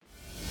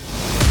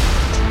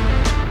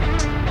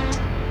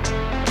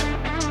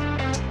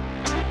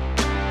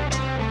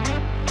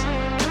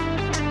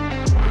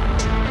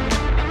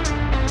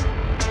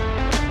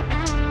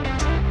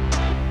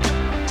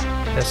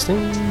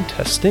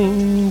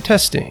Testing.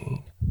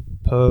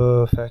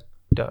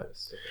 Perfecto.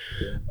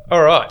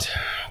 All right,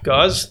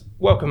 guys.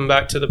 Welcome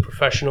back to the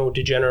Professional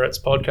Degenerates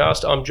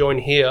podcast. I'm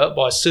joined here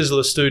by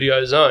SZL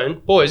Studios'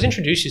 own. Boys,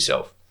 introduce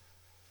yourself.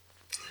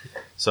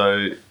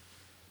 So,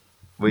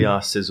 we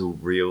are SZL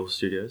Real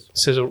Studios.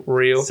 SZL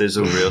Real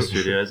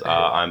Studios.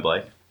 I'm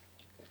Blake.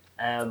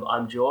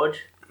 I'm George.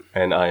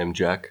 And I am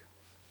Jack.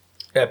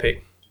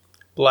 Epic.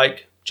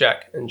 Blake,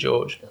 Jack, and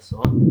George. That's the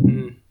one.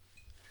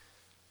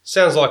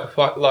 Sounds like a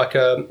fuckboy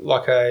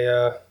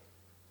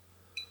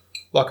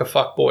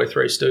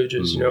Three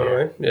Stooges. You know what I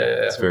mean? Yeah.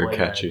 It's very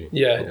catchy.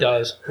 Yeah, it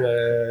does.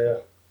 Yeah.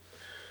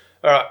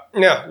 All right.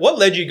 Now, what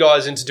led you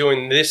guys into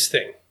doing this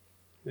thing?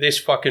 This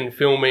fucking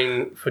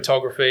filming,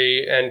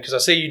 photography, and because I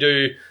see you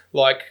do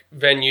like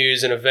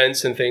venues and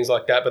events and things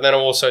like that, but then I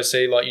also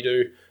see like you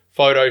do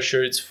photo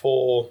shoots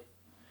for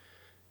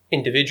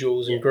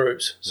individuals and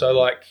groups. So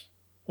like,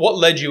 what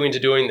led you into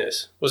doing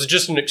this? Was it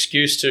just an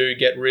excuse to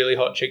get really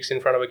hot chicks in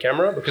front of a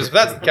camera? Because if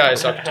that's the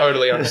case, I can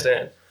totally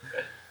understand.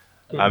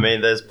 I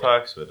mean, there's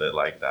perks with it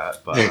like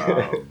that, but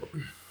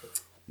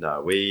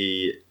no,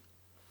 we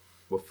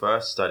were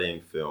first studying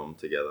film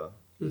together.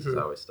 This is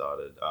how we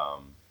started.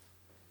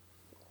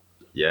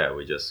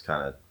 We just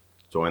kind of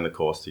joined the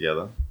course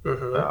together.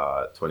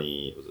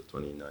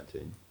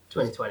 2019?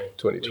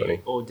 2020. We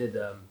all did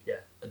a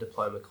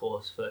diploma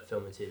course for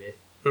film and TV.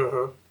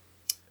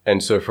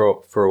 And so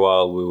for a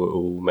while, we were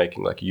all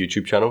making like a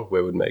YouTube channel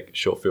where we'd make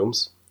short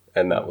films.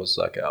 And that was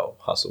like our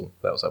hustle.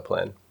 That was our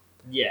plan.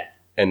 Yeah.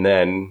 And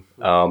then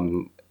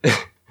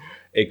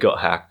it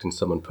got hacked and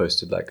someone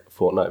posted like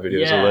Fortnite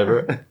videos all over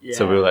it. Yeah.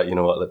 So we were like, you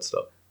know what, let's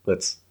stop.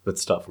 Let's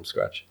start from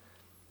scratch.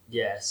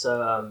 Yeah,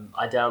 so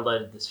I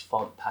downloaded this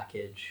font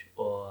package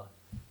or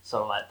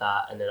something like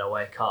that, and then I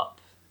wake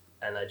up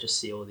and I just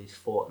see all these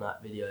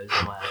Fortnite videos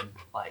on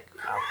my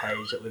our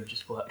page that we've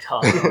just worked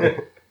hard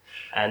on.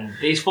 And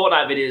these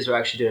Fortnite videos were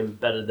actually doing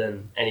better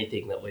than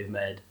anything that we've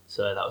made,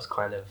 so that was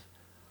kind of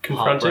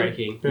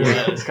heartbreaking.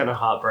 Yeah, it was kind of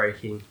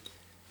heartbreaking.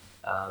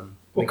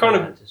 What kind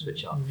of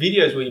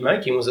videos were you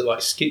making? Was it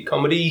like skit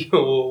comedy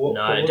or what?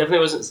 No, it definitely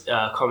wasn't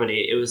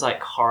comedy. It was like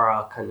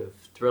horror kind of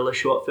thriller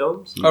short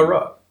films. Oh,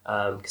 right.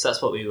 Because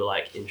that's what we were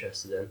like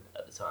interested in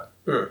at the time.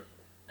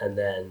 And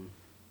then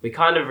we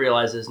kind of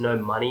realized there's no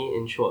money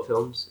in short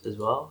films as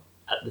well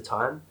at the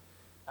time.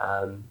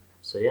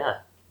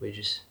 We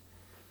just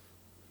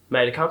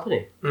made a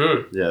company.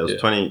 Yeah, it was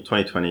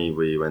 2020.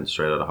 We went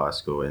straight out of high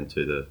school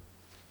into the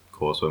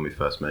course when we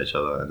first met each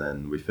other, and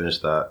then we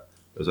finished that.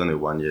 It was only a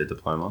 1-year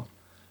diploma. And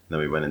then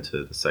we went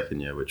into the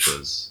second year, which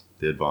was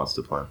the advanced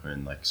diploma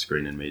in like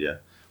screen and media,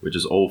 which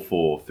is all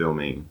for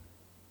filming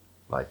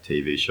like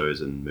TV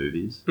shows and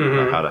movies,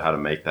 like how to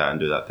make that and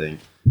do that thing.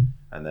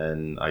 And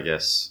then I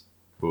guess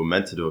we were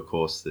meant to do a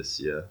course this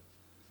year.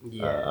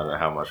 Yeah. I don't know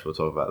how much we'll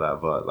talk about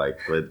that, but like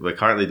we're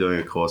currently doing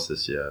a course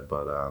this year,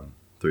 but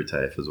through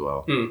TAFE as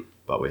well.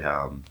 But we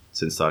have,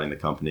 since starting the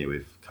company,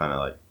 we've kind of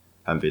like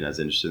haven't been as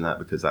interested in that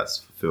because that's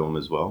film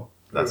as well.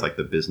 That's like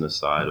the business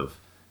side of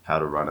how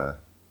to run a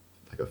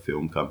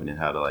film company and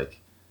how to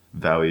like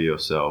value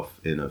yourself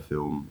in a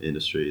film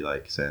industry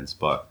like sense.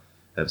 But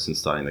ever since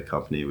starting the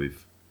company,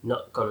 we've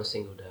not gone a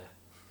single day.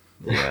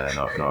 Yeah,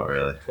 not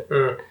really.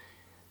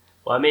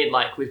 Well, I mean,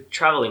 like we're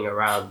traveling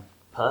around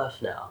Perth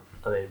now.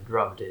 I mean, we'd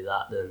rather do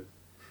that than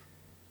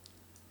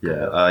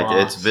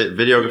it's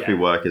videography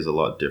work is a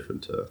lot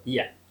different to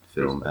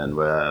film, and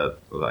we're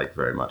like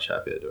very much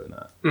happier doing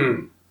that.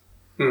 Yeah.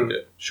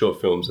 Short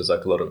films, there's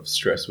like a lot of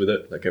stress with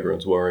it. Like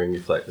everyone's worrying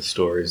if like the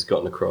story's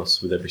gotten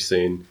across with every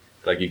scene.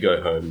 Like you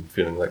go home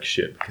feeling like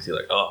shit because you're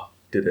like, oh,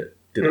 did it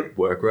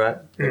work right?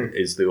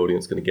 Is the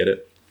audience going to get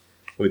it?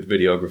 With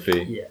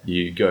videography,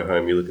 you go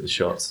home, you look at the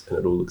shots, and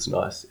it all looks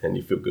nice, and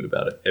you feel good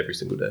about it every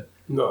single day.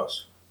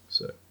 Nice.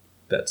 So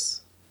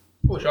that's.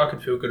 I wish I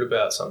could feel good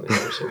about something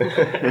every single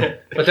day.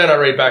 But then I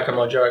read back on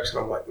my jokes,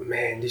 and I'm like,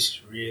 man, this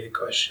is really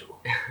questionable.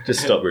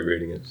 Just stop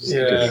rereading it. Just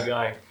keep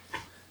going.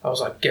 I was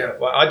like,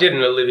 I did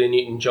an Olivia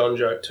Newton-John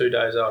joke 2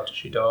 days after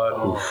she died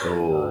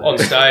on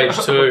stage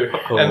too.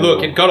 And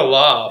look, it got a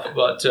laugh,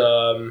 but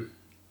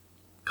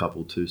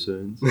couple too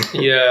soon.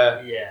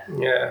 Yeah.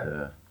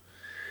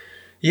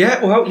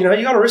 Well, you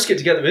got to risk it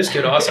to get the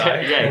biscuit, I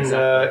say. Yeah,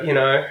 exactly.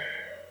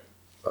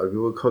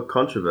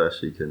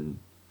 Controversy can,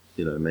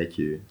 make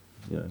you,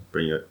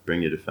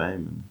 bring you to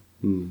fame.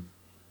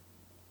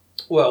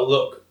 Well,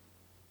 look,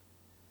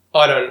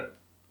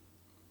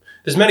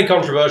 there's many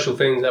controversial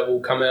things that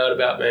will come out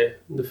about me.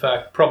 The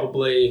fact,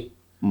 probably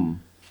my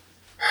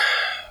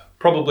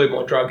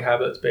drug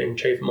habits being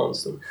chief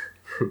amongst them.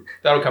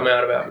 That'll come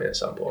out about me at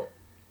some point.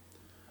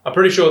 I'm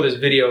pretty sure there's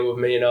video of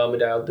me in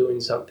Armidale doing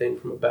something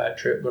from a bad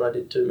trip when I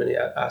did too many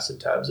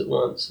acid tabs at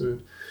once,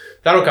 and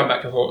that'll come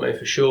back to haunt me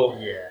for sure.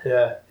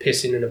 Yeah,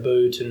 pissing in a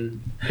boot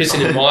and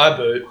pissing in my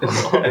boot,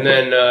 and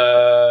then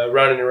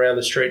running around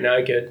the street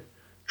naked,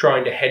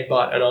 trying to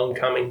headbutt an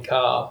oncoming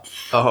car.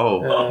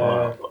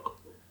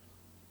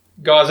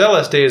 Guys,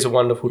 LSD is a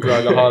wonderful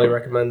drug. I highly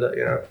recommend it.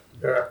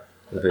 There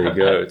you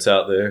go. It's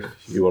out there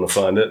if you want to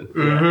find it.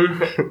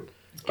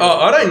 Oh,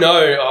 I don't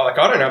know. Like,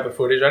 I don't have the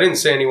footage. I didn't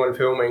see anyone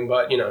filming,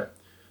 but, you know,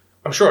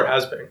 I'm sure it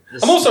has been.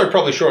 I'm also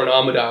probably sure in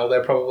Armidale,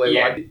 they're probably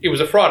like, it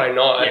was a Friday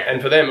night,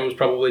 and for them, it was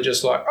probably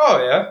just like,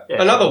 oh, yeah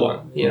another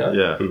one, you know?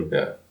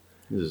 Yeah.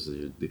 This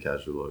is the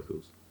casual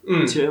locals.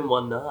 2 in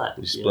one night.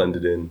 You just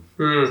blended in.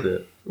 That's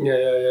it.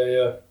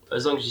 Yeah.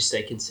 As long as you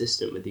stay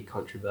consistent with your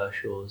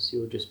controversials,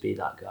 you'll just be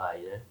that guy,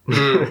 you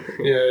know?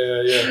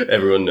 Yeah.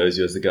 Everyone knows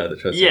you as the guy that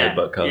tries to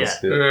headbutt cars.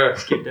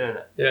 Just keep doing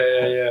it.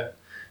 Yeah.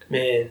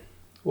 Man,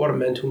 what a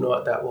mental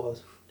night that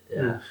was.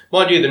 Yeah.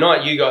 Mind you, the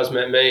night you guys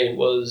met me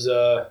was,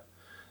 I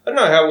don't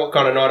know what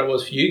kind of night it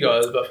was for you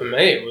guys, but for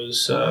me it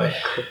was...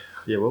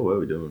 Yeah, what were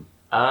we doing?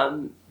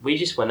 We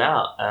just went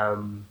out.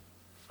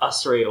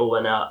 Us three all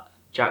went out.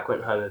 Jack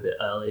went home a bit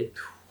early.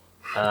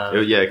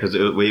 Because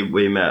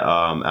we met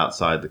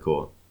outside the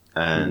court.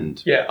 And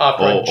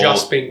after I'd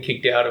just been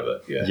kicked out of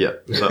it. Yeah.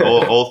 So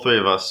all three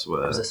of us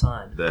were it was a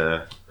sign.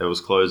 there. It was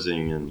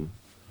closing, and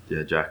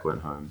Jack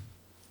went home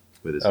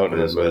with his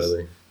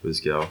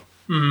girl.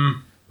 Mm-hmm.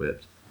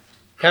 Whipped.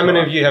 How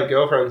many of you have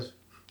girlfriends?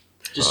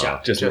 Just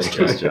Jack. Just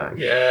Jack.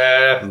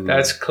 Yeah,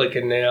 that's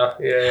clicking now.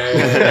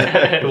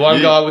 Yeah. The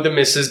one guy with the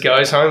missus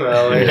goes home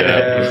early.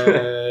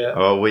 Yeah.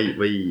 Oh, we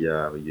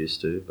used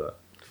to, but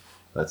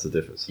that's the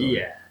difference. So.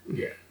 Yeah.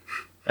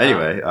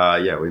 Anyway,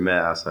 we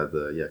met outside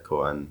the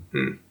court, and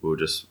we were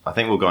just, I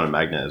think we were going to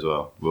Magnet as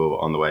well. We were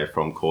on the way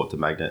from court to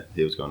Magnet.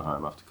 He was going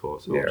home after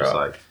court, so we were just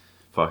like,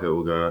 fuck it,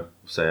 we'll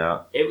stay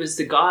out. It was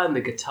the guy on the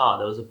guitar.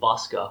 There was a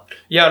busker.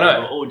 Yeah, I know.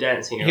 We were all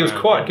dancing around. He was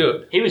quite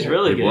good. He was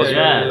really good. was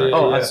Yeah.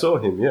 Oh, I saw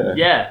him, yeah.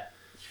 Yeah.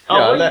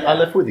 I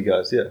left with you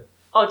guys, yeah.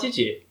 Oh, did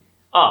you?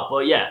 Oh,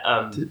 well,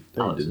 yeah.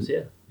 Alex was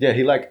here. Yeah,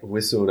 he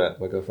whistled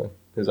at my girlfriend.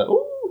 He was like,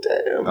 "Oh,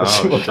 damn!" What,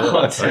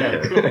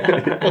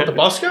 the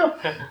busker?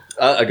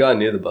 A guy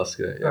near the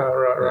busker. Yeah. Oh,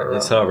 right.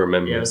 That's how I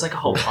remember. Yeah, it was like a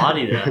whole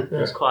party there. It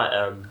was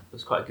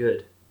quite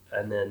good.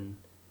 And then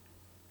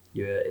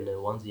you were in a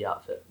onesie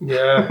outfit.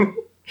 Yeah.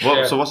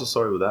 So what's the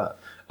story with that?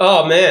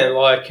 Oh man,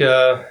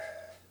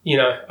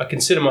 I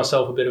consider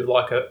myself a bit of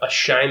like a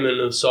shaman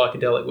of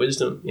psychedelic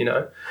wisdom, you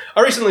know.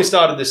 I recently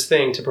started this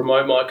thing to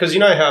promote because you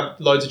know how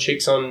loads of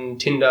chicks on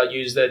Tinder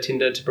use their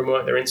Tinder to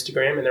promote their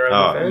Instagram and their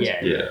OnlyFans?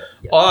 Yeah.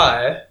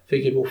 I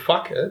figured, well,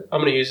 fuck it.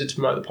 I'm going to use it to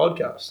promote the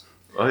podcast.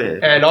 Oh, yeah.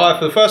 And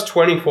for the first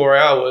 24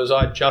 hours,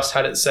 I just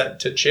had it set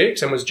to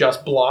chicks and was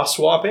just blast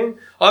swiping.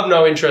 I have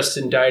no interest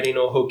in dating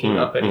or hooking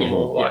up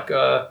anymore.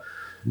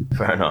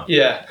 Fair enough.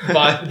 Yeah,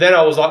 but then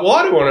I was like, well,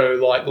 I don't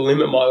want to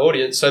limit my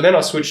audience. So then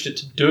I switched it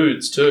to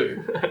dudes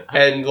too,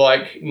 and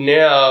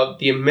now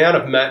the amount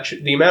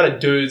of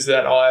dudes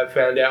that I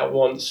found out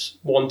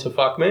want to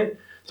fuck me.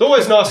 It's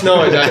always nice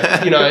knowing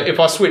that if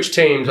I switch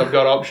teams, I've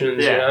got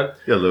options. Yeah. You know,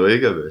 You're a little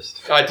ego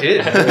boost. I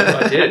did,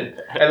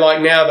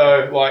 and now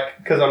though,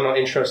 because I'm not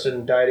interested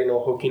in dating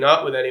or hooking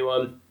up with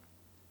anyone,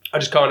 I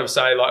just kind of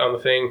say on the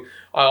thing,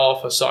 I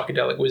offer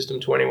psychedelic wisdom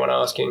to anyone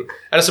asking,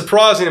 and a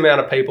surprising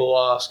amount of people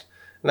ask.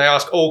 And they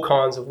ask all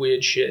kinds of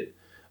weird shit.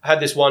 I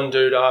had this one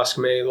dude ask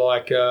me,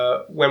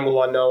 when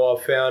will I know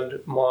I've found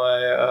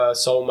my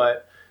soulmate?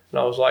 And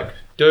I was like,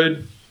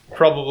 dude,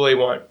 probably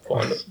won't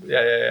find it.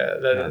 Yeah.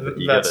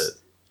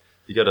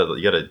 You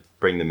gotta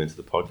bring them into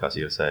the podcast.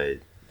 You gotta say,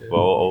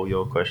 well, all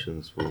your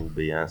questions will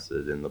be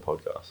answered in the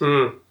podcast.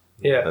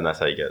 Yeah. And that's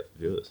how you get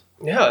viewers.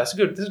 Yeah, that's a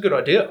good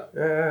idea.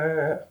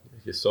 Yeah.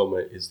 Your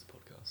soulmate is the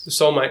podcast. The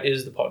soulmate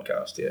is the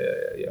podcast.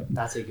 Yeah.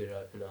 That's a good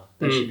opener.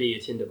 That should be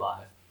your Tinder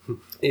bio.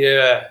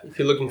 Yeah, if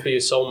you're looking for your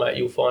soulmate,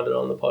 you'll find it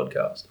on the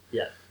podcast.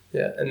 Yeah.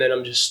 And then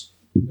it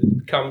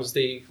becomes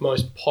the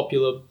most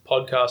popular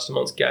podcast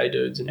amongst gay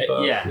dudes in Perth.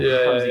 It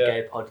becomes a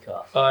gay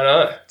podcast. I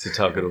know. It's a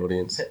target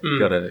audience.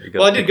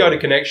 Well, I did go to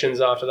Connections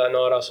after that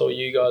night. I saw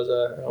you guys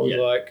there. I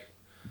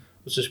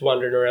was just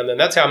wandering around then.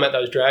 That's how I met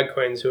those drag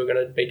queens who are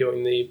going to be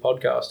doing the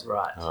podcast.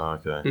 Right. Oh,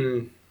 okay.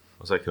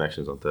 I was at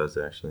Connections on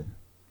Thursday, actually.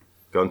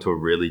 Got into a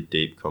really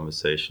deep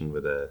conversation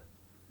with a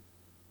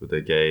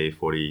gay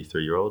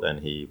 43-year-old, and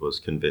he was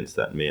convinced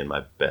that me and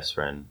my best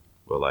friend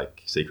were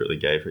secretly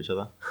gay for each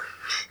other.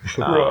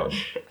 Right.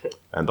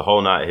 And the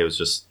whole night he was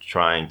just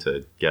trying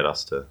to get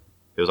us to.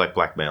 He was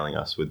blackmailing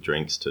us with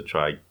drinks to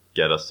try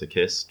get us to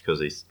kiss because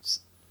he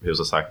was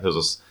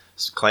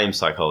a claimed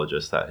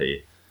psychologist that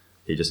he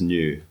just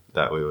knew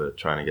that we were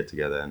trying to get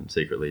together and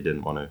secretly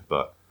didn't want to.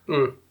 But I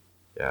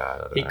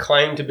don't He know.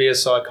 claimed to be a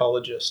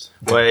psychologist.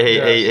 Well,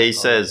 he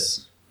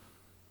says.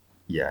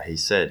 Yeah, he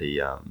said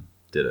he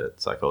did a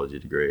psychology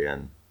degree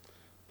and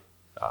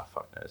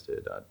fuck knows,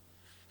 dude.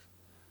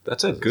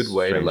 That's a good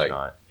way to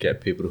night.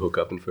 get people to hook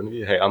up in front of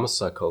you. Hey, I'm a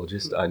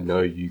psychologist. I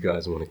know you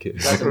guys want to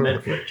kiss. That's a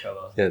meant for each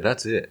other. Yeah,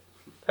 that's it.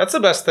 That's the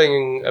best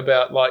thing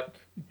about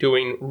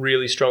doing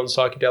really strong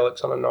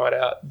psychedelics on a night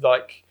out.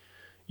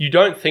 You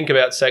don't think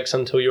about sex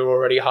until you're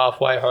already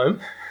halfway home,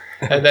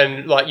 and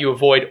then you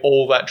avoid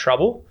all that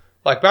trouble.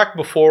 Back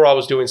before I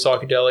was doing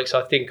psychedelics,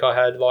 I think I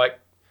had I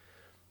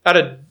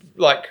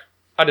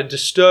had a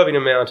disturbing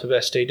amount of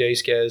STD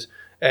scares,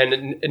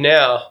 and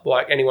now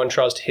anyone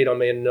tries to hit on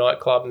me in a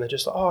nightclub and they're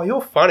just like, oh,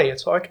 you're funny.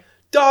 It's like,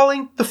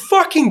 darling, the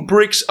fucking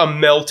bricks are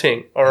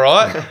melting, all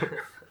right?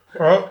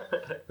 Right?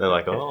 They're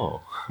like,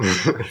 oh.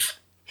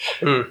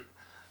 And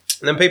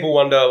then people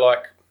wonder,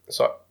 like,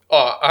 so,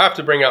 I have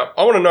to bring up,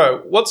 I want to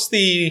know, what's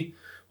the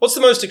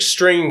most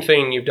extreme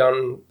thing you've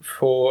done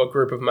for a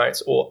group of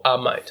mates or a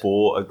mate?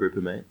 For a group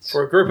of mates?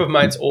 For a group of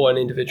mates or an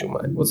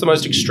individual mate. What's the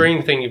most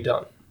extreme thing you've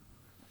done?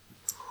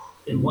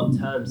 In what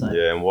terms?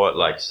 Yeah, in what,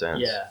 like,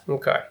 sense? Yeah.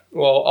 Okay.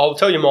 Well, I'll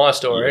tell you my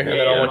story, and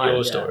then I want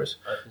your stories.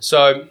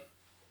 So,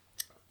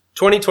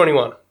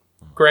 2021,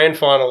 grand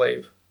final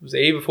eve. It was the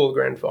eve before the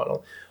grand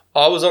final.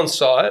 I was on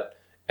site,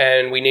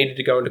 and we needed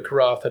to go into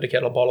Karratha to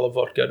get a bottle of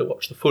vodka to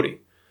watch the footy.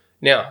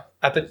 Now,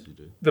 at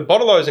the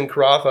bottle-os in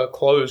Karratha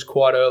closed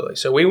quite early,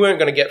 so we weren't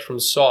going to get from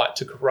site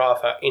to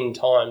Karratha in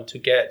time to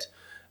get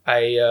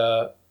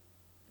a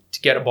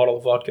bottle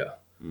of vodka.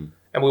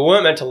 And we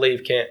weren't meant to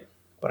leave camp,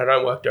 but I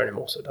don't work there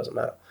anymore, so it doesn't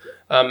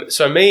matter.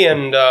 So me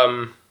and,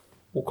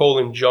 we'll call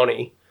him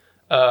Johnny,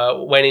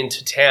 went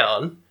into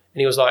town, and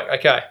he was like,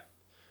 okay,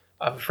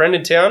 I have a friend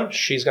in town.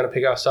 She's going to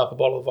pick us up a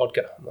bottle of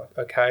vodka. I'm like,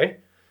 okay. And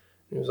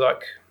he was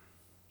like,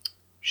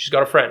 she's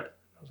got a friend.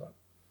 I was like,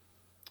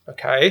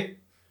 okay.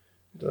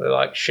 They're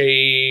like,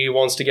 she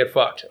wants to get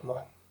fucked. I'm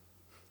like,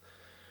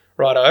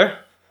 righto.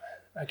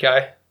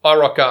 Okay. I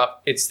rock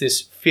up. It's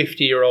this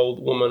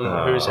 50-year-old woman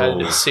who's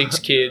had 6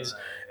 kids.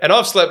 And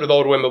I've slept with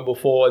older women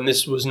before, and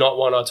this was not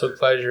one I took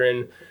pleasure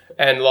in.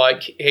 And,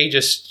 like, he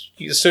just,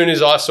 as soon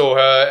as I saw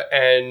her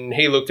and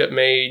he looked at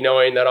me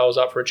knowing that I was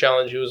up for a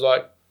challenge, he was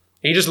like,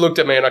 he just looked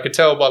at me, and I could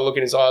tell by looking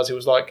in his eyes, he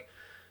was like,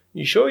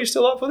 you sure you're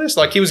still up for this?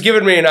 Like, he was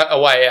giving me a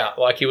way out.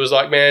 Like, he was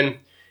like, man,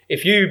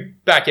 if you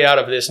back out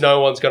of this, no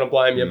one's going to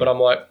blame you. But I'm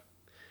like,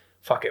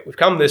 fuck it. We've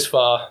come this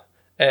far.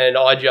 And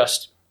I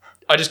just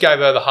gave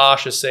her the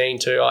harshest scene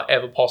to I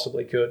ever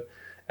possibly could.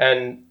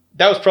 And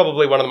that was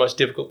probably one of the most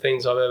difficult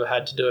things I've ever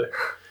had to do.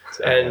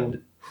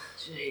 And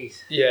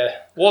jeez. Yeah,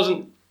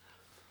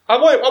 I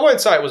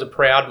won't say it was a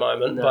proud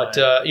moment, but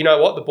you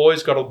know what? The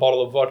boys got a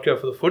bottle of vodka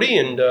for the footy,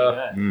 and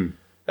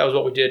that was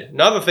what we did.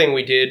 Another thing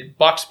we did,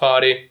 Bucks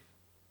party.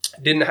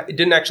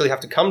 Didn't actually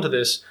have to come to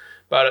this,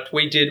 but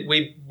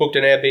we booked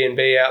an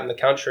Airbnb out in the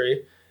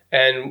country,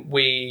 and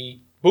we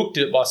booked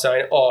it by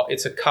saying, oh,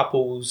 it's a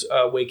couple's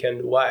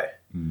weekend away.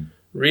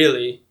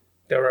 Really,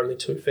 there were only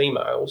 2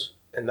 females,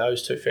 and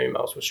those 2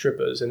 females were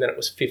strippers, and then it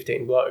was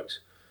 15 blokes.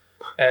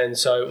 And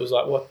so it was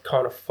like, what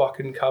kind of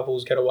fucking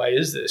couple's getaway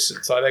is this?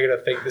 It's like they're going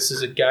to think this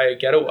is a gay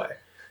getaway.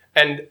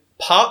 And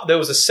there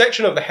was a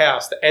section of the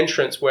house, the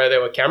entrance, where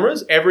there were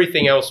cameras.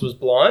 Everything else was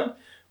blind,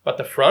 but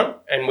the front.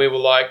 And we were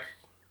like,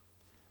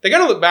 they're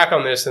going to look back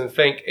on this and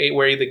think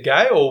we're either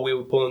gay or we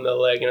were pulling their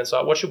leg. And it's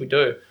like, what should we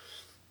do?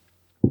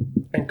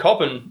 And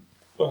Coppin,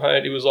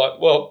 he was like,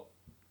 well,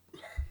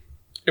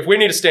 if we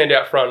need to stand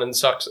out front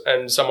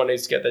and someone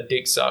needs to get their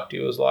dick sucked, he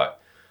was like,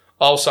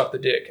 I'll suck the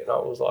dick. And I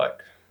was like,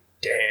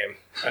 damn,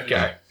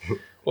 okay.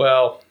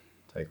 Well,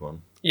 take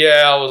one.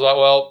 Yeah, I was like,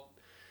 well,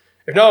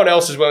 if no one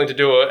else is willing to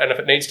do it and if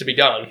it needs to be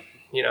done,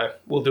 you know,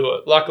 we'll do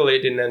it. Luckily,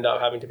 it didn't end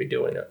up having to be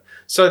doing it.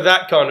 So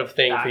that kind of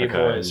thing for you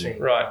boys.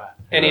 Right.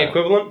 Any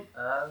equivalent?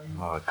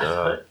 Oh,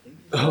 God.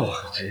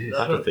 Oh, jeez.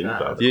 I have to think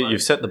about it.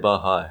 You've set the bar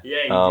high.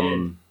 Yeah, you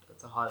did.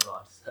 That's a high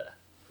bar to set.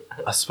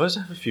 I suppose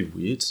I have a few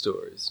weird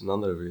stories.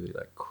 None that are really,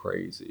 like,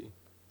 crazy.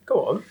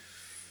 Go on.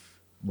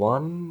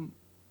 One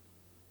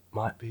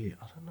might be,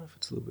 I don't know if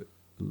it's a little bit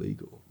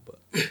illegal, but...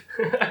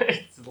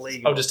 It's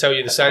legal. I'll just tell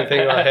you the same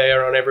thing I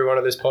hear on every one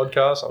of this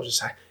podcast. I'll just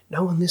say,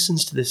 no one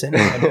listens to this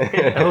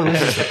anyway. No one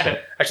listens.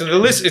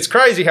 Actually, it's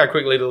crazy how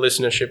quickly the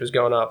listenership has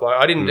gone up. Like,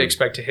 I didn't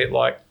expect to hit,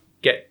 like,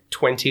 get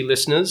 20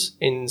 listeners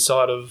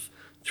inside of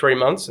 3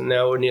 months, and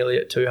now we're nearly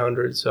at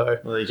 200. So,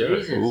 well, there you go.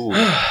 Jesus.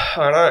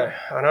 I know.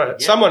 Yeah,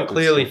 someone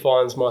clearly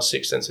finds my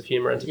sick sense of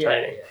humor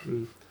entertaining.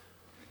 Yeah.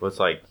 Well, it's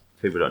like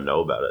people don't know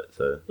about it,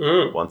 so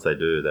once they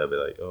do, they'll be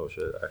like, "Oh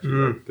shit,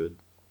 actually, that's good."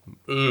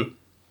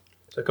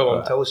 So come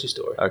on, tell us your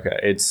story. Okay,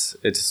 it's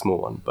a small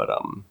one, but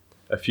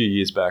a few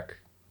years back,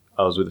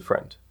 I was with a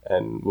friend,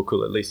 and we'll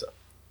call her Lisa,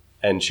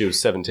 and she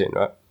was 17,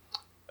 right?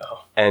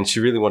 Oh. And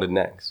she really wanted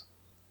nags,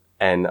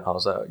 and I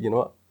was like, you know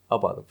what? I'll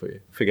buy them for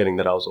you, forgetting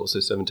that I was also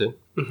 17.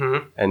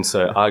 Mm-hmm. And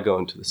so I go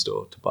into the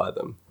store to buy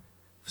them.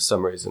 For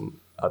some reason,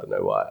 I don't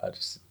know why,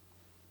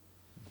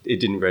 it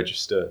didn't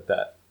register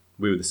that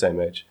we were the same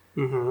age.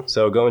 Mm-hmm.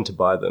 So I go in to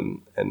buy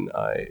them, and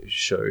I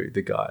show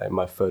the guy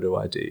my photo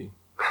ID.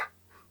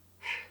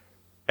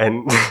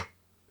 And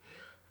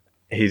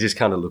he just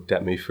kind of looked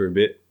at me for a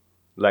bit,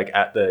 like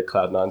at the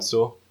Cloud9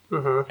 store.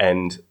 Mm-hmm.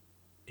 And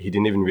he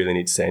didn't even really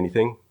need to say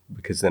anything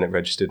because then it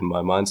registered in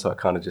my mind. So I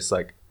kind of just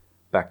like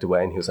backed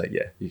away, and he was like,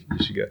 yeah, you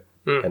should go.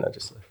 And I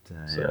just left.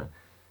 So,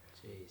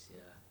 Jeez,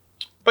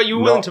 yeah. But you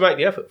were willing to make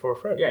the effort for a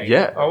friend.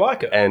 Yeah. I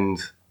like it. And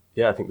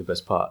yeah, I think the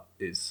best part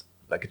is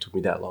like it took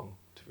me that long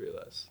to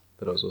realize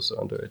that I was also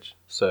underage.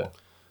 So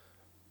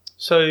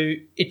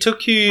it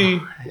took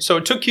you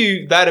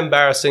that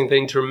embarrassing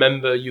thing to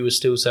remember you were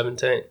still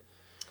 17.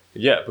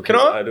 Yeah, because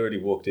I'd already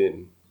walked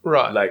in.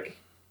 Right. Like,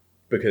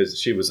 because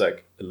she was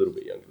like a little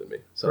bit younger than me.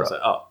 So I was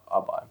like, oh,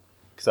 I'll buy him.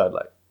 Because I'd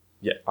like,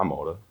 yeah, I'm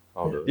older.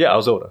 I'll do it. Yeah, I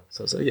was older.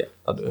 So I was like, yeah,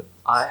 I'll do it.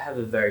 I have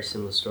a very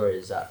similar story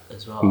as that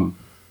as well.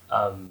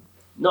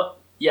 Not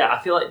yeah. I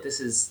feel like this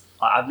is.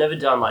 I've never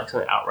done like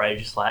something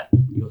outrageous like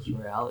your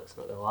story, Alex.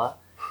 Not gonna lie.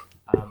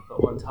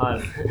 But one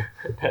time,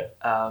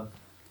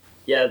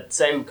 yeah,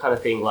 same kind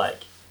of thing.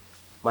 Like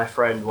my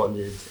friend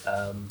wanted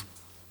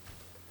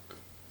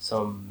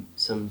some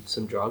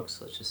drugs,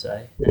 let's just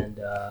say, and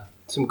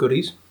Some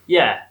goodies.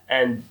 yeah,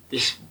 and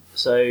this.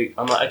 So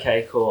I'm like,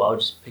 okay, cool. I'll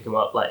just pick him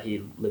up. Like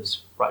he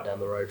lives right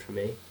down the road from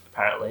me,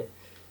 apparently.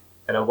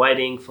 And I'm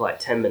waiting for like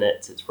 10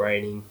 minutes. It's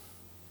raining.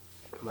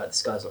 I'm like,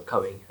 this guy's not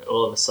coming. And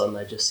all of a sudden,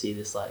 I just see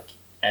this like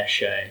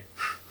Eshe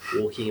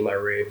walking in my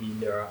rearview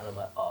mirror, and I'm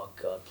like, oh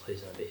god,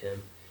 please don't be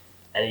him.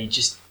 And he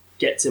just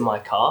gets in my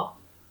car,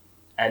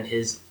 and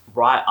his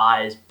right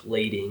eye is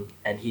bleeding,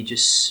 and he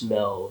just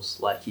smells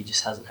like he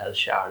just hasn't had a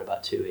shower in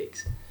about 2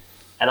 weeks.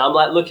 And I'm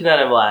like looking at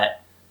him like,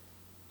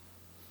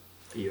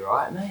 are you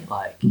alright, mate?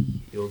 Like,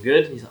 you all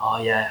good? And he's like,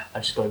 oh yeah, I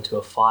just got into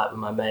a fight with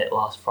my mate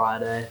last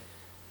Friday.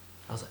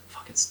 I was like,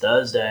 fuck, it's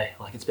Thursday.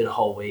 Like, it's been a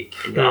whole week,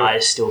 and your eye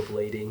is still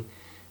bleeding.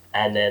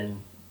 And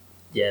then,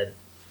 yeah,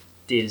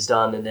 deed's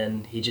done, and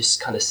then he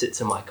just kind of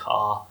sits in my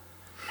car.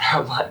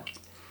 And I'm like,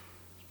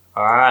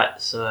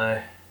 alright,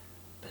 so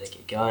better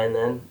get going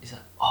then. He's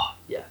like, oh,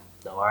 yeah,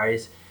 no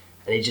worries.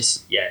 And he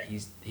just, yeah,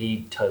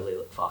 he totally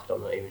looked fucked.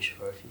 I'm not even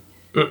sure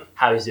if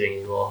how he's doing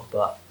anymore,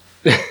 but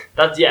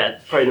that's, yeah,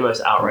 probably the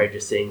most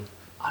outrageous thing.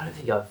 I don't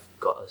think I've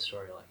got a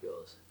story like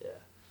yours, yeah.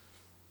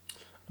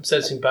 I'm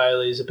sensing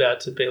Bailey's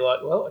about to be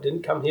like, well, I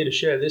didn't come here to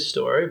share this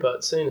story,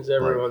 but seeing as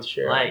everyone's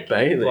sharing.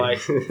 Bailey.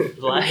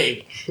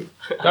 Like,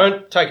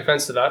 Don't take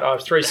offence to that. I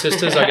have 3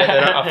 sisters.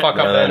 I fuck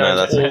up their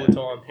names all the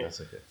time.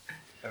 That's okay.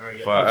 very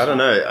good. But I don't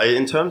know.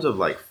 In terms of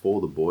like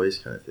for the boys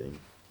kind of thing.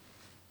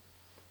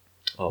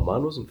 Oh,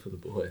 mine wasn't for the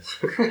boys.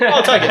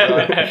 I'll take it.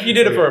 Though. You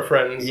did it for a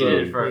friend. You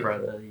did it for a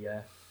friend, there you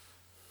go.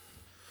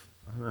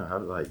 I don't know. How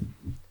like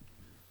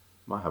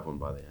might have one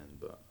by the end,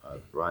 but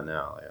right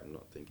now, like, I'm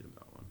not thinking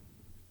about one.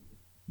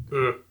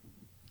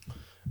 I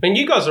mean,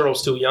 you guys are all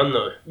still young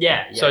though.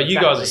 Yeah. So you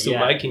guys are still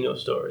making your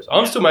stories.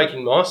 I'm still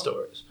making my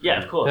stories.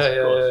 Yeah, of course.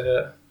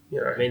 Yeah. You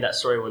know, I mean, that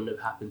story wouldn't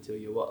have happened till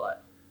you're what, like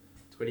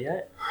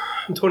 28?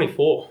 I'm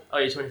 24. Oh,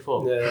 you're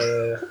 24.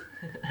 Yeah.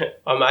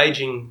 I'm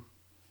aging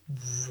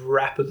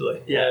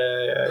rapidly.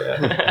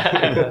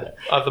 Yeah.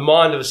 I have the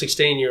mind of a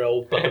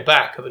 16-year-old, but the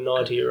back of a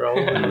 90-year-old.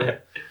 And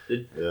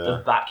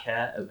the back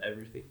hair of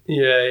everything.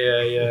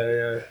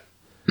 Yeah.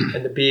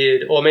 And the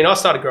beard. Well, I mean, I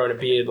started growing a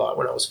beard like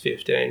when I was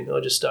 15. I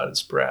just started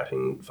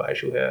sprouting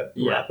facial hair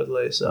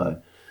rapidly.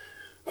 So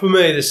for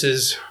me, this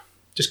is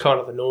just kind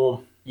of the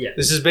norm. Yeah.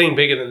 This has been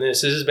bigger than this.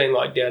 This has been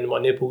like down to my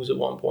nipples at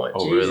one point.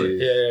 Oh, really?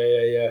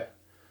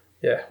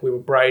 Yeah. We were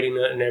braiding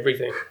it and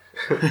everything.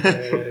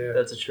 Yeah.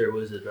 That's a true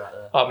wizard right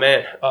there. Oh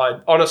man,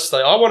 I want to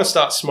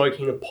start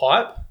smoking a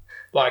pipe,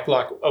 like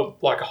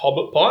a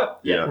hobbit pipe.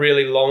 Yeah.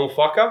 Really long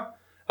fucker.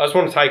 I just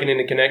want to take it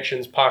into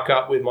connections, park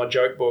up with my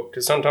joke book,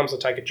 because sometimes I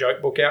take a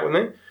joke book out with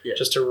me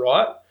just to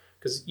write.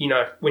 Because, you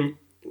know, when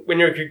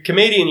you're a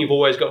comedian, you've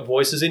always got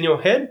voices in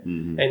your head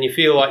and you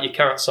feel like you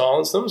can't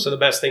silence them. So the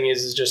best thing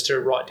is just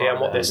to write down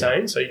what they're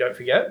saying so you don't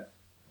forget.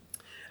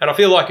 And I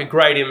feel like a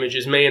great image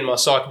is me in my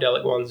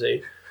psychedelic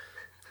onesie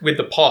with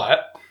the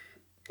pipe,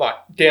 like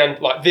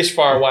down like this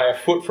far away, a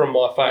foot from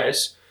my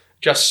face,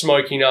 just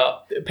smoking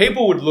up.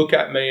 People would look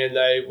at me and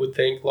they would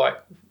think like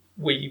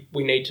we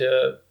need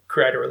to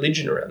create a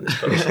religion around this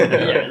person.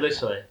 Yeah,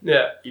 literally.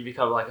 Yeah. You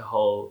become like a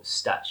whole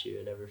statue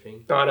and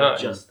everything. I know.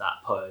 With just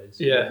that pose.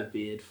 Yeah. With the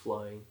beard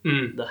flowing.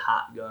 The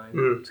hat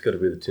going. It's got to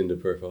be the Tinder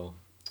profile.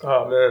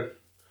 Oh man,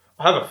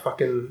 I'm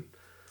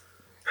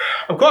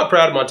quite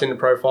proud of my Tinder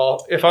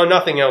profile. If I'm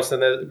nothing else,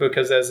 then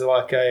because there's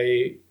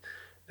a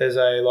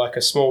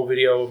small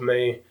video of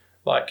me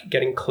like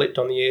getting clipped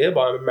on the ear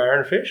by a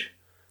marronfish,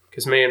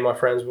 because me and my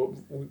friends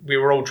we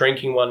were all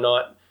drinking one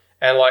night.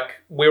 And like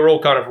we were all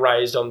kind of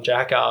raised on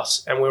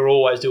Jackass, and we were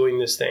always doing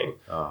this thing.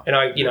 Oh, and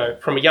I, you know,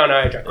 from a young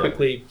age, I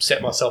quickly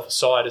set myself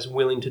aside as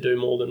willing to do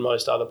more than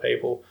most other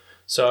people.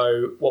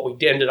 So what we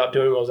ended up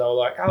doing was I was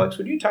like, Alex,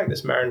 would you take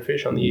this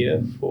marronfish on the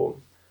ear for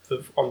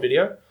on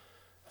video?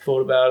 I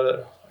thought about it. I was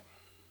like,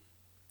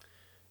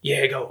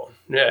 yeah, go on.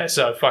 Yeah,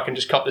 so fucking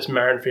just cut this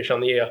marronfish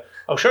on the ear.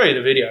 I'll show you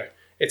the video.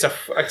 It's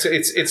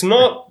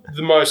not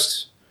the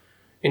most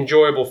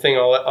enjoyable thing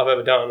I've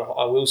ever done.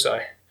 I will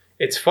say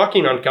it's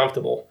fucking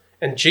uncomfortable.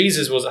 And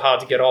Jesus, was it hard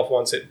to get off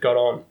once it got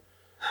on.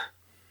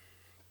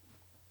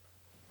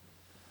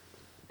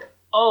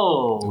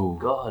 Oh, Ooh.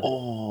 God.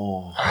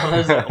 Oh.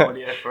 There's an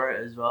audio for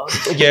it as well.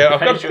 Yeah, I've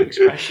got facial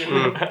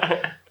expression.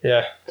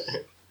 Yeah.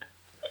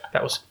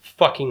 That was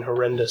fucking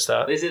horrendous,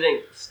 that. At least it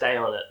didn't stay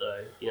on it,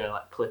 though. You know,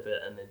 like clip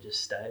it and then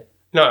just stay.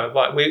 No,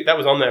 like that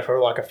was on there for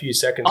like a few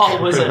seconds.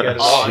 Oh, was it?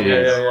 Oh,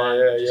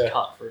 yeah. Just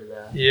cut through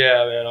there.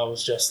 Yeah, man, I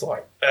was just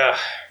like, ugh.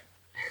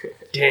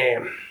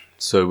 Damn.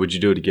 So would you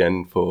do it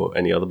again for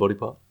any other body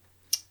part?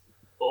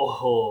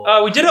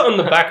 Oh. We did it on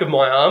the back of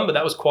my arm, but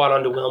that was quite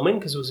underwhelming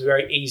because it was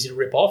very easy to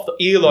rip off. The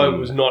earlobe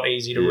was not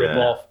easy to rip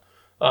off.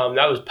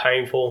 That was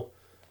painful.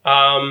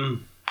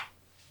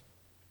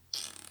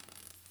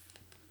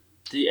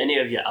 Do any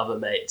of your other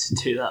mates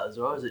do that as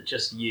well? Or is it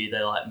just you? They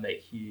like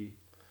make you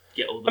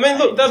get all the. I mean,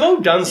 look, they've all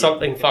done Yeah.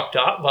 something fucked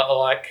up, but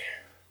like,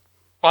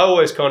 I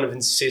always kind of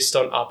insist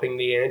on upping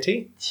the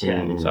ante.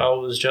 Yeah. So I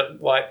was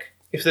just like,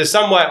 if there's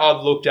some way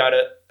I've looked at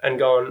it and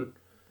gone,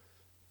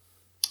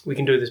 we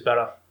can do this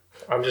better.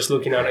 I'm just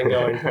looking at it and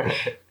going,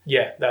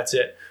 yeah, that's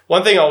it.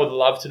 One thing I would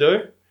love to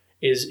do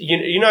is,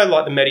 you know,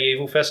 like the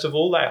medieval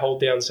festival they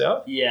hold down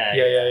south? Yeah.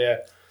 Yeah.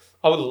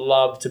 I would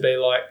love to be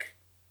like,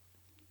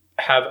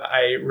 have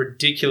a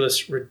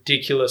ridiculous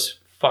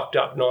fucked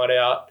up night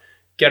out,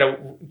 get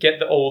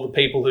all the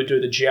people who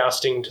do the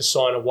jousting to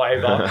sign a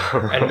waiver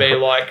and be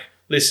like,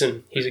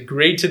 listen, he's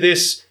agreed to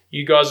this.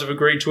 You guys have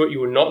agreed to it. You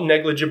were not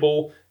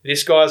negligible.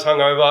 This guy's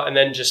hungover, and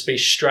then just be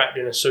strapped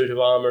in a suit of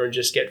armour and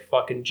just get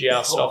fucking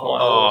jousted off my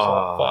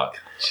horse. Like, fuck.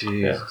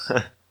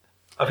 Jeez.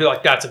 I feel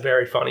like that's a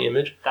very funny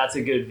image. That's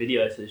a good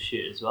video to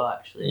shoot as well,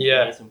 actually. Yeah.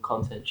 You need some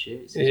content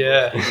shoots.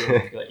 Yeah.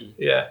 Got you.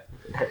 Yeah,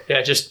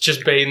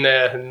 just being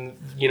there and,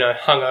 you know,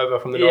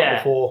 hungover from the night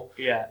before.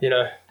 Yeah.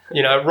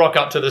 You know, rock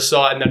up to the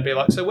site and they'd be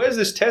like, so where's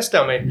this test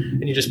dummy?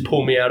 And you just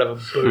pull me out of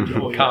a boot,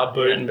 or a car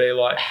boot, and be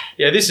like,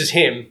 yeah, this is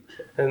him.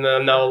 And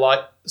then they were like,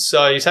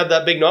 so he's had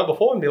that big night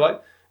before? And be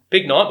like,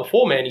 big night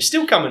before, man. He's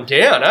still coming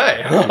down,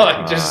 eh?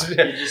 Like, just...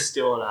 You're just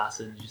still on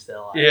acid, just there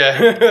like...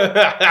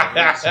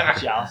 Yeah.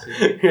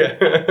 jousting.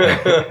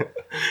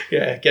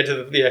 Yeah. Get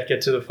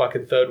to the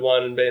fucking third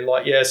one and being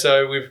like, yeah,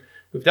 so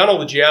we've done all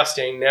the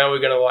jousting. Now we're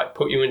gonna like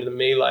put you into the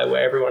melee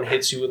where everyone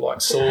hits you with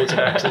like swords and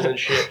axes and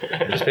shit.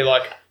 Just be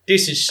like,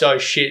 this is so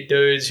shit,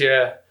 dudes.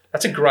 Yeah,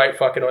 that's a great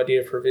fucking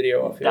idea for a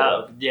video. I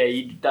feel.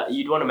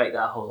 You'd want to make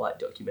that whole like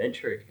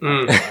documentary.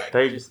 Mm.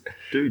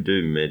 They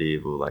do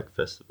medieval like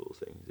festival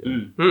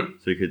things. Yeah.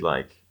 So you could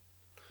like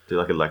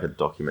do like a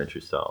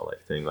documentary style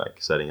like thing,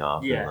 like setting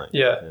up. Yeah. And, like,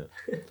 Yeah.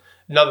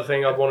 Another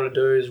thing I'd want to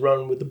do is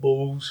run with the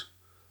bulls.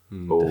 I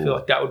feel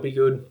like that would be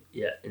good.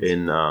 Yeah.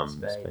 In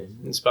Spain.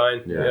 In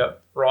Spain. Yeah. Yeah.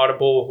 Ride a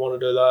bull. Want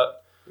to do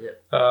that.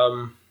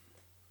 Yeah.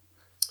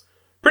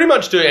 Pretty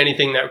much do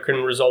anything that can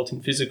result in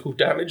physical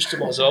damage to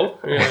myself.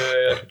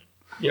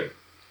 Yeah.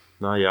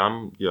 No,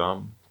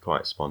 I'm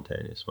quite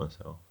spontaneous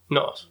myself.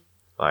 Nice.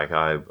 Like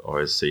I'm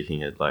always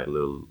seeking it like a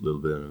little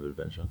bit of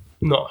adventure.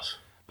 Nice.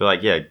 But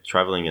like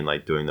traveling and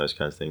like doing those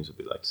kinds of things would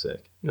be like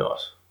sick.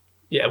 Nice.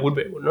 Yeah, it would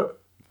be, wouldn't it?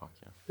 Fuck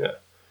yeah.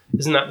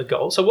 Isn't that the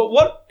goal? So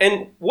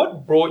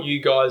what brought you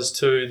guys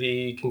to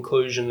the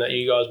conclusion that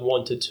you guys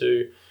wanted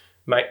to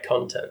make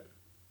content?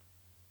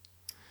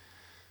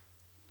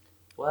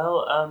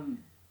 Well,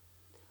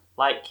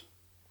 like,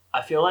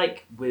 I feel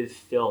like with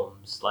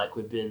films, like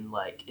we've been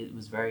like, it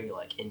was very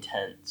like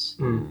intense,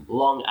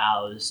 long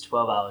hours,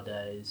 12-hour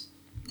days.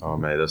 Oh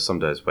mate, there's some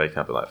days waking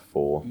up at like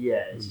 4. Yeah,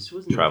 it just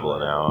wasn't. Travel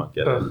an hour,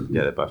 get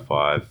it by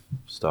 5,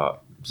 start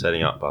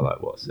setting up by like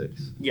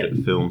 6. Yeah.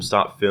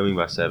 Start filming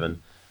by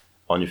 7,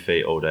 on your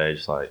feet all day,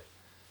 just like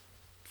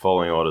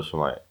following orders from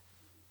like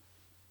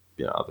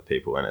other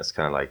people, and it's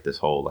kind of like this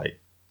whole like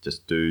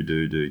just do,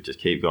 just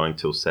keep going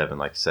till 7,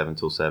 like 7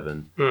 till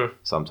 7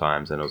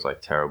 sometimes, and it was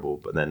like terrible.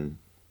 But then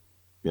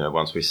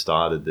once we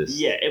started this,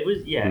 it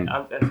was.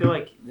 I feel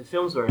like the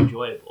films were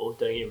enjoyable.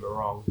 Don't get me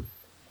wrong.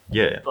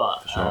 Yeah,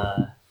 but for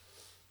sure.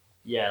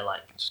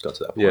 Like just got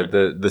to that point.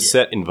 Yeah, the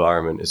set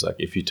environment is like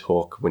if you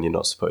talk when you're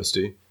not supposed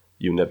to,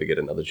 you'll never get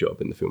another job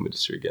in the film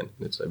industry again.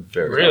 It's like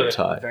very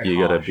tight. Very you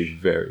got to harsh. be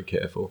very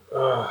careful.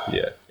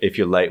 Yeah, if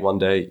you're late one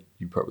day,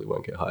 you probably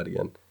won't get hired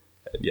again.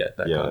 That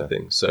kind of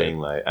thing. So being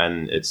late,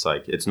 and it's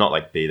like it's not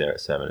like be there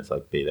at 7. It's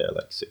like be there at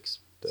like 6.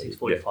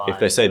 6:45. If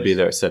they say be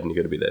there at 7, you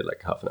got to be there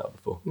like half an hour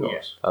before.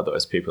 Nice.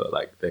 Otherwise, people are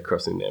like they're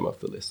crossing their name off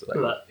the list.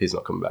 They're like, But- he's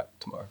not coming back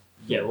tomorrow.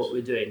 Yeah, what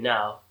we're doing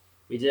now,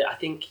 we did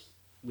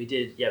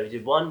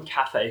one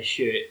cafe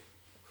shoot,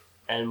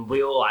 and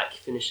we all like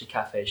finished the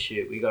cafe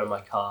shoot. We got in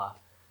my car.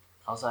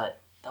 I was like,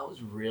 that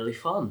was really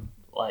fun.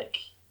 Like,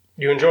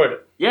 You enjoyed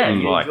it? yeah,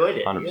 you like enjoyed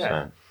it. 100%.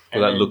 Yeah. We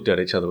like looked at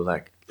each other, we're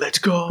like, let's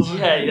go.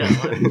 Yeah,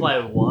 like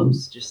playing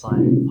wobs, just like,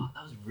 oh,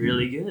 that was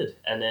really good.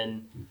 And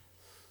then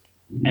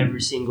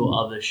every single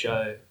other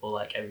show or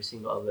like every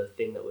single other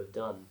thing that we've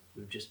done,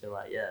 we've just been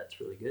like, yeah, it's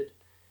really good.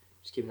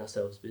 Just keeping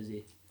ourselves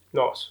busy.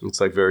 Nice.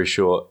 It's like very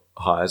short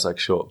highs, like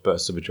short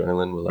bursts of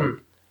adrenaline. We're like,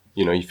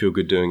 you feel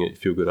good doing it, you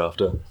feel good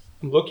after.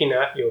 I'm looking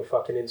at your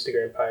fucking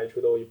Instagram page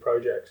with all your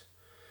projects.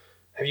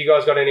 Have you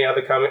guys got any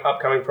other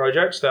upcoming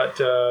projects that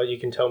you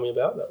can tell me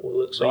about that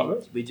will excite me?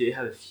 We do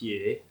have a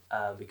few.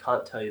 We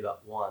can't tell you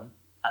about one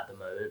at the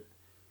moment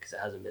because it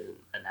hasn't been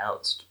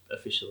announced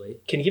officially.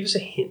 Can you give us a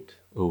hint?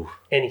 Ooh.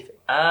 Anything?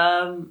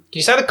 Um, Can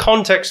you say the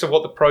context of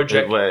what the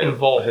project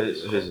involves?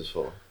 Who's this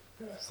for?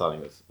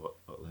 Starting with what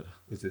letter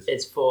is this?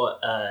 it's for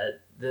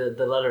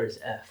the letter is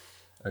F.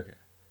 Okay.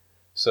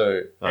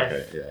 So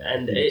Okay, F, yeah.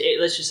 and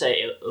let's just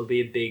say it'll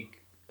be a big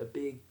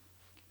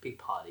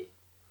party.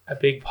 A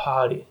big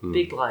party. Big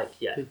Big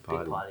party.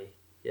 party.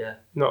 Yeah.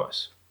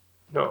 Nice.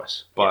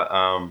 But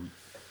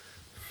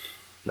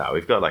no,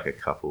 we've got like a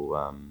couple.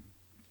 I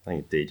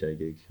think DJ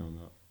gigs coming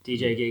up.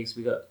 DJ gigs.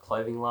 We got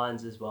clothing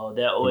lines as well.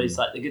 They're always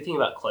like the good thing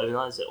about clothing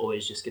lines. They're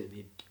always just going to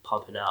be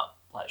pumping out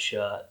like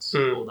shirts,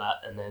 all that,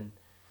 and then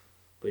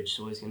we're just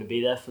always going to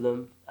be there for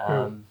them.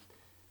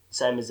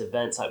 Same as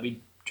events, like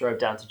we drove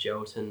down to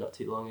Geraldton not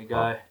too long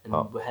ago, and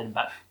we're heading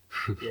back,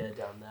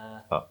 down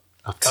there. Up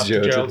to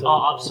Geraldton.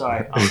 Oh, up,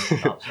 sorry.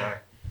 Up, sorry.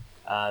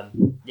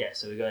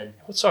 So we're going...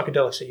 What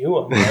psychedelics are you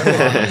on, bro?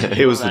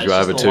 He was the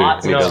driver too.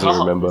 He doesn't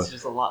remember. It's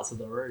just the lights of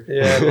the roof.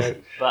 Yeah,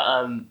 man.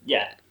 But,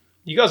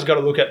 You guys have got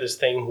to look at this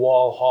thing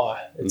while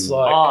high. It's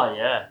like... Oh,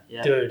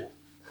 yeah. Dude.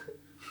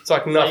 It's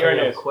like So nothing you're in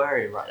an else.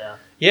 aquarium right now.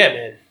 Yeah,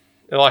 man.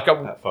 And like, I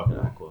That fucking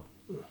aqua.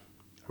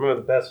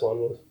 remember the best one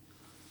was...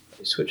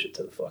 You switch it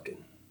to the fucking...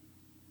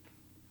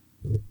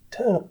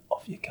 Turn it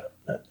off, you cunt.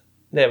 No.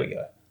 There we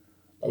go.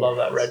 I love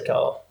that red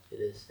colour. It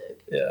is sick.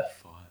 Yeah.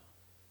 Fire.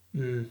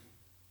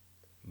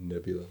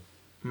 Nebula.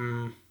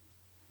 People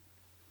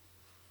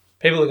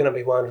are going to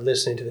be wondering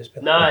listening to this.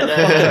 No,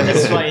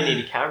 that's why you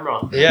need a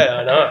camera. Yeah,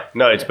 I know.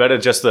 No, it's better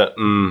just the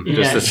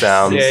just the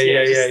sounds.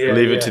 Yeah.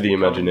 Leave it to the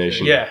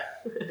imagination. Yeah.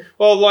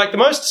 Well, like the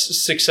most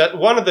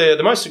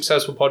the most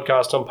successful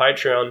podcasts on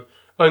Patreon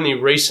only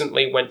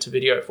recently went to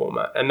video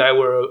format, and they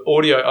were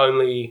audio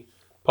only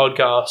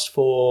podcast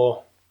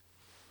for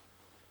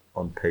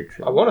On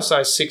Patreon. I want to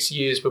say 6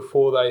 years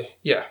before they.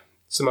 Yeah,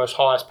 it's the most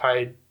highest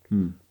paid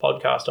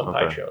podcast on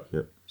Patreon.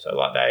 Yep. So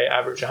like they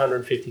average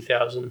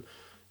 $150,000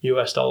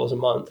 US a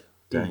month.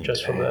 Dang.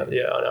 Just from that.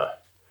 Yeah, I know.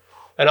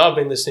 And I've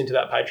been listening to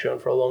that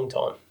Patreon for a long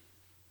time.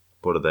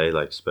 What do they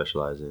like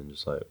specialize in?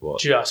 Just like what?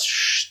 Just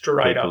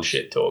straight up People's-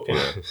 shit talking.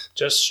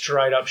 Just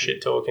straight up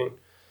shit talking.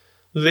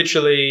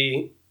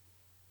 Literally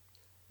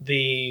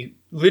the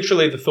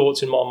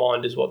thoughts in my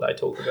mind is what they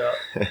talk about.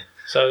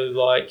 So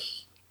like,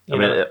 I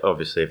mean,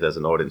 obviously, if there's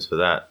an audience for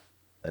that,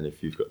 and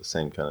if you've got the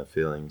same kind of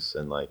feelings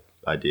and like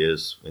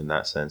ideas in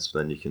that sense,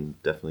 then you can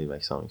definitely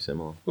make something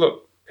similar.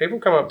 look, people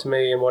come up to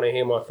me and want to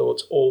hear my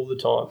thoughts all the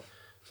time.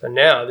 So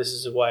now this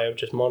is a way of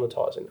just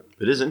monetizing them.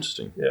 It is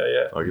interesting.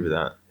 Yeah. I'll give you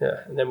that.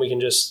 Yeah, and then we can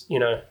just,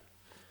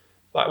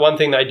 like one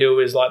thing they do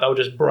is like they'll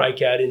just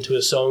break out into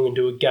a song and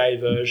do a gay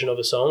version of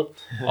a song.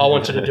 I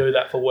wanted to do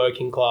that for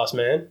Working Class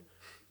Man.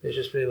 They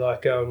just be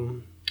like,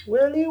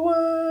 well, he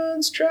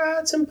once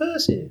tried some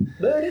pussy,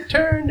 but it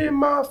turned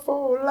him off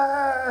for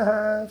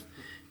life.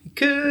 He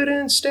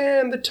couldn't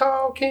stand the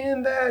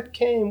talking that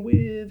came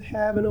with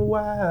having a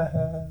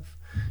wife.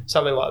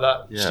 Something like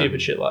that. Yeah.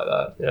 Stupid shit like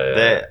that. Yeah.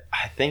 There,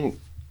 I think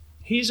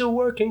He's a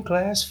working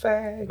class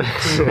fag.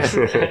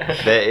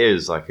 there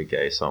is like a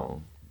gay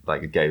song,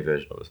 like a gay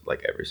version of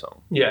like every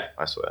song. Yeah.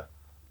 I swear.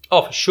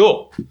 Oh, for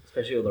sure.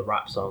 Especially all the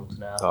rap songs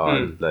now.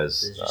 Oh,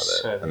 there's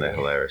just so and they're many.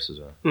 hilarious as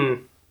well.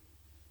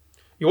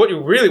 What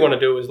you really want to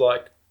do is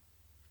like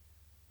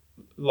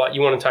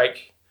you want to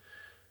take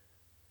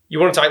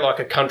like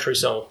a country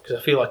song, because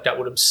I feel like that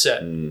would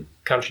upset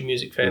country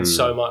music fans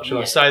so much. And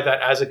I say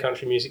that as a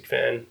country music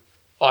fan,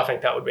 I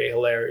think that would be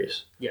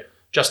hilarious. Yeah.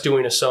 Just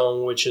doing a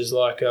song which is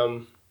like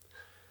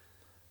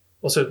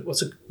what's a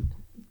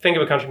think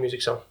of a country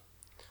music song.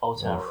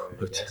 Old Town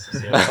Road. Yes,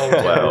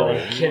 Well,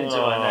 Get into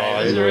my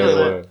name. is Is it it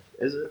really? really?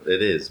 Is it?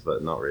 It is,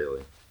 but not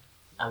really.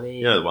 I mean,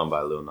 You know the one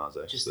by Lil Nas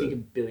X. just the- think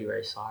of Billy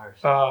Ray Cyrus.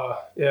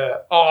 Yeah.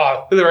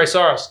 Oh, Billy Ray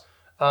Cyrus.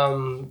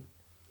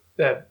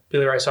 Yeah,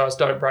 Billy Ray Cyrus,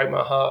 Don't Break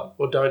My Heart,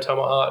 or Don't Tell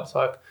My Heart. It's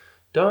like,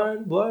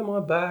 don't blow my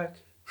back.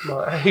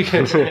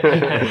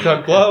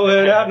 Don't blow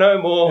it out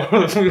no more.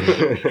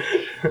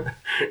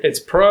 It's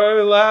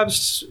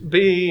prolapse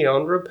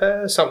beyond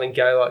repair. Something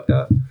gay like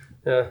that.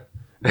 Yeah.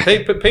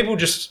 People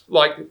just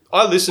like,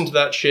 I listen to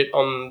that shit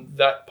on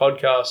that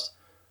podcast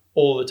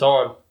all the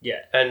time.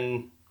 Yeah.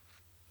 And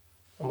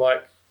I'm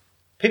like,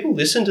 people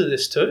listen to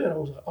this too. And I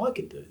was like, I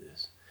could do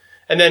this.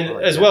 And then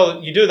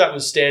well, you do that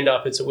with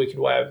stand-up. It's a wicked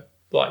way of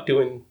like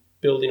building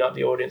up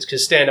the audience,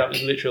 because stand-up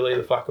is literally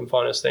the fucking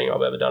funnest thing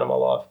I've ever done in my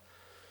life.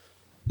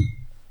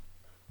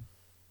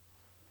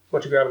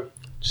 What you grabbing?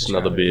 Just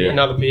another beer.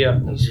 Another beer.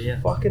 These beer.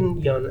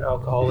 fucking young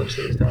alcoholics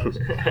these days.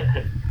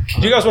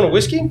 Do you guys want a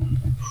whiskey?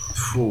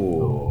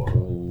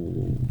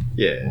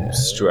 Yeah.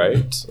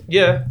 Straight.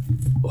 Yeah.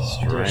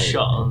 Do a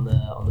shot on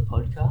the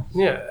podcast.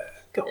 Yeah.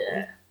 Go on.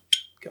 Yeah.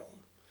 Go on.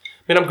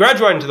 I mean, I'm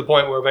graduating to the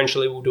point where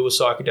eventually we'll do a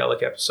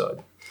psychedelic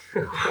episode.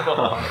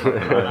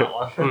 That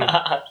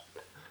one.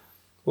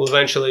 We'll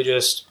eventually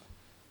just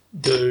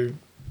do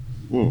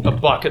a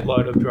bucket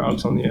load of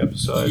drugs on the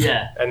episode.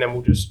 Yeah. And then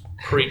we'll just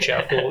preach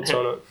our thoughts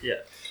on it. Yeah.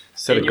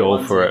 Set a In your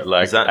goal for onesie. it,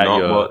 like Is that at not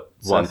your what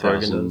Seth Rogen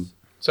 1,000. does?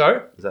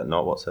 So, Is that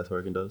not what Seth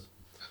Rogen does?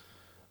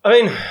 I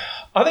mean,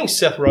 I think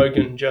Seth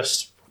Rogen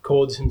just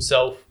records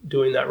himself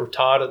doing that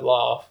retarded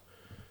laugh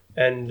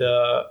and,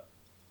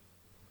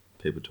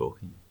 People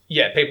talking.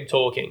 yeah, people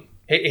talking.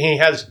 He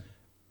has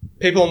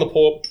people on the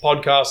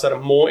podcast that are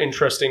more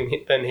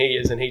interesting than he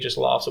is, and he just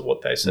laughs at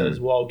what they say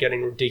while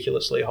getting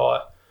ridiculously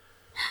high.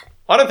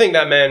 I don't think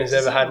that man has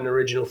ever had an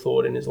original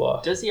thought in his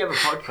life. Does he have a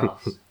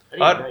podcast?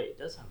 I didn't know he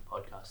does have a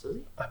podcast, does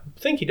he? I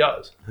think he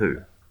does.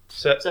 Who?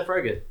 Seth, Seth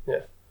Rogen.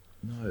 Yeah.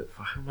 No,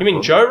 You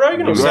mean Joe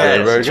Rogan or Joe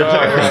Seth? Rogan.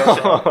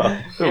 Joe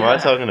Rogan. Who am I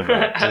talking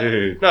about?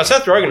 Dude. No,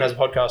 Seth Rogen has a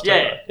podcast.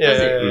 Yeah, yeah, does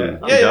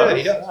he? yeah,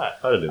 he does. Right.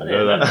 I didn't even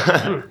know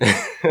that.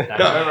 No,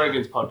 Joe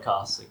Rogan's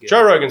podcasts are good.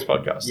 Joe Rogan's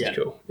podcast Yeah. is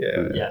cool.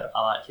 Yeah, Yeah,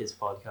 I like his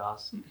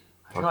podcast.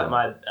 I feel like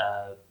my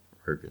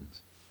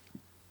Rogan's.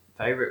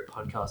 favorite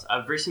podcast.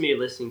 I've recently been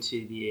listening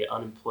to the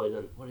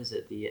Unemployed. What is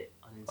it? The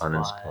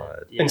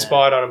Uninspired. Yeah.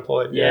 Inspired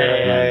Unemployed. Yeah,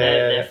 Yeah.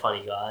 They're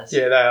funny guys.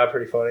 Yeah, they are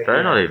pretty funny.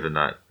 They're not even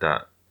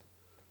that.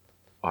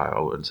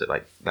 I wouldn't say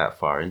like that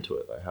far into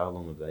it. Like, how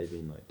long have they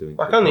been like doing?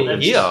 Like only a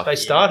That's year. just- They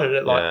started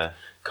it like yeah.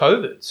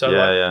 COVID, so Yeah,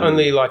 like yeah.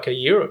 only like a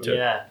year or two.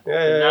 Yeah.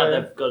 Yeah, And now yeah.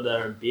 they've got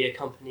their own beer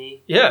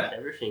company. Yeah. And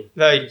everything.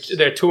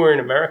 They're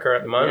touring America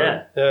at the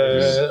moment. Yeah.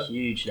 Yeah. It's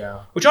huge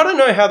now. Which I don't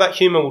know how that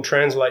humour will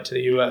translate to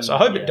the US. I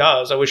hope Yeah. it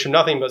does. I wish them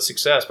nothing but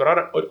success, but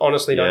I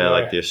honestly don't Yeah, know.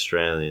 like the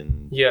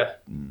Australian. Yeah.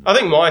 I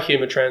think my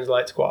humour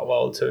translates quite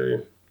well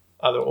to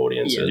other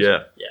audiences.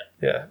 Yeah.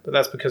 Yeah, but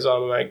that's because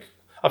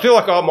I feel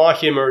like my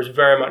humour is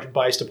very much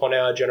based upon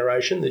our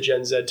generation, the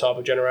Gen Z type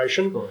of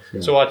generation. Of course.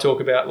 So I talk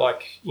about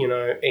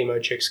emo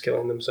chicks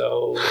killing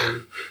themselves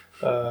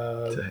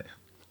and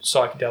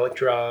psychedelic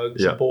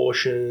drugs, Yeah.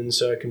 abortion,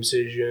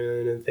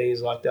 circumcision, and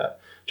things like that.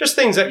 Just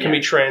things that can be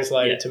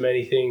translated to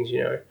many things,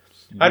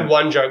 I had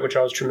one joke which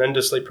I was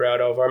tremendously proud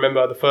of. I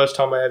remember the first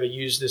time I ever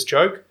used this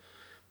joke,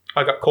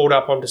 I got called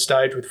up onto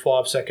stage with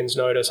 5 seconds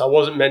notice. I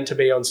wasn't meant to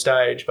be on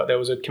stage, but there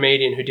was a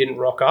comedian who didn't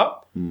rock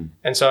up.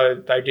 And so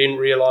they didn't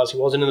realise he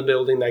wasn't in the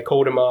building. They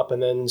called him up,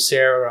 and then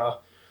Sarah,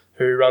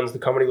 who runs the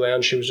Comedy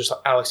Lounge, she was just like,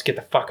 Alex, get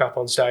the fuck up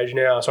on stage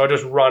now. So I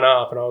just run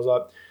up, and I was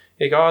like,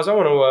 hey guys, I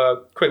want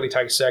to quickly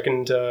take a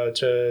second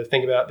to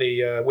think about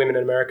the women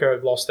in America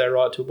who've lost their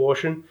right to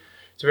abortion.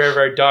 It's a very,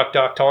 very dark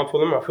time for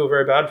them. I feel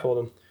very bad for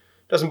them.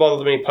 Doesn't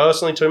bother me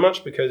personally too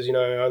much because, I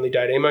only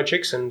date emo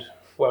chicks and,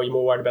 well, you're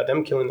more worried about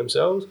them killing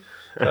themselves.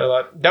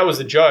 So, that was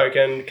the joke.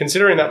 And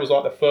considering that was,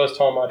 the first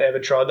time I'd ever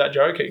tried that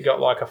joke, it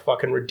got, a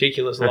fucking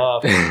ridiculous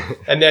laugh.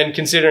 And then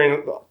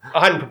considering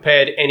I hadn't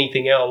prepared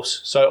anything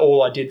else, so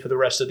all I did for the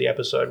rest of the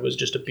episode was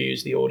just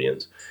abuse the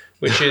audience,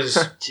 which is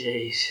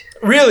Jeez.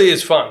 really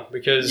is fun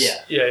because,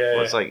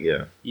 Well, it's like,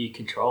 You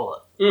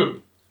control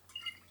it.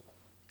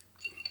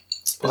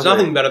 There's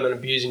nothing better than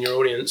abusing your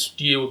audience.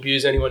 Do you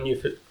abuse anyone you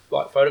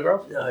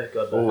photograph? No,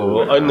 God, no.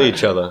 Well, only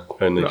each other.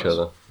 Only each Nice.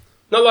 other.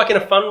 Not like in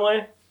a fun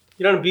way?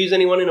 You don't abuse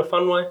anyone in a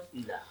fun way?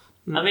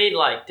 No. I mean,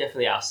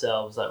 definitely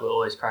ourselves. We're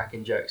always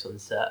cracking jokes on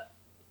set.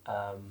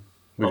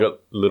 We got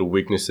little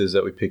weaknesses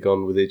that we pick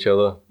on with each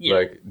other.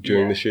 Yeah.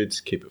 During Yeah. the shoots,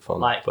 keep it fun.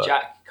 but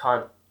Jack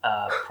can't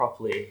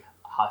properly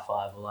high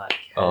five or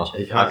Oh,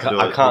 handshake. you can't do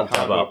I it. can't You can't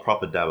dab do a up.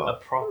 proper dab A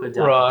up. proper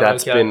dab. Right.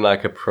 That's okay. been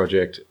a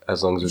project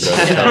as long as we've known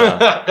each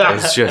other.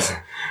 It's just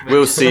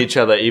we'll see each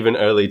other even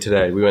early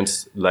today. We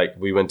went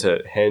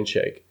to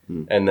handshake,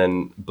 and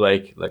then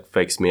Blake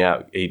fakes me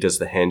out. He does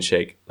the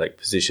handshake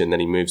position, then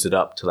he moves it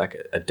up to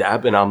a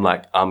dab, and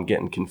I'm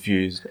getting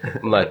confused.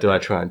 I'm like, do I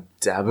try and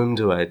dab him?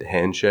 Do I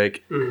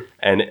handshake?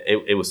 And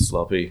it was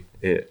sloppy.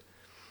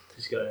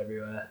 Just go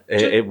everywhere.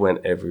 It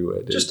went everywhere,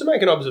 dude. Just to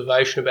make an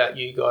observation about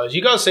you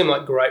guys seem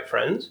like great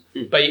friends,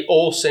 but you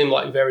all seem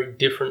like very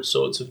different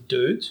sorts of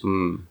dudes.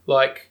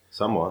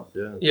 Somewhat,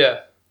 yeah. Yeah,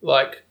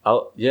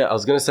 I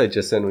was going to say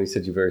just then when he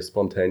said you're very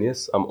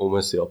spontaneous, I'm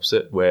almost the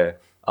opposite, where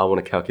I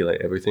want to calculate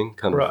everything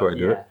kind of Right, before I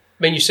do Yeah. it. I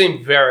mean, you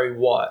seem very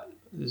white.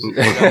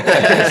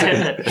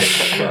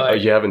 Oh,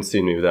 you haven't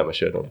seen me without my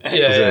shirt on.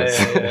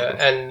 Yeah.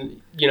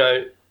 And,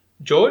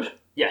 George?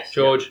 Yes.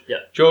 George? Yeah.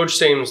 George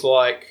seems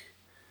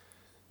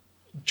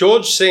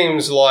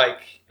like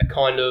a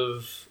kind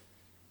of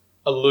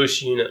a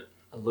loose unit.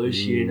 A loose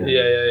unit.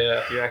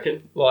 Yeah. You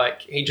reckon?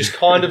 He just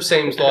kind of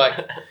seems like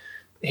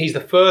he's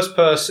the first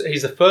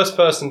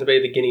person to be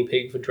the guinea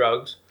pig for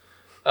drugs.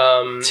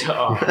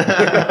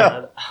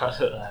 I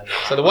don't know.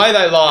 So the way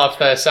they laugh,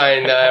 they're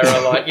saying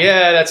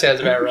yeah, that sounds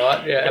about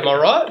right. Yeah, am I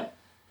right?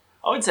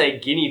 I would say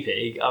guinea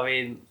pig. I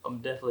mean, I'm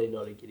definitely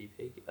not a guinea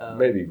pig.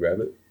 Maybe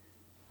rabbit.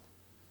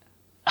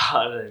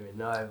 I don't even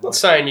know. I'm not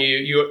saying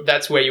you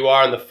that's where you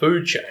are in the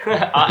food chain.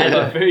 I am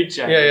a food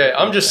chain. Yeah.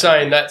 I'm just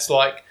saying that's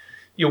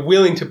you're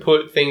willing to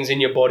put things in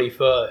your body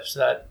first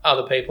that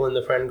other people in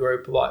the friend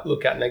group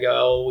look at and they go,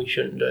 oh, we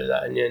shouldn't do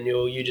that, and then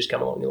you just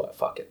come along and you're like,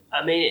 fuck it.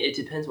 I mean, it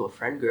depends what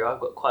friend group. I've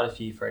got quite a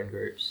few friend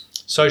groups.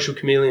 Social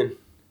chameleon.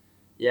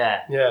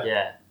 Yeah.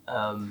 Yeah.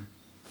 Nah,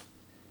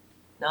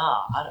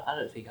 I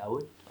don't think I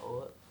would.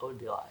 I would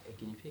be like a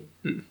guinea pig.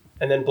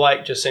 And then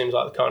Blake just seems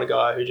like the kind of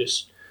guy who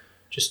just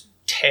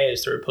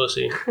tears through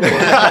pussy.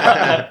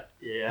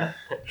 Yeah.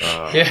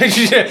 Yeah,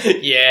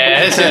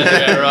 that sounds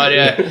about right.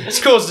 Yeah,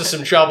 it's caused us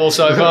some trouble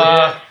so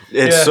far.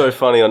 It's so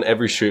funny on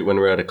every shoot when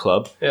we're at a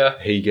club. Yeah,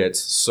 He gets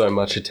so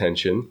much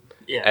attention.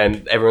 Yeah.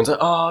 And everyone's like,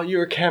 oh,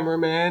 you're a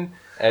cameraman.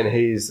 And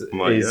he's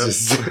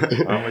just...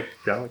 I'm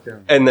like,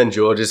 And then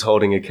George is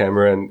holding a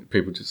camera and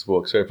people just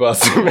walk straight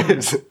past him.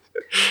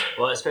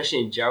 Well,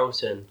 especially in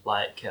Geraldton,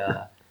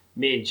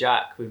 me and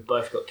Jack, we've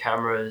both got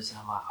cameras. And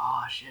I'm like,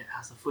 oh shit,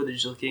 how's the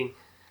footage looking?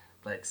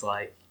 Blake's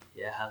like,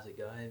 yeah, how's it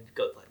going?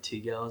 Got like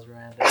 2 girls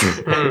around.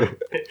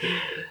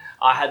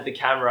 I had the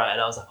camera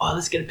and I was like, oh,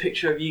 let's get a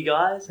picture of you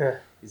guys. Yeah.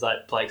 He's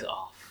like, Blake's,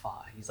 oh,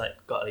 fuck. He's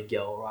like, got a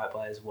girl right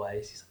by his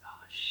waist. He's like,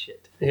 oh,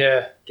 shit.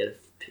 Yeah. Get a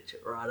picture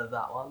right of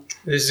that one.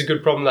 This is a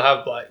good problem to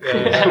have, Blake.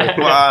 Yeah.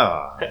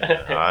 Wow.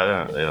 I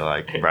don't really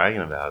like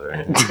bragging about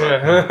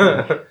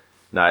it.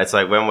 No, it's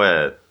like when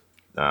we're,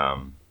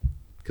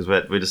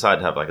 because we decided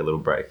to have like a little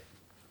break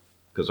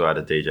because we're at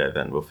a DJ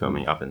event. We're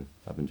filming up in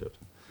Jordan,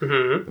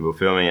 Mm-hmm. and we're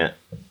filming it,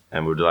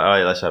 and we're like, oh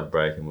yeah, let's have a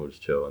break, and we'll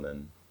just chill, and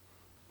then,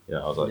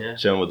 I was like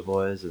chilling with the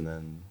boys, and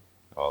then,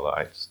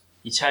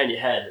 you turn your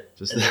head,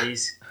 Just- and then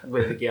he's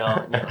with a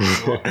girl. And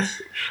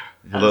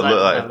you're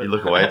like, what? you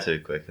look away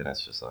too quick, and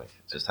it's just like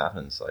it just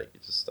happens. Like you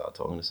just start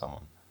talking to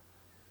someone.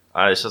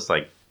 It's just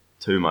like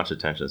too much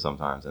attention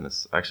sometimes, and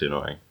it's actually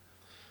annoying.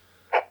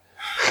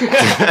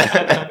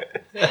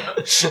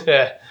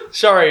 Yeah.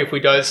 Sorry if we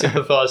don't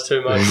sympathise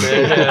too much,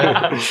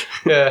 man.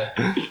 Yeah.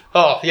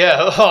 Oh,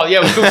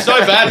 yeah. We feel so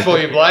bad for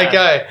you, Blake.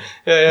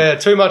 Yeah.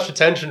 Too much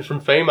attention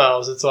from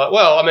females. It's like,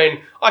 well, I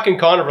mean, I can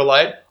kind of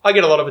relate. I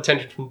get a lot of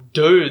attention from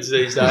dudes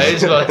these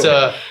days, but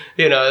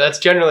that's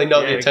generally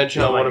not the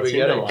attention I want to be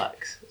Tinder getting.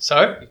 likes. So?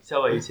 You can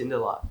tell by your Tinder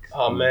likes.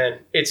 Oh man,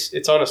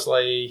 it's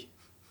honestly,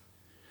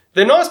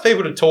 they're nice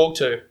people to talk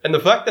to, and the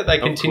fact that they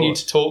continue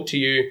to talk to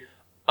you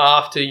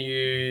after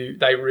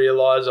they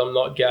realise I'm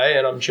not gay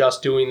and I'm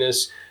just doing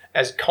this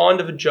as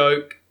kind of a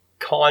joke,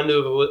 kind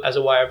of as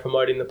a way of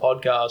promoting the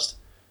podcast.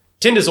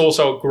 Tinder's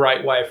also a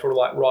great way for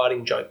like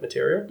writing joke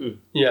material.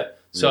 Yeah,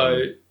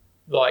 so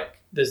like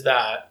there's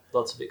that.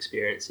 Lots of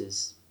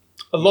experiences.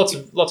 Lots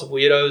of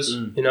weirdos.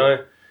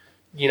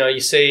 You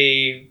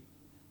see.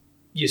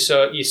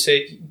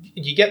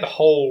 You get the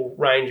whole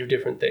range of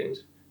different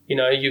things.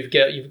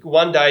 You've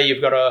one day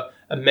you've got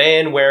a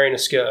man wearing a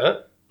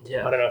skirt.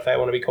 Yeah. I don't know if they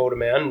want to be called a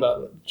man,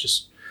 but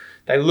just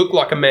they look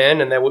like a man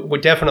and we're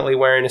definitely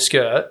wearing a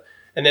skirt.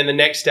 And then the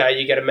next day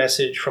you get a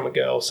message from a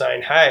girl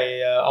saying,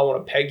 "Hey, I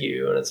want to peg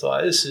you," and it's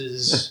like this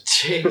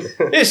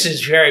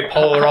is very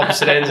polar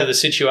opposite ends of the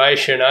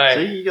situation, eh? So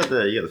you got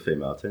the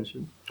female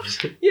attention.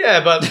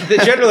 Yeah, but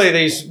generally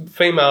these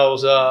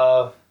females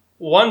are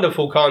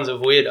wonderful kinds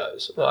of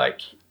weirdos.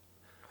 Like,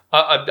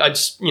 I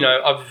just,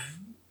 I've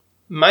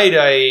made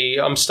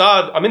I'm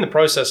in the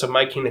process of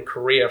making a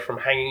career from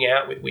hanging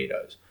out with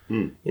weirdos.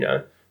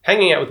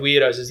 Hanging out with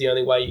weirdos is the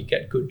only way you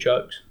get good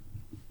jokes.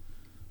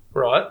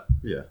 Right?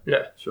 Yeah.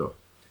 Yeah. Sure.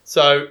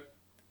 So,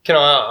 can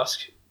I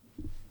ask,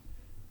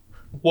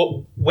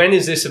 when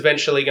is this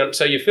eventually going to...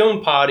 So, you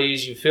filmed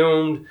parties, you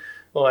filmed,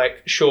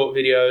 like, short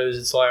videos.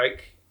 It's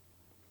like...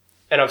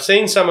 And I've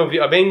seen some of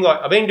you... I've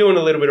been doing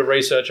a little bit of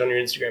research on your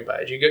Instagram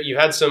page. You've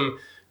had some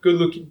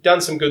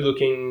done some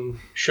good-looking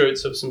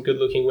shoots of some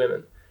good-looking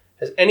women.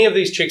 Has any of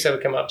these chicks ever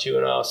come up to you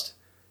and asked,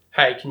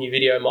 "Hey, can you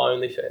video my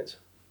OnlyFans?"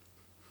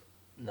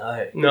 No.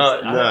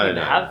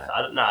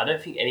 I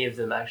don't think any of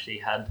them actually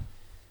had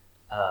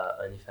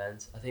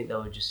OnlyFans. I think they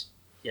were just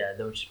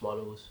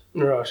models.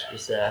 Right.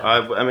 Just there.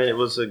 I mean, it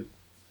was a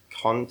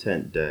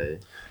content day.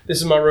 This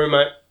is my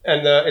roommate,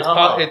 and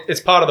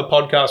it's part of the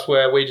podcast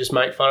where we just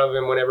make fun of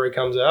him whenever he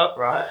comes out.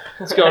 Right.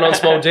 What's going on,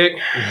 small dick?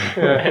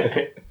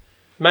 Yeah.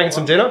 Making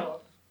some dinner?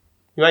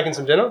 You making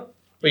some dinner? Or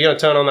are you going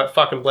to turn on that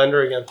fucking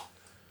blender again?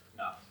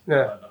 No.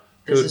 Yeah.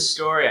 There's a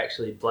story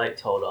actually Blake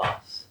told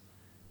us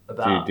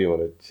about Do you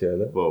want to share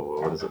that? Well,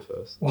 what is it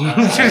first?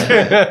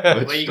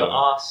 where you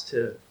got asked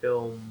to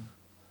film.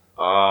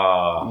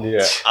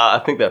 Yeah,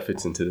 I think that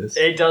fits into this.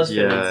 It does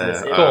fit into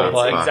this. It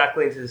fits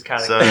exactly into this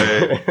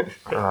category.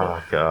 So,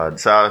 oh god.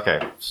 So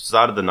okay,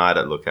 started the night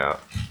at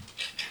Lookout,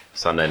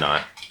 Sunday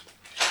night,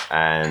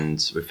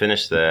 and we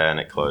finished there, and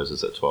it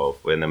closes at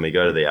 12. And then we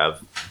go to the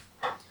Ave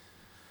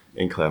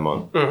in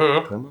Claremont.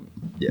 Mm-hmm. Claremont?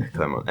 Yeah,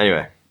 Claremont.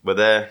 Anyway, we're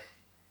there,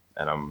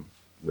 and I'm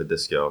with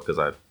this girl because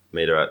I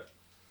meet her at.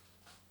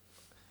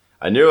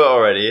 I knew her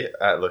already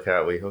at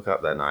Lookout. We hook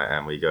up that night,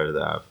 and we go to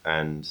the Ave,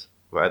 and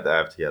we're at the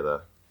Ave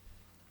together.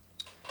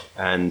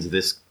 And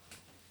this,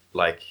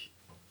 like,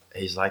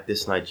 he's like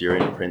this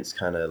Nigerian prince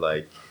kind of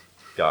like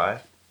guy.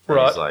 And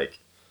Right. he's like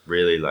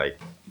really like,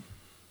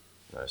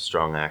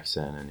 strong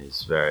accent, and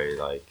he's very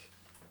like,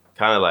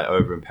 kind of like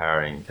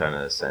overempowering kind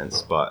of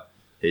sense. But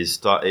he's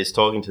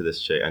talking to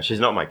this chick, and she's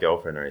not my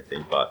girlfriend or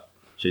anything, but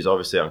she's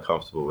obviously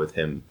uncomfortable with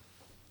him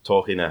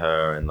talking to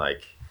her and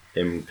like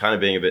him kind of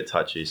being a bit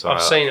touchy. So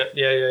I've seen it.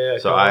 Yeah.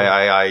 So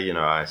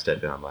I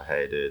stepped in. I'm like,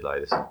 "Hey, dude,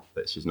 like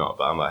she's not."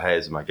 But I'm like, "Hey,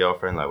 this is my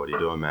girlfriend. Like, what are you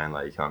doing, man?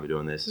 Like, you can't be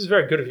doing this." This is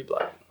very good of you,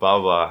 Blake. Blah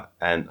blah.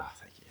 And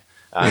thank you.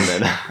 And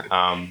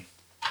then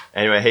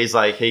anyway, he's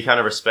like, he kind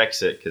of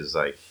respects it because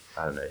like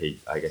I don't know.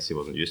 I guess he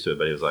wasn't used to it,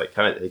 but he was like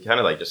he kind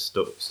of like just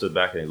stood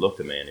back and he looked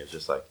at me and he was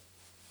just like,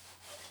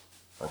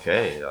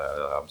 "Okay,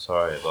 I'm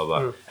sorry." Blah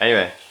blah.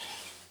 Anyway.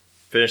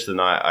 Finish the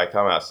night, I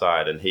come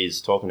outside and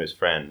he's talking to his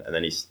friend, and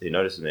then he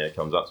notices me and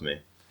comes up to me,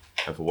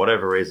 and for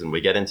whatever reason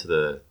we get into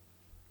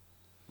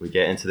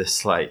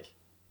this like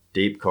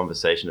deep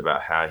conversation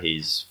about how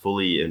he's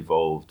fully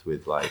involved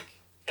with like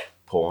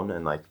porn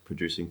and like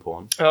producing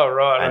porn. Oh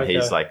right. And okay.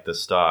 he's like the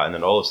star, and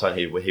then all of a sudden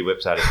he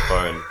whips out his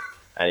phone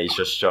and he's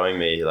just showing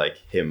me like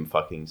him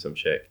fucking some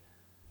chick,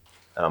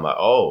 and I'm like,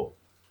 oh,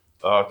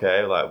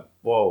 okay, like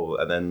whoa,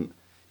 and then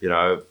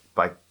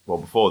like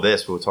before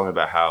this we were talking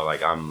about how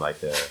like I'm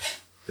like a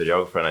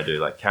videographer and I do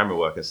like camera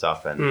work and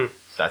stuff, and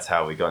that's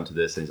how we got into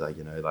this. And he's like,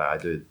 like I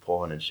do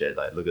porn and shit.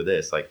 Like look at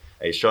this, like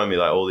and he's showing me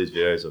like all these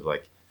videos of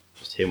like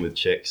just him with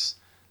chicks,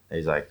 and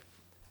he's like,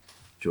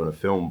 do you want to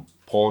film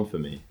porn for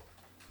me?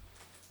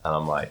 And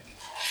I'm like,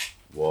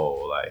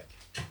 whoa, like,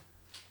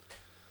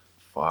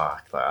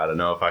 fuck, like, I don't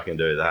know if I can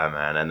do that,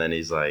 man. And then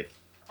he's like,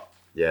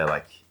 yeah,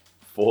 like,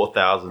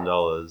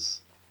 $4,000,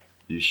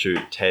 you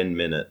shoot 10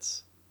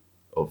 minutes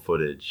of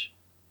footage.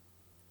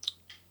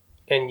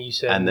 And you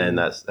said... And then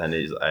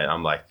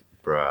I'm like,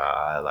 bruh,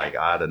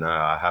 I don't know,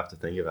 I have to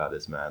think about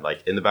this, man.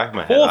 Like, in the back of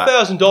my head...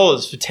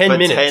 $4,000 for 10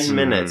 minutes? 10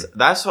 minutes.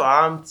 That's what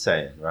I'm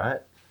saying,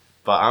 right?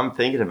 But I'm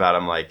thinking about it,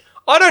 I'm like...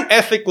 I don't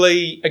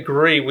ethically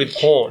agree with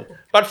porn,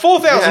 but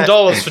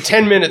 $4,000 for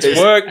 10 minutes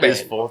work, man.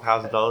 Is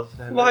 $4,000 for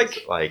 10 minutes?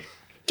 Like,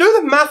 do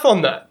the math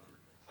on that.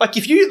 Like,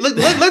 if you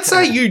let's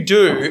say you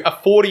do a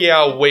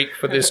 40-hour week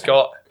for this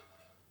guy,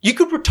 you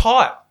could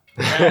retire.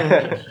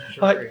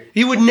 Like,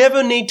 you would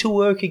never need to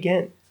work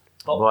again.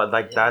 But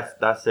like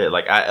that's it.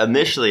 Like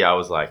initially I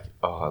was like,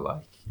 oh,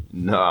 like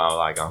no,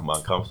 like I'm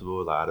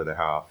uncomfortable. Like I don't know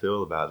how I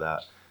feel about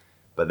that.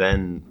 But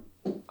then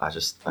I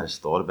just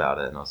thought about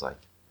it and I was like,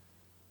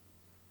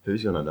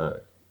 who's gonna know?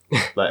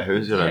 Like,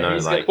 who's gonna know?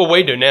 Like, well,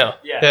 we do now.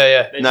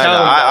 Yeah. No,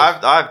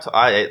 I've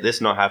this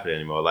is not happening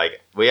anymore.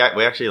 Like, we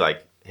actually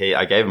like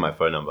I gave him my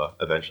phone number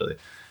eventually,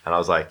 and I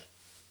was like,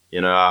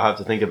 I have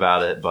to think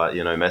about it, but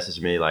message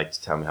me like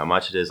to tell me how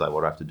much it is, like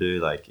what do I have to do,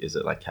 like is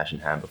it like cash in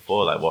hand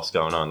before, like what's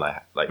going on,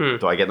 like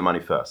do I get the money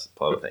first,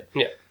 type of thing.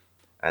 Yeah.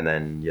 And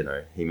then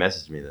he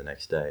messaged me the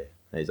next day,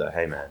 and he's like,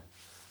 hey man,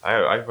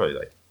 I could probably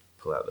like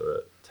pull out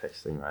the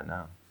text thing right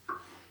now.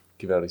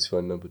 Give out his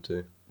phone number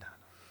too.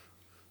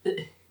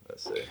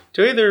 Let's see.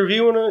 Do either of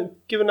you want to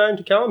give a name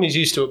to Callum? He's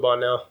used to it by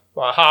now.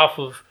 Like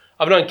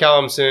I've known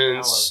Callum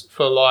since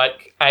for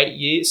like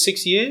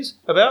 6 years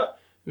about,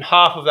 and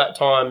half of that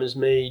time is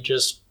me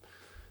just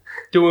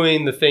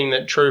doing the thing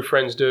that true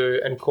friends do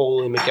and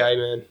call him a gay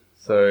man.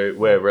 So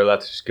we're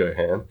allowed to just go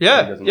ham?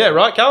 Yeah,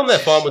 right, Callum? They're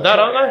fine with that,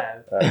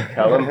 aren't they?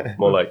 Callum?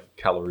 More like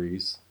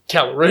calories.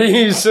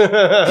 Calories. Oh,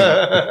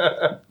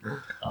 that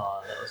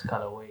was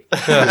kind of weak.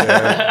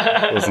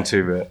 Yeah, wasn't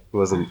too bad.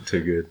 Wasn't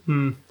too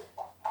good.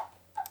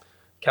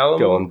 Callum?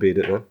 Go on, beat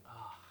it then.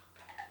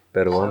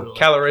 Better one.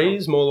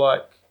 Calories, more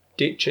like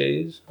dick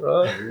cheese,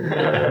 right?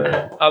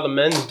 Other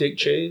men's dick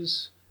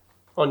cheese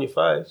on your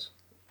face.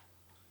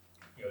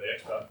 You're the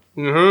expert.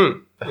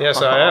 Mm-hmm.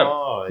 Yes, I am.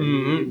 Oh,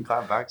 you can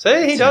clap back.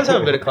 See, he does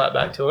have a bit of clap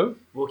back to him.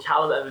 Will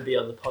Callum ever be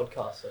on the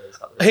podcast?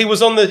 He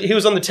was on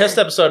the test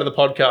episode of the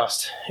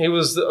podcast.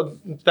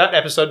 That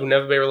episode will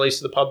never be released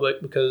to the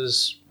public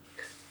because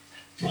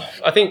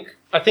I think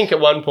at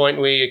one point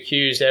we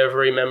accused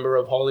every member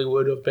of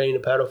Hollywood of being a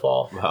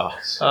pedophile.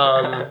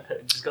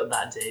 Just got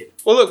that deep.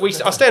 Well, look,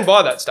 I stand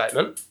by that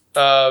statement.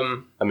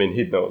 I mean,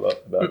 he'd know a lot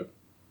about it.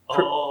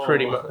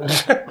 Pretty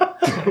much.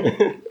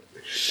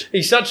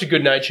 He's such a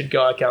good-natured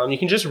guy, Callum. You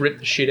can just rip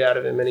the shit out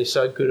of him, and he's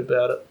so good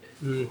about it.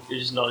 You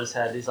just nod his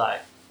head. He's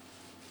like,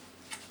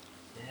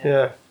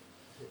 yeah.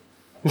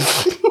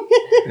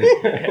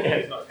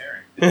 He's not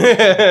caring.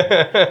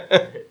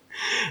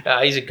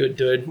 He's a good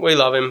dude. We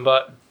love him,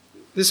 but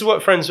this is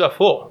what friends are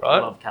for, right?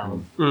 I love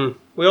Callum.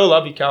 We all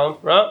love you, Callum,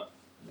 right?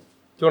 Do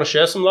you want to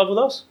share some love with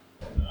us?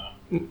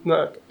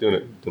 No. Do you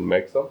want to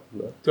make some? No.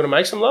 Do you want to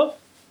make some love?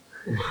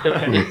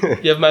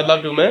 You ever made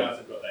love to a man?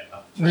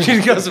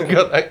 You guys have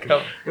got that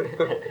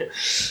covered.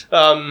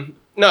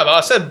 No,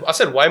 but I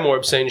said way more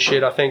obscene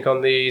shit, I think,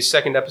 on the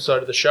second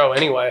episode of the show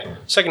anyway.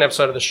 Second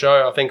episode of the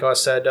show, I think I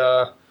said,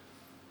 I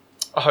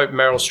hope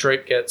Meryl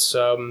Streep gets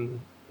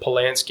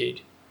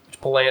Polanski'd.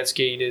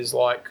 Polanski'd is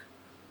like,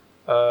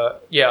 I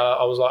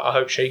was like, I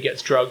hope she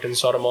gets drugged and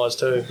sodomized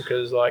too,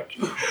 because like,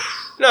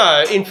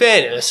 no, in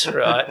fairness,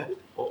 right,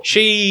 do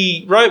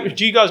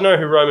you guys know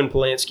who Roman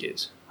Polanski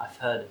is? I've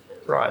heard of him.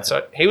 Right,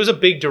 so he was a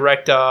big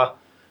director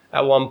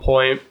at one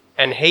point,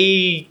 and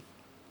he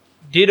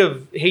did a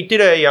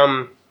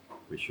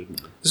We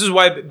shouldn't. this is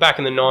way back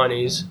in the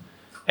 90s,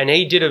 and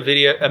he did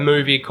a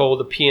movie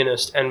called The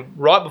Pianist, and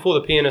right before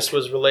The Pianist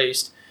was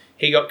released,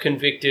 he got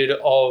convicted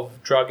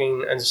of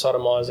drugging and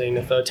sodomizing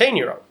a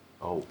 13-year-old.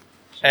 Oh.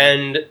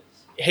 And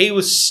he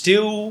was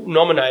still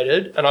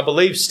nominated, and I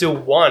believe still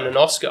won an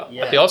Oscar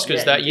at the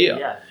Oscars that year.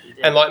 Yeah, he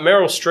did. And like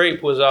Meryl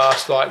Streep was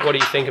asked, like, what do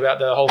you think about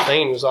the whole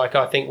thing? He was like,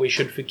 I think we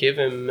should forgive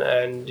him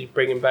and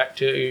bring him back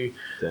to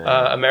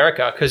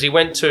America, because he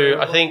went to,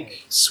 I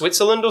think,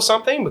 Switzerland or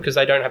something, because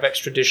they don't have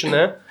extradition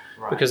there.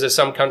 Right. Because there's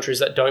some countries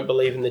that don't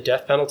believe in the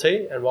death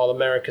penalty, and while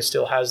America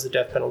still has the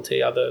death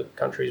penalty, other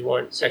countries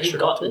won't So he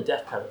extradite got the him.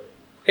 death penalty.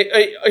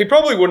 He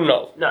probably wouldn't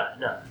have,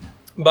 No.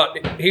 but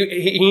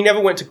he never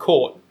went to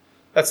court.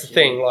 That's the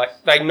thing. Like,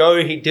 they know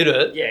he did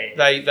it.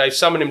 Yeah. They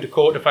summoned him to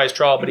court to face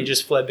trial, but he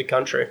just fled the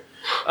country.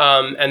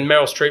 And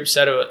Meryl Streep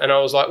said it, and I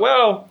was like,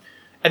 well,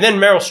 And then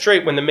Meryl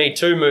Streep, when the Me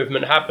Too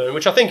movement happened,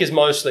 which I think is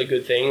mostly a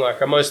good thing,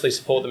 like I mostly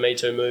support the Me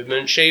Too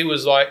movement, she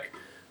was like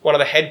one of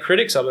the head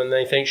critics of it, and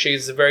they think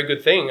she's a very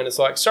good thing. And it's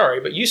like, sorry,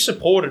 but you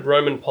supported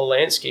Roman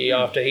Polanski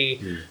after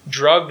he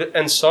drugged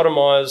and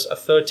sodomized a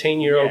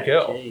 13-year-old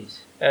girl.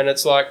 Geez. And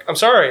it's like, I'm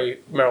sorry,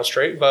 Meryl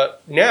Streep,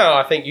 but now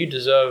I think you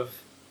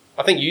deserve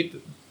that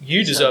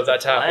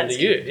to happen to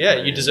you. Yeah,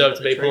 you deserve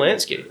to be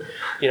Polanski.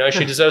 You know,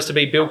 she deserves to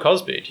be Bill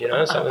Cosby, you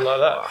know, something like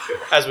that,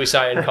 as we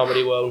say in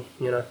comedy world,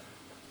 you know.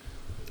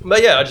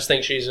 But yeah, I just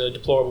think she's a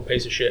deplorable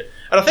piece of shit.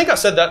 And I think I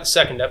said that in the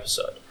second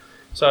episode.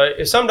 So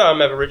if someday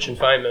I'm ever rich and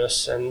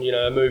famous and, you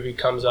know, a movie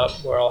comes up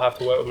where I'll have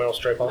to work with Meryl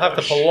Streep, I'll have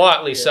to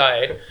politely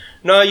say,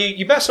 no,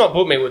 you best not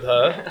put me with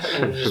her.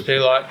 And just be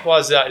like, why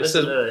is that?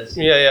 Listen to this.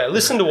 Yeah,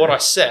 listen to what I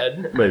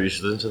said. Maybe you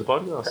should listen to the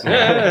podcast.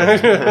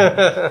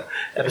 Yeah.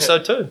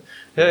 Episode 2.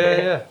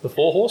 Yeah. The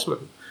Four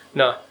Horsemen.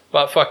 No,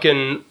 but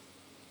fucking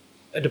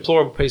a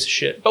deplorable piece of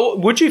shit. But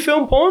would you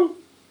film porn?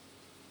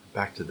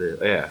 Back to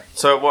the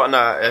So what?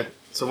 No.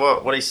 So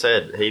what he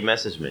said? He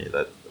messaged me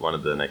that it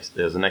was the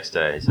next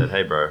day. He said,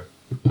 "Hey, bro,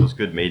 it was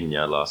good meeting you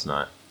last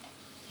night.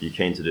 You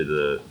keen to do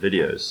the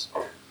videos?"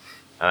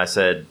 And I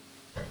said,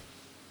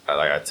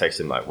 I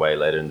texted him like way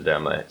later in the day.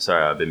 I'm like,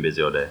 "Sorry, I've been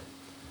busy all day.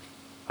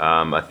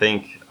 I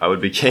think I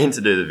would be keen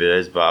to do the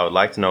videos, but I would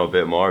like to know a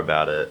bit more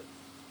about it,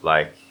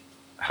 like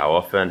how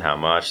often, how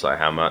much, like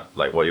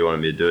what you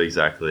wanted me to do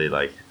exactly,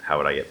 like how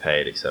would I get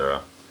paid,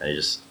 etc." And he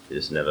just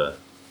never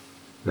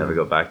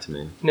got back to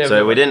me.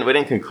 So we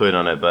didn't conclude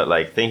on it, but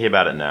like thinking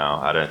about it now,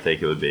 I don't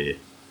think it would be.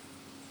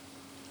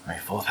 I mean,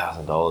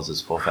 $4,000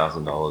 is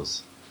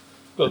 $4,000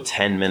 for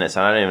 10 minutes.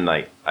 I don't even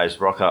I just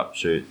rock up,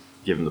 shoot,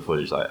 give him the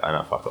footage. Like, I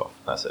know, fuck off.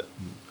 That's it.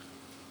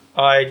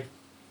 I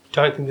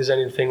don't think there's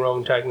anything wrong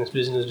with taking this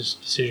business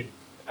decision.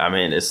 I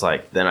mean, it's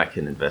like then I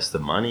can invest the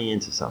money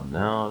into something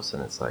else,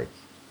 and it's like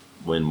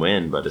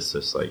win-win. But it's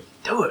just like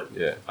do it.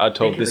 Yeah, I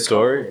told this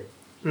story.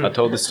 I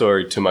told this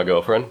story to my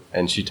girlfriend,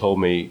 and she told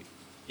me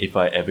if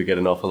I ever get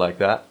an offer like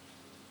that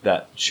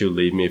she'll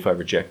leave me if I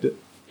reject it.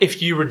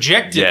 If you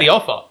rejected the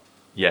offer?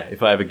 Yeah,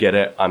 if I ever get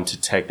it, I'm to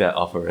take that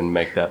offer and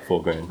make that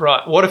 $4,000.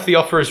 Right. What if the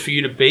offer is for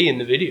you to be in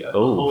the video?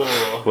 Oh,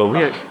 well,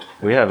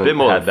 we haven't bit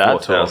more had than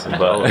that talk,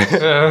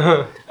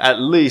 but at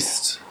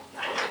least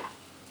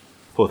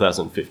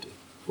 $4,050.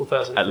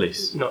 4,000. At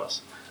least.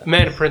 Nice.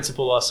 Man of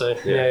principle, I say.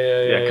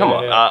 Yeah. Come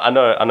on, I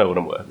know what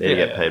I'm worth. you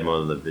get paid more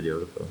than the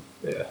video for.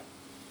 Yeah.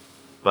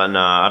 But no,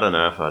 I don't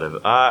know if I'd ever.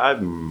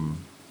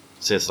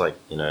 See, it's like,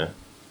 you know,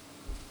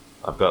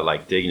 I've got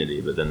like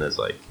dignity, but then there's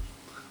like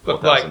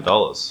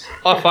 $4,000.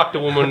 I fucked a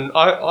woman.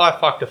 I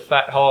fucked a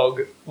fat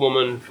hog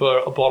woman for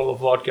a bottle of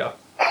vodka.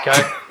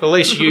 Okay, the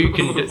least you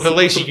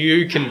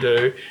can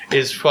do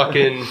is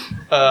fucking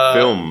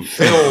film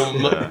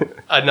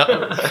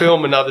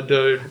another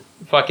dude.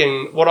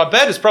 Fucking what I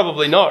bet is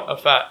probably not a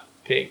fat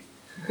pig.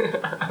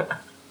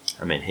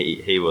 I mean,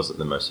 he wasn't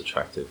the most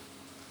attractive.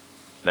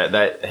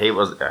 He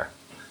wasn't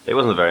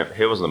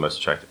the most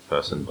attractive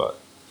person, but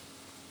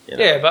you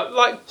know. Yeah, but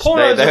like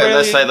pornos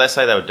let's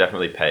say they were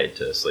definitely paid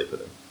to sleep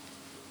with him.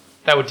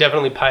 They were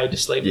definitely paid to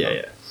sleep with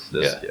him.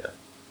 Yeah.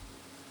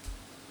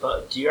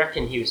 But do you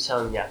reckon he was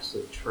telling the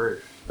absolute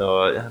truth?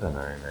 Oh, I don't know,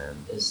 man.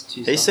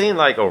 He seemed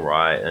like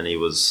alright, and he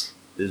was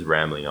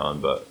rambling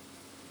on, but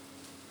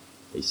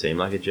he seemed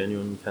like a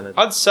genuine kind of.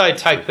 I'd say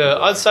take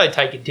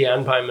a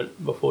down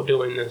payment before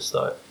doing this,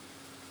 though.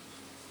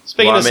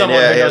 Speaking of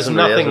someone who knows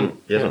nothing,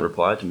 he hasn't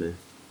replied to me.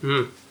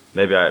 Mm.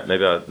 Maybe I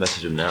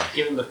message him now.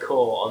 Give him a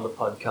call on the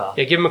podcast.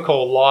 Yeah, give him a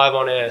call live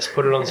on air.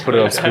 Put it on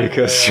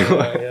speaker.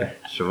 Sure.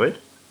 Should we?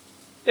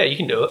 Yeah, you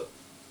can do it.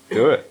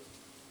 Do it.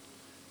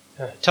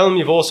 Tell him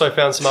you've also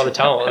found some other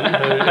talent.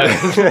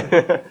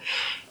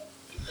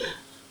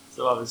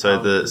 So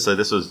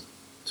this was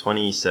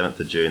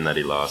 27th of June that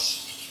he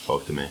last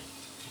talked to me.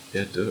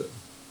 Yeah, do it.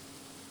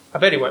 I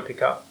bet he won't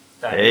pick up.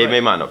 He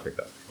might not pick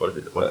up. What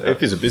if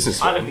he's a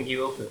businessman? I don't think he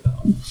will pick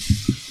up.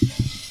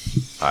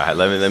 All right,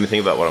 let me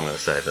think about what I'm going to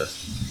say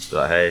first.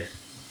 Like, hey.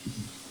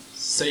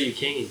 So you're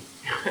keen.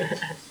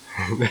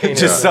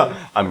 Just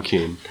I'm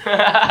keen.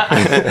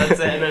 That's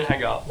it, and then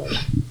hang up.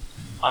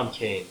 I'm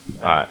keen.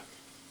 All right.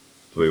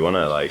 Do we want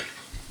to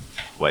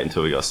wait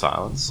until we got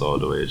silence, or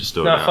do we just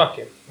do it now? No, fuck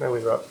him. No, we're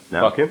right.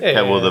 No? Fuck him?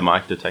 Yeah, will the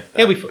mic detect that?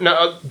 He'll be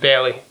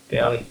barely.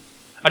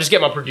 I just get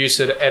my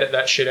producer to edit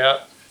that shit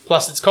out.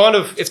 Plus, it's kind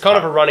of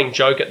a running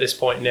joke at this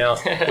point now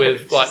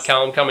with like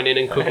Callum coming in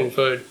and cooking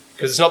food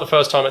because it's not the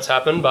first time it's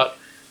happened, but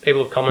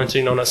people have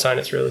commented on it saying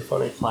it's really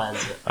funny.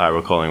 Plans it. All right,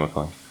 we're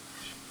calling.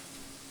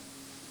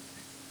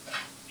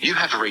 You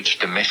have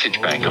reached the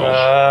message bank of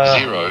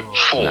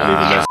 04.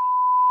 Nah.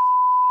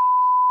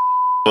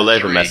 We'll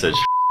leave a message.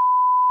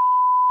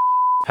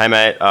 Hey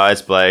mate,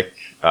 it's Blake.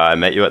 I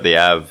met you at the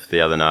Av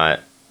the other night,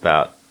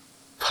 about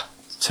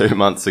 2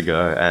 months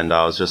ago, and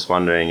I was just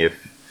wondering if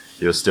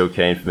you were still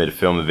keen for me to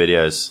film the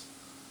videos.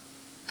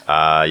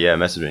 Yeah,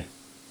 message me.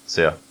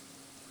 See ya.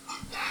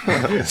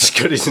 He's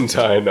got his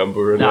entire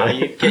number. No,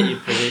 you get your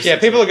producer. Yeah,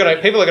 people are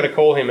gonna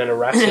call him and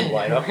harass him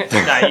later.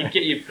 No, you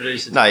get your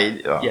producer. No,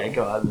 yeah,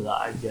 go over that,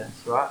 I guess,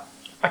 right?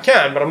 I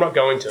can, but I'm not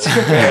going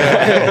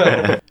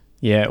to.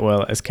 Yeah,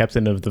 well, as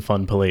captain of the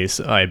fun police,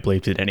 I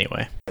bleeped it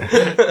anyway.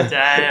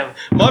 Damn.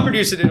 My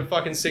producer did a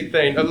fucking sick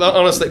thing.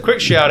 Honestly, quick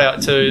shout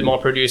out to my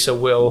producer,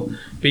 Will,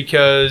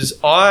 because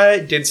I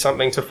did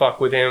something to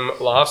fuck with him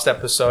last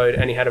episode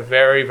and he had a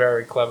very,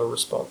 very clever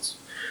response.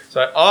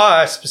 So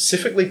I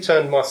specifically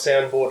turned my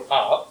soundboard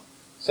up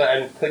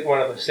and clicked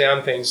one of the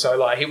sound things. So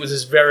like it was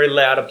this very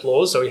loud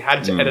applause, so he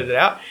had to edit it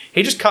out.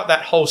 He just cut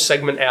that whole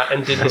segment out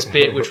and did this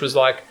bit, which was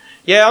like,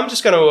 yeah, I'm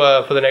just going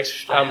to, for the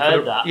next... I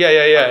heard that. Yeah.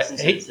 I listened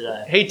to it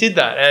today. He did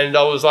that, and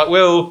I was like,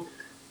 well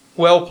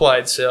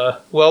played, sir.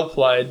 Well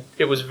played.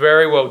 It was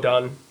very well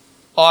done.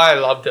 I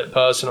loved it,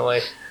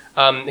 personally.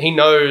 He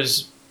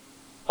knows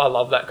I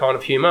love that kind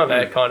of humour,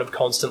 that kind of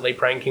constantly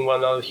pranking one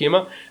another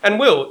humour. And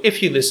Will,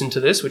 if you listen to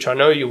this, which I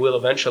know you will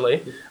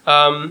eventually,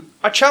 I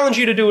challenge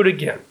you to do it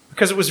again,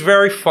 because it was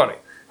very funny,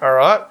 all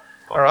right?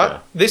 All right? Yeah.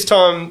 This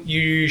time,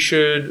 you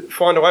should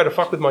find a way to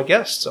fuck with my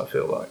guests, I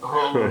feel like.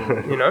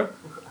 Oh. You know?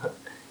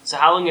 So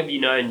how long have you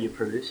known your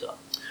producer?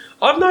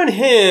 I've known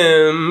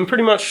him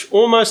pretty much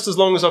almost as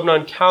long as I've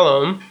known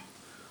Callum.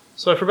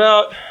 So for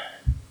about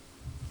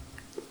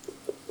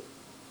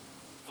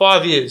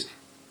 5 years.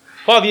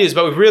 5 years,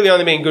 but we've really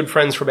only been good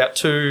friends for about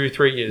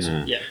 2-3 years.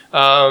 Yeah.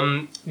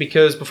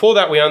 Because before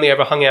that, we only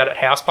ever hung out at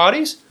house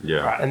parties. Yeah.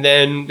 Right. And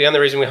then the only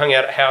reason we hung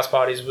out at house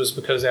parties was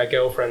because our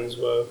girlfriends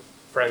were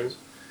friends.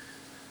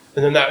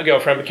 And then that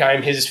girlfriend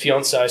became his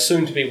fiancée,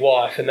 soon-to-be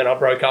wife, and then I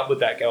broke up with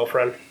that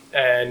girlfriend.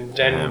 And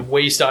then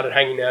we started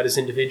hanging out as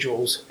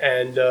individuals.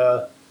 And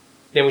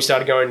then we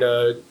started going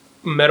to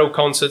metal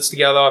concerts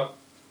together,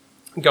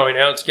 going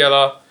out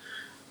together,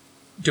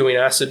 doing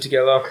acid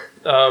together.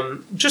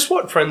 Just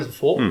what friends are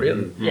for,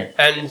 really. Yeah.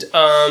 And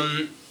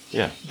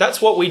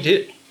that's what we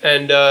did.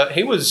 And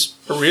he was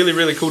a really,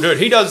 really cool dude.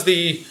 He does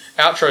the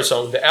outro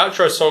song. The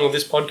outro song of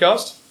this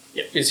podcast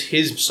is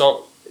his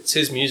song. It's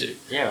his music.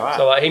 Yeah, right.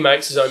 So like he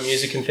makes his own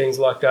music and things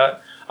like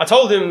that. I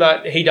told him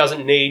that he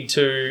doesn't need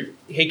to,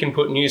 he can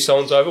put new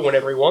songs over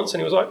whenever he wants. And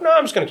he was like, no,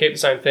 I'm just going to keep the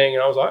same thing.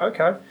 And I was like,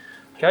 okay,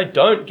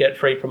 don't get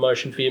free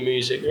promotion for your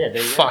music, Yeah,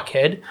 there you go.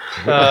 fuckhead.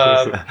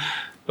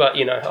 But,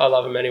 you know, I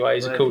love him anyway.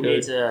 He's a cool If he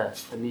dude.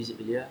 needs a music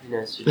video, you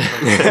know,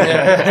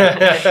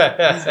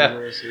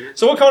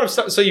 So what kind of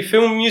stuff, so you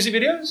film music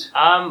videos?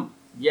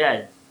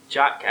 yeah,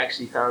 Jack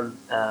actually found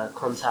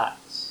contacts.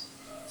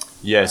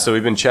 Yeah, so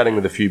we've been chatting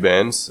with a few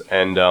bands,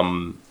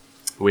 and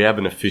we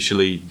haven't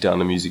officially done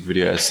a music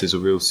video as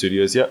Sizzle Reel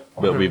Studios yet,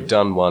 but we've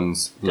done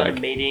ones Done a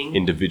like meeting.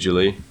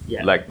 individually,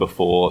 Yeah. like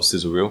before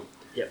Sizzle Reel.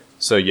 Yep.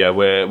 So yeah,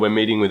 we're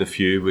meeting with a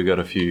few. We've got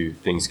a few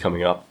things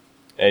coming up,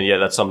 and yeah,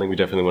 that's something we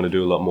definitely want to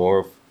do a lot more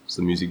of.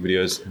 Some music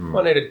videos.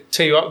 I need to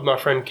tee you up with my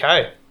friend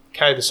Kay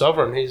the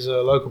Sovereign. He's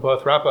a local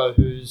Perth rapper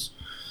who's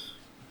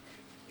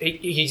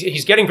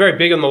he's getting very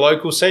big on the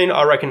local scene.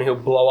 I reckon he'll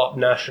blow up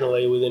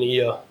nationally within a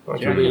year. Like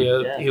he'll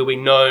be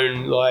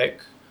known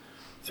like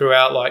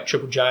throughout like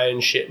Triple J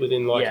and shit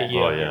within like a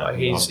year. Oh, yeah. Like,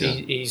 he's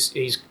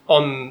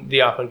on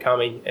the up and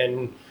coming,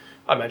 and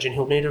I imagine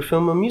he'll need to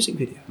film a music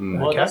video.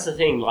 Well, that's the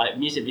thing. Like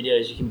music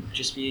videos, you can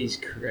just be as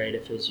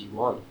creative as you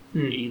want.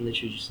 You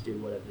literally just do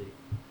whatever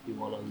you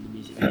want on the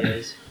music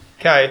videos.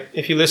 Okay,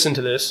 if you listen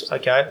to this,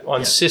 okay, I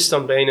insist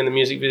on being in the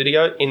music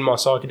video in my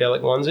psychedelic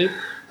onesie.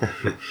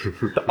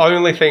 The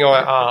only thing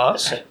I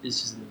ask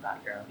This is in the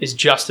background. is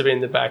just to be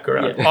in the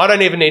background. Yeah. I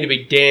don't even need to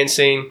be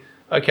dancing,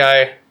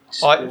 okay?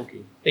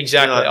 Stalking.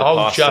 Exactly. Like the I'll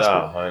pasta just...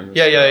 at home.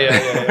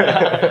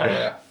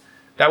 Yeah.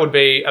 That would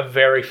be a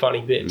very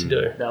funny bit to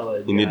do. That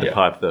would. You need the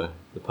pipe though.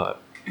 The pipe.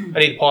 I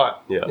need the pipe.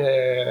 Yeah.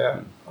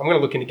 Yeah. I'm going to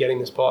look into getting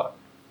this pipe.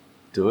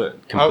 Do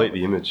it. Complete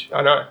the image.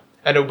 I know.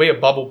 And it'll be a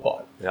bubble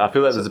pipe. Yeah, I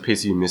feel like there's a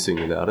piece of you missing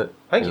without it.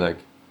 Thank You're you.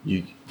 Like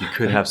you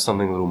could have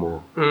something a little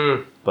more,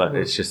 but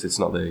it's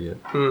not there yet.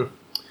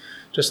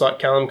 Just like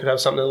Callum could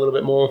have something a little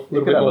bit more,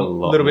 could have a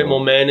lot little bit more.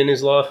 more man in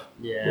his life.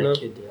 Yeah, You know?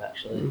 could do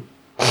actually.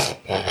 Could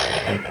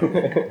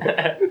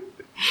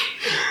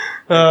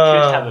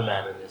have a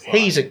man in this life.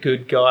 He's a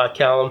good guy,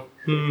 Callum.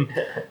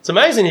 It's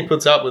amazing he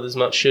puts up with as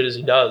much shit as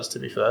he does, to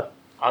be fair.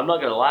 I'm not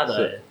gonna lie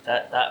though,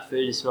 that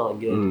food is smelling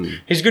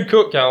good. He's a good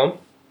cook, Callum.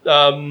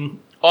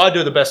 I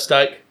do the best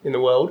steak in the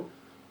world,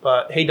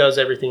 but he does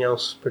everything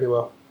else pretty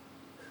well.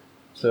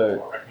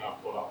 So I reckon I'll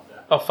pull up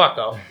there. Oh, fuck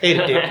off. Eat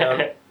a dick,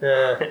 Callum.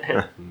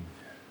 Yeah.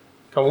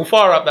 Come on, we'll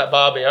fire up that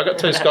barbie. I've got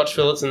 2 Scotch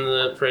fillets in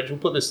the fridge. We'll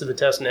put this to the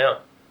test now.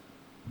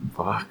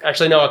 Fuck.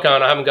 Actually, no, I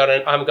can't. I haven't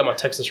got my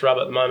Texas rub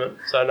at the moment,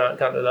 so no, I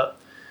can't do that.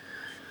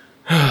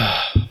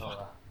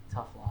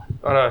 Tough life.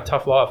 I know,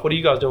 tough life. What are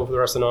you guys doing for the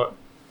rest of the night?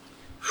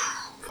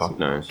 Fuck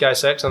knows. Gay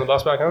sex on the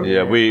bus back home?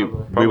 yeah, we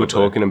probably. were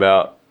talking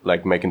about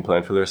like making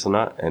plan for the rest of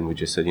the night, and we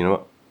just said, you know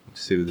what,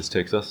 let's see where this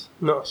takes us.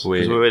 Nice.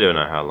 Because we don't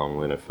know how long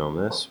we're going to film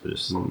this. We're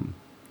just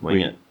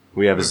wing it.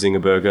 We have a zinger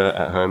burger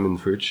at home in the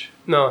fridge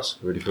Nice.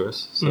 ready for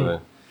us.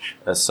 So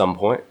at some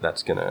point,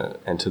 that's gonna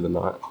enter the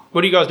night.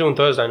 What are you guys doing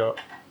Thursday night?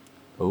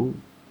 Oh,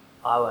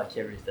 I work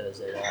every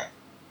Thursday night.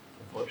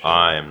 Unfortunately.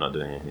 I am not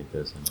doing anything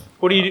Thursday night.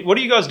 What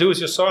do you guys do as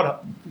your side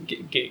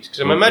gigs?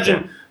 Because I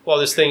imagine while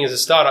this thing is a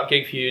startup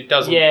gig for you, it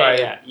doesn't Yeah,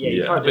 pay yeah, yeah.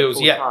 You Yeah. can't the do it bills.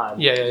 full Yeah, time.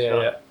 yeah, It's yeah,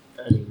 not yeah.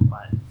 earning,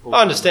 like, full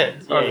I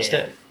understand. time. I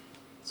understand.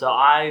 So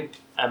I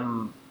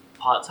am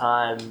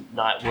part-time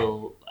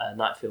Nightfield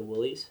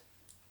Woolies.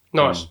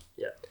 Nice.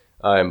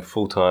 I am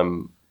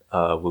full-time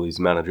Woolies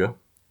manager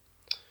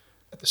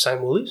At the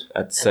same Woolies?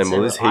 at the same And so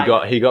Woolies.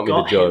 I He got me the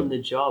him job, the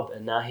job,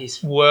 and now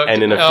he's Worked.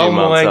 and in a few oh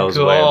months my I was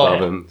way God.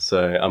 above him,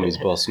 so I'm his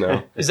boss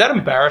now. Is that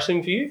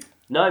embarrassing for you?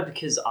 no,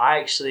 because I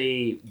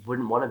actually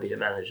wouldn't want to be a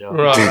manager.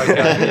 Right. Okay.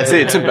 Yeah, See,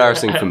 yeah, it's yeah.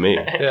 embarrassing for me.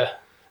 Yeah.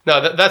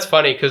 No, that's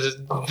funny because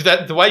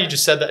the way you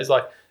just said that is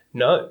like,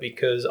 no,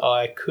 because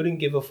I couldn't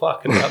give a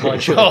fuck about my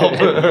job.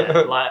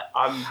 Yeah, like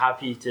I'm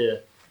happy to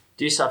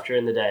do stuff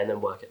during the day and then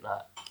work at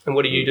night. And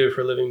what do you do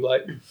for a living,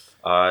 Blake?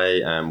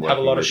 I am Have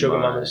a working lot of with sugar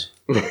my- mamas.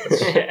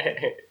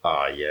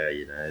 Oh yeah,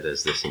 you know,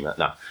 there's this and that.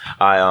 No,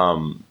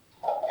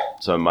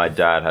 so my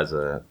dad has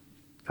a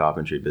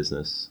carpentry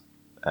business,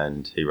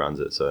 and he runs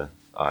it. So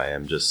I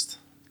am just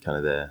kind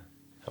of there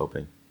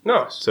helping.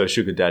 Nice. So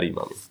sugar daddy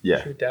mummy.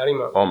 Yeah, Sugar daddy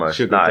mum. almost.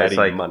 Sugar No, daddy it's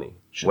like money.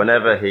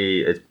 whenever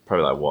it's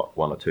probably like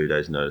 1 or 2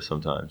 days notice.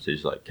 Sometimes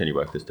he's like, "Can you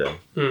work this day?"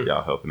 Mm. Yeah,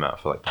 I'll help him out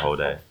for like the whole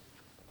day.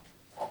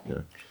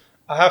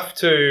 I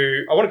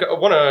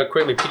want to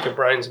quickly pick your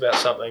brains about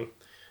something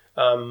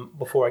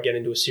before I get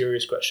into a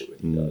serious question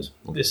with you guys.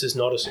 Okay. This is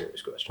not a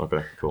serious question.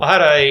 Okay, cool.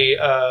 I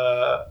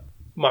had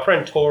my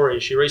friend Tori,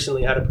 she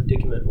recently had a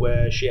predicament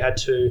where she had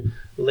to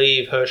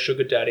leave her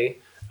sugar daddy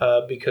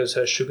because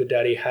her sugar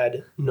daddy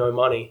had no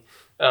money.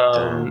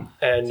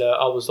 And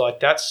I was like,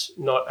 that's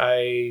not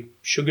a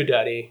sugar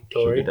daddy,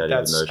 Tori. Sugar daddy with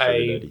That's no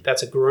sugar daddy.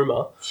 that's a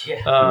groomer.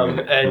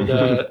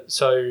 Yeah.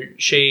 So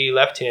she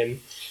left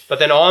him. But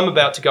then I'm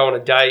about to go on a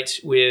date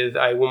with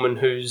a woman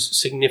who's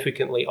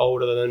significantly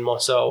older than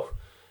myself.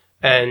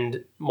 And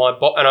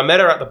and I met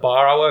her at the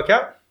bar I work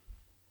at.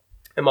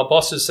 And my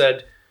boss has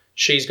said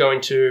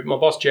my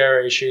boss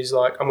Jerry, she's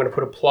like, I'm going to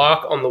put a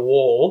plaque on the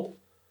wall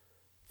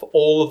for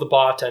all of the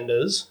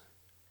bartenders.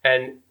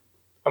 And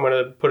I'm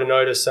going to put a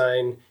notice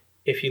saying,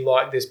 if you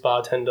like this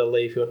bartender,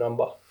 leave your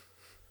number.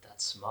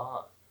 That's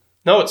smart.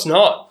 No, it's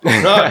not. No,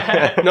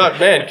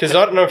 man, because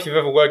I don't know if you've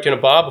ever worked in a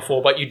bar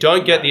before, but you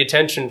don't get the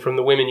attention from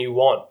the women you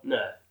want.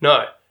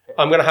 No.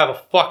 I'm going to have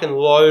a fucking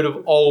load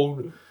of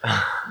old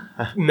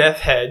meth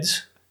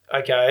heads,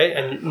 okay,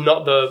 and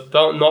not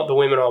the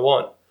women I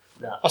want.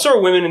 No. I saw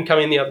a woman come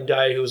in the other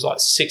day who was like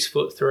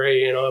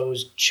 6'3", and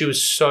she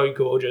was so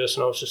gorgeous,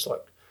 and I was just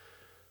like,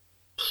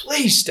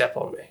 please step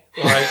on me.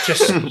 Like,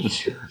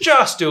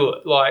 just do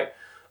it. Like, I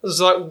was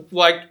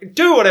like,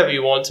 do whatever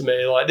you want to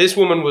me. Like, this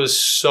woman was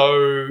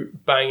so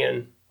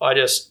banging. I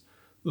just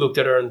looked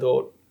at her and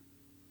thought,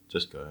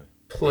 Just go.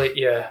 please,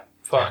 yeah,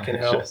 fucking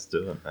hell. Just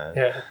do it, man.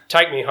 Yeah,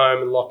 take me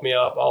home and lock me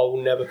up. I'll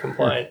never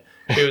complain.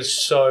 She was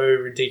so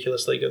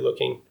ridiculously good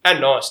looking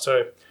and nice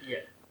too. Yeah.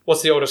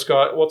 What's the oldest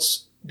guy?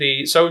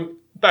 So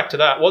back to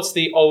that. What's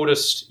the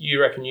oldest you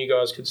reckon you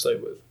guys could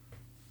sleep with?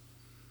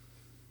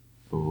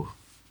 Ooh.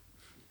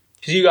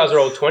 Because you guys are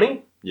all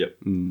 20? Yep.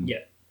 Yeah.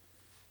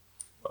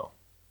 Well.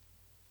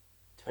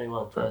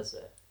 21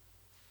 Thursday.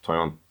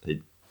 21.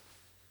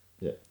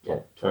 Yeah.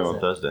 21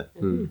 Thursday.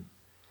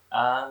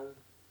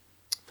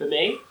 For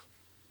me,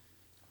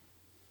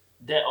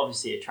 they're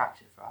obviously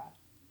attractive, right?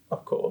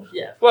 Of course.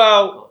 Yeah.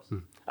 Well, of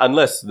course.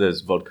 Unless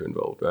there's vodka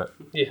involved, right?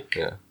 yeah.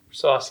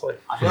 Precisely.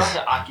 I feel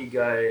like I could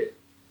go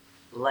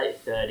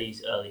late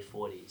 30s, early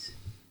 40s.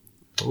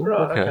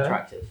 Right, okay.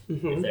 Attractive.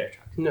 Mhm. If they're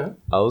attractive. No.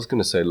 I was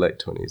going to say late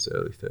 20s,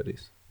 early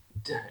 30s.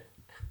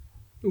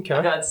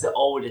 Okay. That's the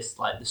oldest,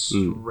 like the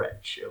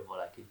stretch of what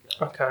I could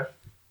go. Okay.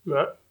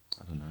 Right.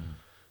 I don't know.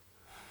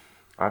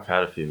 I've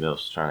had a few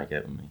milfs trying to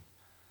get with me.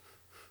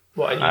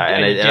 What,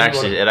 And you it didn't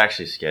actually wanna- it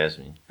actually scares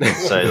me.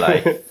 So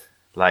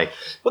like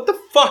What the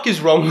fuck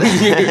is wrong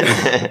with you?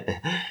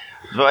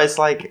 but it's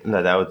like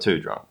no, they were too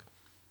drunk.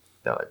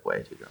 They're like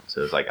way too drunk.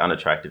 So it's like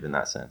unattractive in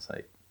that sense.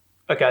 Like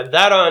Okay,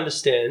 that I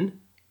understand.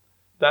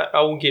 That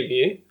I will give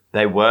you.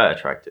 they were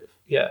attractive,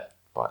 Yeah.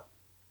 but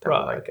they Right,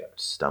 were like okay.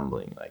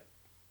 stumbling like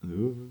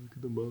ooh, look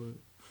at the mullet.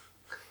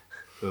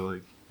 They're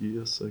like,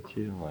 you're so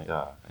cute. I'm like,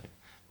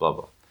 blah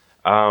blah.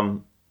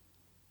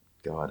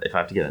 God, if I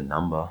have to get a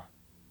number,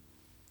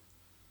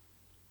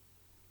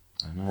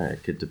 I don't know.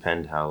 It could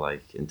depend how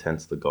like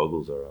intense the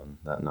goggles are on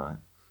that night,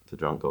 the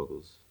drunk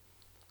goggles.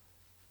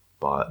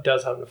 But It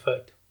does have an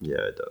effect. yeah,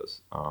 it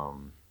does.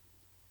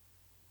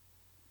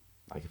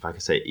 Like if I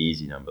could say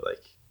easy number,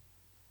 like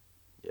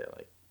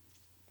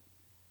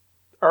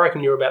I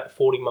reckon you're about the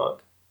 40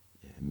 mark.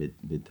 mid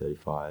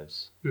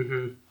 35s,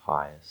 Mm-hmm.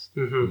 highest.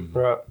 Mm-hmm.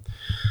 Right.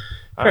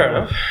 I Fair don't know.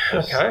 enough.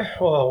 Just- Okay.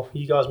 Well,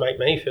 you guys make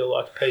me feel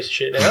like a piece of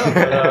shit now.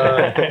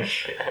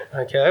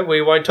 But, okay,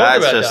 we won't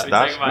talk That's about just that.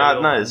 that's Talk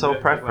about no, your- it's all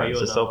talk about preference.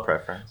 your It's all number.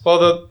 preference.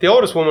 Well, the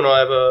oldest woman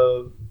I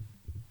ever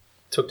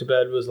took to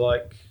bed was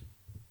like,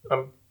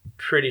 I'm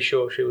pretty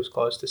sure she was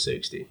close to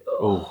 60.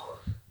 Oh,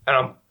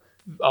 And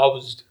I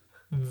was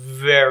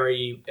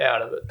very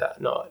out of it that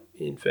night,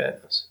 in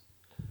fairness.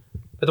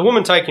 But the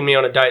woman taking me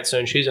on a date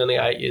soon, she's only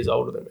 8 years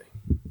older than me.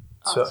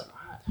 So That's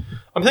right.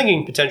 I'm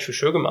thinking potential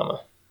sugar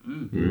mama.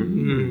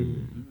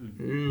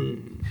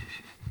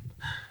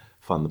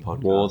 Fund the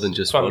podcast. More than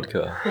just Fun.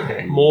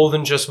 vodka. More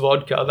than just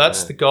vodka.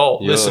 That's the goal.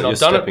 Listen, you're I've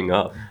done it. stepping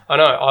up. I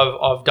know.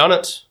 I've done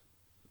it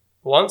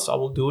once. I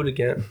will do it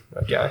again.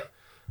 Okay.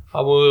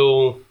 I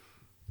would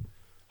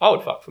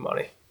fuck for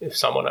money if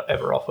someone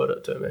ever offered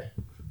it to me.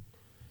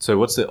 So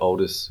what's the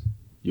oldest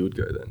you would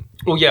go then?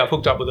 Well, yeah, I've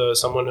hooked up with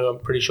someone who I'm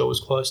pretty sure was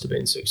close to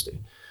being 60.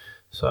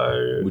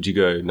 So, Would you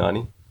go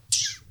 90?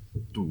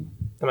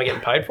 am I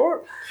getting paid for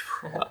it?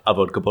 A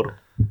vodka bottle?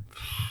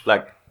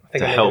 Like, I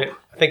think To I help. Need it.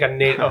 I think I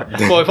need. Oh,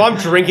 well, if I'm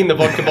drinking the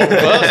vodka bottle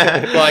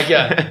first, like,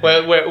 yeah,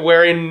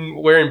 we're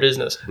in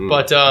business.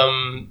 But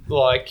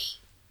like,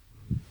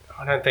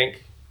 I don't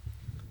think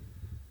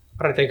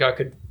I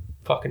could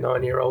fuck a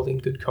 9-year-old in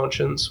good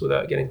conscience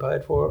without getting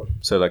paid for it.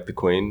 so like the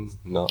Queen?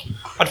 No.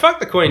 I'd fuck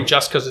the Queen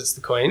just because it's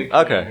the Queen.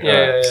 Okay. Yeah,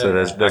 alright. yeah, So yeah.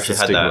 there's I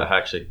stigma.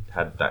 actually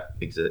had that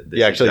exact.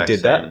 You actually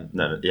did that?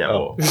 No, yeah.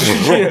 Oh. Well,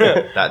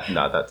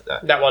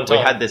 that. That one We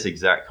time. had this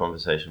exact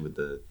conversation with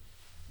the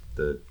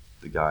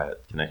guy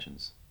at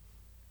Connections,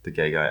 the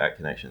gay guy at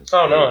Connections.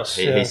 Oh, nice,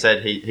 He yeah.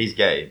 said he's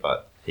gay,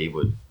 but he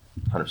would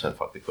 100%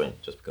 fuck the Queen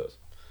just because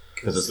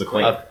it's the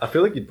Queen. I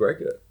feel like you'd break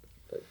it.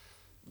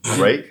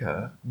 Break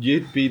her.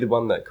 You'd be the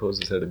one that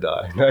causes her to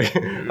die. Like,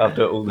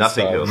 after all this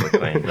Nothing time. kills the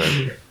Queen.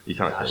 No, you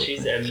can't kill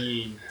She's her.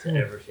 immune to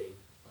everything.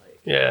 Like,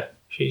 Yeah,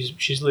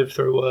 she's lived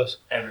through worse.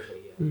 everything,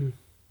 yeah.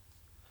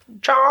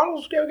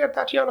 Charles, go get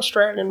that young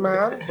Australian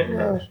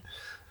man.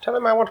 Tell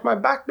him I want my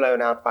back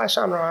blown out by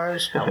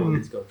sunrise. That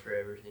woman's gone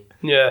through everything.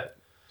 Yeah.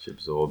 She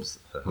absorbs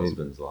her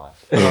husband's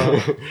life.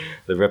 The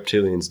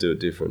reptilians do it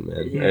different,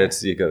 man. Yeah.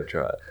 You got to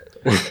try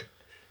it.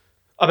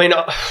 I mean,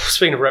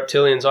 speaking of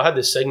reptilians, I had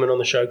this segment on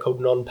the show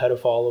called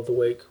Non-Pedophile of the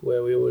Week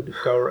where we would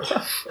go...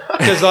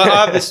 Because I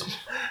have this...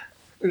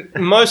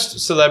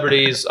 Most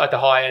celebrities at the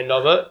high end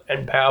of it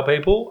and power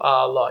people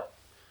are like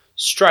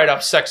straight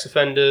up sex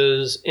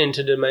offenders,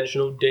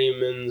 interdimensional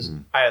demons,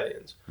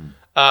 aliens.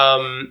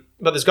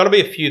 But there's got to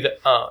be a few that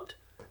aren't.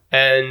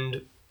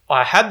 And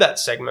I had that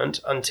segment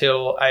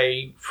until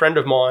a friend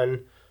of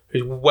mine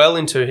who's well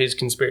into his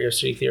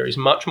conspiracy theories,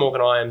 much more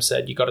than I am,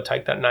 said, you got to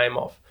take that name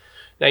off.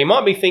 Now, you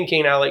might be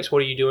thinking, Alex, what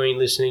are you doing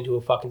listening to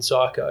a fucking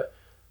psycho?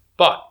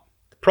 But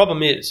the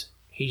problem is,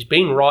 he's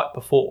been right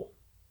before.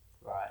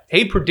 Right.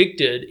 He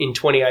predicted in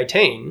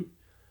 2018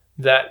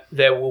 that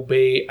there will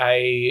be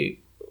a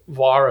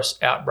virus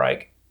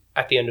outbreak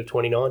at the end of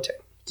 2019.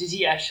 Did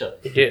he actually?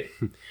 He did.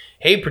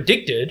 He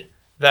predicted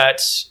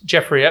that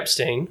Jeffrey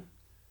Epstein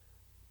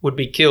would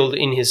be killed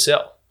in his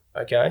cell.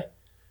 Okay.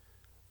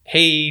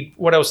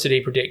 What else did he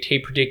predict? He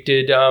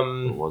predicted.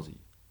 Or was he?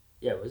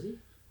 Yeah, was he?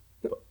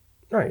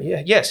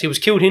 Yes, he was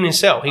killed in his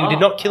cell. He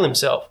did not kill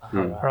himself.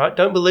 All right,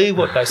 don't believe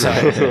what they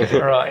say.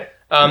 All right.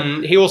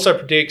 He also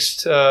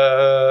predicts.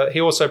 That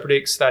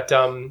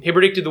he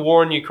predicted the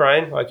war in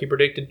Ukraine. Like he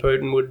predicted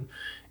Putin would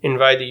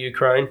invade the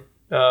Ukraine.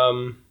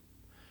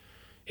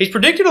 He's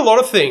predicted a lot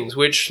of things,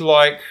 which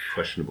like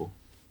Questionable.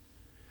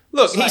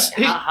 look. Like,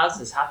 He's how does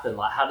this happen?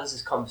 Like, how does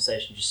this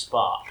conversation just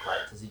spark?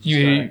 Like, does he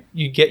just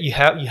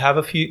you have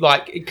a few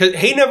like because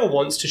he never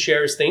wants to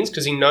share his things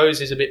because he knows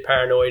he's a bit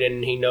paranoid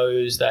and he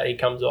knows that he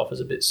comes off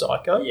as a bit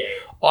psycho. Yeah.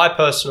 I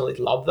personally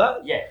love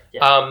that. Yeah.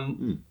 Yeah.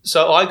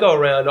 So I go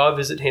around, I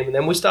visit him, and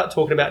then we start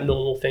talking about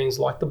normal things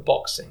like the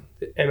boxing,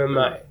 the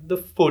MMA, the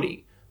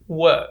footy,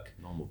 work.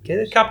 Get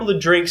a couple of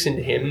drinks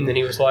into him, and then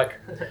he was like,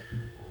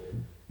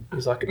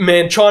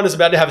 man, China's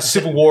about to have a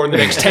civil war in the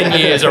next 10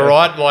 years, all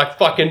right? Like,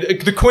 fucking,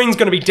 the Queen's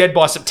going to be dead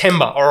by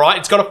September, all right?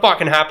 It's going to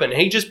fucking happen.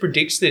 He just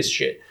predicts this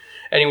shit.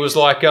 And he was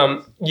like,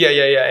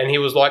 yeah. And he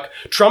was like,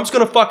 Trump's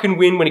going to fucking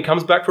win when he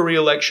comes back for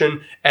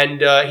re-election,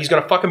 and he's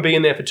going to fucking be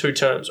in there for 2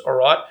 terms, all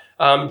right?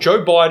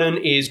 Joe Biden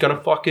is going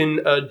to fucking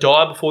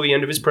die before the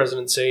end of his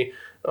presidency.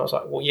 I was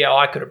like, well, yeah,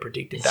 I could have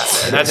predicted that,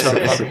 man. That's not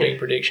a fucking big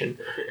prediction,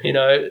 you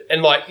know?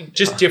 And, like,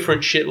 just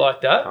different shit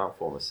like that. Can't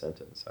form a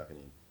sentence. How can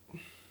you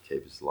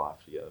keep his life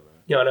together, man?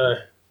 Yeah, I know.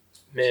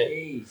 Man,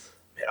 Jeez.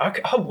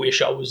 I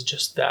wish I was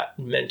just that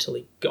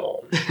mentally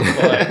gone.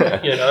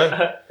 Like, you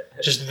know?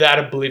 Just that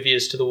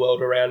oblivious to the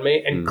world around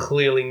me and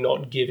clearly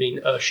not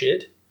giving a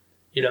shit,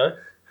 you know?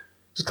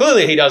 Because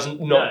clearly he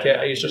doesn't not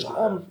care. He's just like,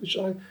 I'm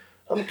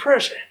the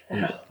president.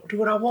 Yeah, I'll do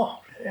what I want.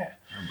 Yeah.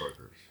 Hamburgers.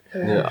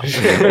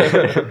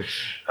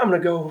 I'm going to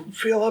go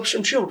fill up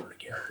some children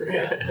again.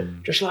 Yeah.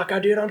 Just like I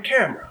did on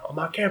camera on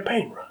my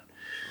campaign run.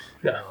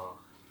 No.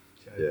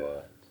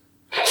 Yeah.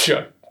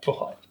 Joe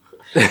Biden.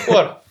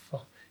 What?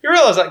 You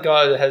realise that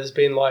guy has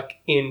been like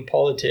in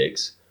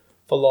politics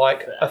for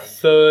like a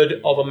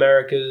third of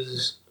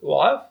America's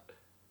life?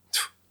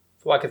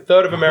 For like a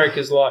third of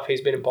America's life,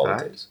 he's been in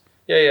politics.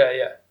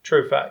 Yeah.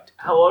 True fact.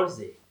 How old is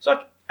he? It's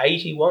like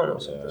 81 or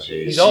something.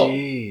 Yeah. He's old.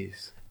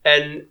 Jeez.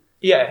 And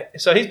yeah,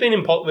 so he's been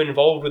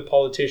involved with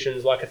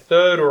politicians like a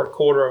third or a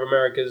quarter of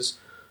America's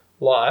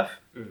life.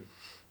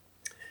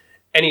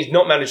 And he's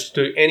not managed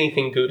to do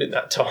anything good in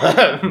that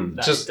time.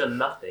 No, he's done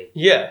nothing.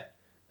 Yeah.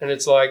 And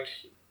it's like,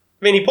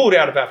 I mean, he pulled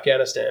out of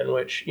Afghanistan,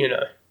 which, you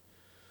know,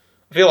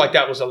 I feel like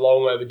that was a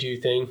long overdue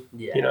thing.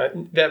 Yeah. You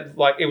know, that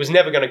like it was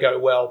never going to go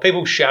well.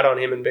 People shat on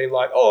him and be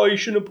like, "Oh, you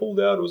shouldn't have pulled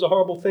out. It was a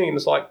horrible thing." And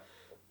it's like,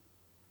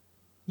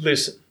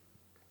 listen,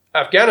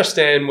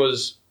 Afghanistan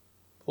was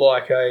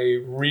like a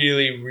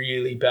really,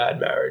 really bad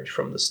marriage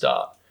from the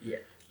start. Yeah.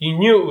 You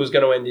knew it was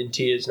going to end in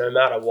tears no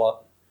matter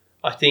what.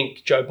 I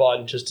think Joe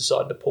Biden just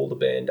decided to pull the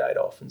Band-Aid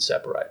off and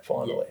separate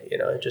finally. You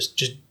know, just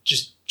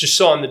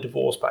sign the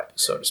divorce papers,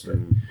 so to speak.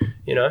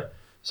 You know,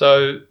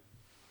 so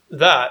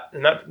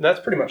that's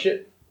pretty much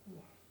it.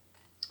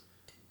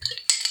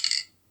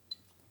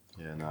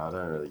 Yeah, no, I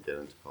don't really get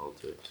into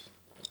politics.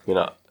 You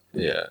know,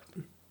 yeah.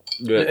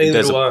 Neither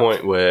There's a do I.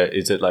 point where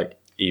is it like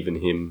even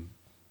him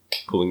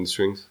pulling the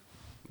strings?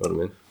 You know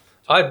what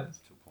I mean? That's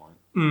the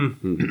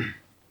point.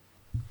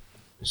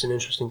 It's an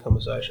interesting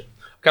conversation.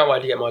 I can't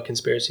wait to get my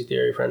conspiracy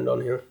theory friend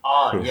on here.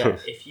 Oh yeah,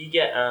 if you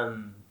get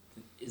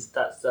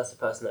that's the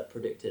person that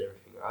predicted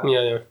everything, right?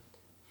 Yeah.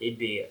 He'd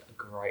be a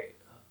great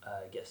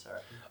guest, I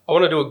reckon. I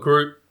want to do a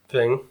group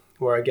thing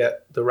where I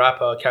get the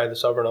rapper Kay the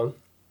Sovereign on,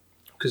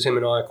 because him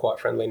and I are quite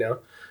friendly now,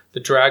 the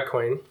drag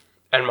queen,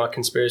 and my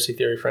conspiracy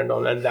theory friend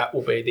on, and that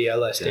will be the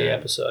LSD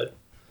episode.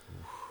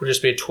 It'll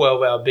just be a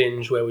 12-hour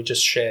binge where we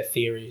just share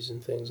theories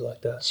and things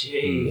like that.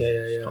 Jeez.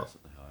 Yeah.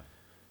 Constantly high.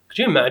 Could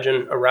you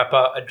imagine a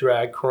rapper, a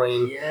drag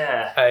queen,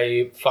 Yeah.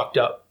 a fucked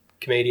up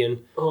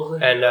comedian,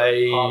 and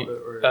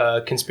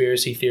a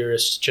conspiracy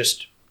theorist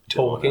just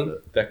talking?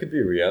 That could be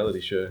a reality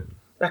show.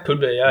 That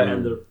could be, yeah.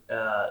 And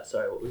the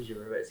sorry, what was your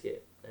roommate's name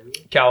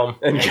again? Callum.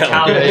 And Yeah,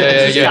 Callum.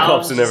 Callum. Yeah.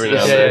 Pops in every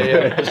now and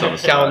then. Just on the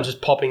Callum side.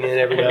 just popping in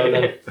every now and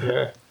then.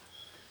 Yeah.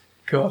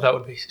 God, that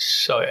would be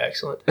so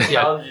excellent. Yeah.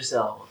 Callum just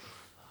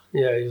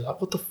Yeah, he's like,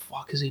 what the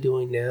fuck is he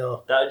doing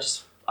now? that would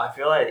just I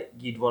feel like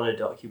you'd want to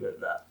document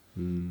that.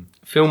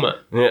 Film it.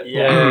 Yeah.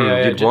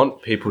 Yeah, You'd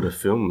want people to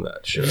film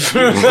that show.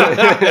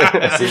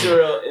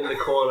 Cicero in the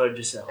corner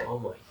just oh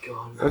my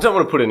god. I don't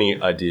want to put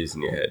any ideas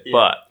in your head, Yeah.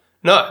 but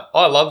No,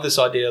 I love this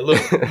idea.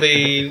 Look,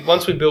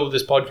 once we build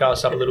this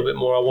podcast up a little bit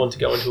more, I want to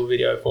go into a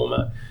video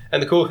format.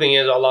 And the cool thing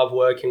is I love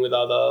working with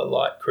other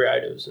like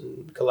creatives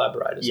and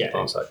collaborators and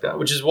things like that,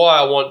 which is why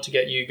I want to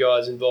get you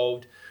guys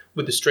involved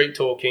with the Street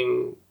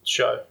Talking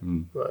show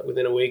right,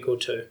 within a week or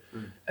two.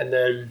 And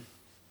then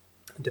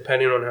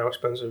depending on how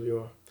expensive you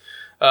are.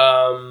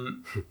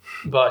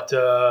 But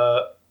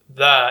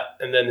that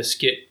and then the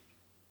skit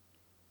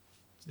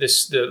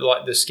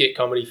the skit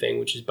comedy thing,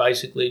 which is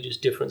basically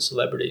just different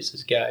celebrities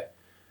as gay.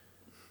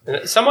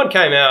 And someone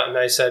came out and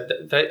they said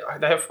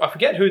I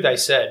forget who they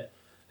said,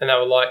 and they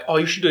were like, "Oh,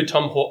 you should do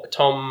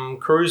Tom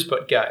Cruise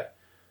but gay."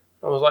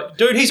 I was like,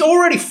 "Dude, he's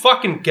already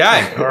fucking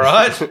gay, all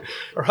right,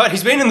 all right.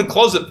 He's been in the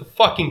closet for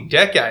fucking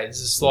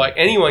decades. It's like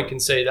anyone can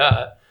see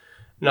that."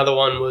 Another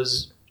one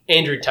was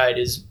Andrew Tate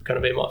is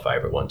going to be my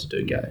favourite one to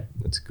do gay.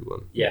 that's a good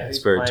one. Yeah, It's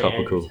who's very playing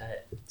topical. Andrew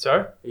Tate?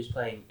 So Who's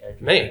playing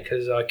Andrew me, Tate?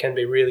 because I can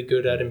be really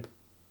good at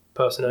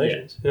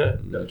impersonations. Yeah.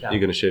 No, You're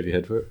going to shave your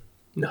head for it?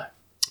 No.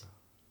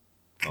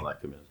 Not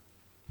that committed.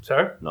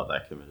 Sorry? Not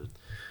that committed.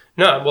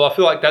 No, well, I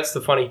feel like that's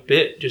the funny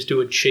bit. Just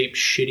do a cheap,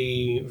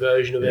 shitty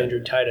version of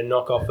Andrew Tate, a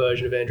knockoff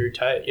version of Andrew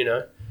Tate, you know?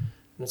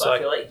 And it's But I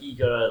like, feel like you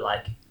gotta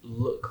like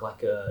look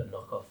like a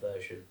knockoff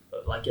version,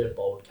 but like get a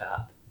bold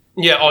cap,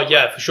 yeah, oh,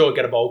 yeah, for sure,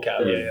 get a bowl cap.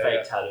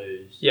 fake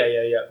tattoos, Yeah.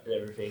 and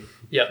everything.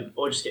 Yeah.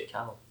 Or just get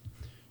Callum.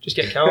 Just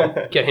get Callum,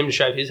 get him to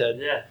shave his head.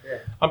 Yeah.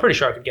 I'm pretty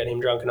sure I could get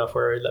him drunk enough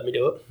where he'd let me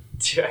do it.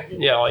 Do you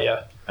reckon? Yeah, oh,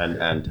 yeah.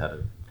 And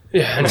tattoo.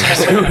 Yeah, and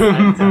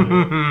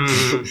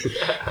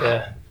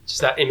yeah,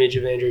 just that image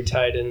of Andrew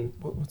Tate and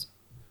what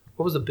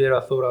was the bit I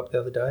thought up the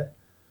other day?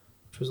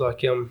 Which was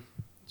like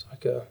it's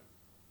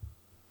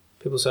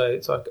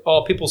like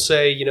people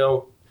say you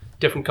know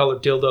different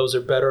colored dildos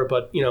are better,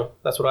 but you know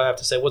that's what I have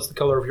to say. What's the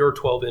color of your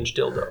 12-inch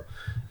dildo?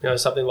 You know,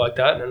 something like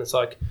that, and it's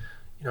like.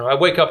 You know, I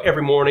wake up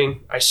every morning.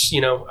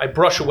 I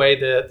brush away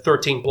the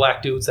 13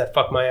 black dudes that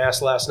fucked my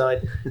ass last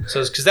night.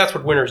 So, because that's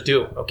what winners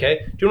do.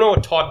 Okay, do you know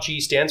what Top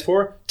G stands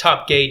for?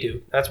 Top gay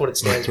dude. That's what it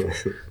stands for.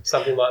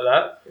 Something like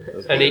that.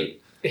 And he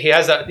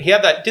did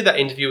that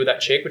interview with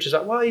that chick, which is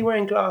like, why are you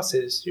wearing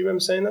glasses? Do you remember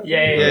saying that?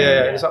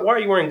 Yeah. And it's like, why are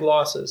you wearing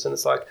glasses? And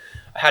it's like,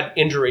 I had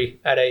injury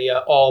at a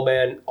all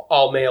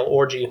male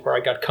orgy where I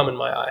got cum in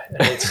my eye, and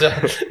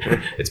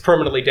it's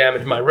permanently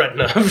damaged my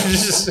retina.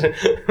 He's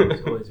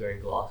always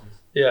wearing glasses.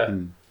 Yeah.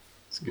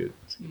 It's good.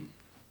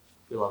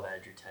 We love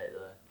Andrew Tate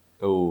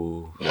though.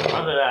 Oh. I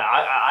don't know.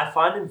 I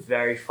find him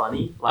very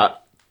funny. Like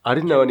I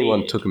didn't know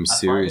anyone comedic. took him I find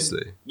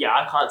seriously. yeah,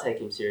 I can't take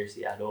him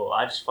seriously at all.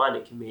 I just find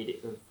it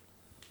comedic of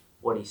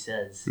what he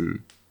says.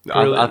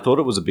 I thought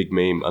it was a big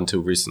meme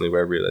until recently where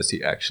I realised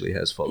he actually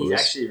has followers. He's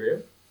actually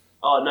real.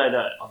 Oh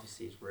no!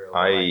 Obviously he's real.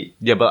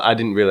 Yeah, but I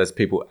didn't realise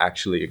people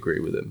actually agree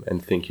with him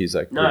and think he's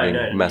like bringing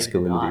neither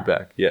masculinity did I.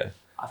 back. Yeah.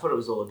 I thought it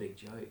was all a big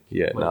joke.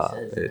 Yeah, what nah, he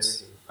says and it's-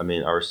 everything. I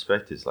mean, I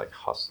respect his like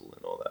hustle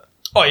and all that.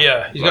 Oh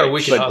yeah, he's got a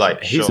wicked but, hustle.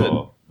 like He's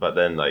sure, but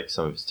then like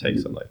some of his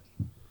takes on like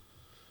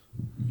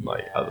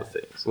other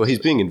things. Well, he's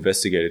being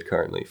investigated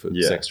currently for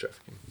Yeah. sex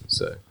trafficking.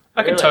 So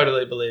I can Really?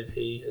 totally believe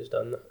he has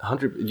done that.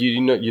 100.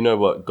 You know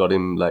what got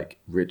him like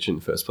rich in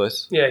the first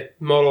place? Yeah,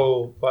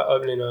 model like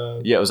opening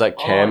a. Yeah, it was like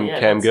Oh, cam yeah,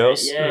 cam that's it.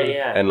 girls, Yeah,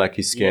 yeah. and like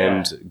he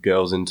scammed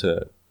girls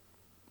into.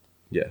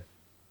 Yeah.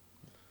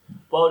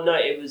 Well, no,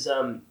 it was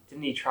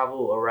didn't he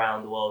travel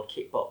around the world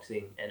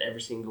kickboxing, and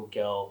every single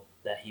girl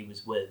that he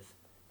was with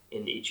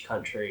in each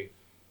country,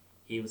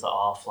 he was like,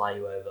 "I'll fly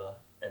you over,"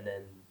 and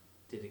then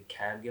did a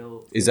cam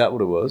girl Is that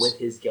what it was? with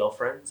his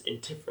girlfriends in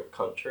different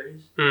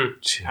countries.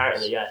 Jeez.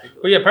 Apparently, yeah. I think it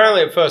was. Well, yeah.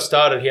 Apparently, it first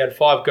started. He had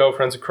 5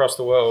 girlfriends across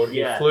the world.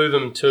 Yeah. He flew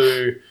them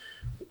to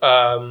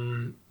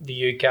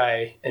the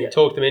UK and Yeah.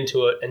 talked them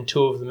into it, and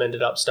 2 of them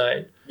ended up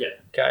staying. Yeah.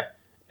 Okay.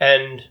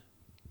 And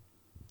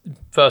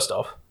first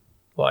off,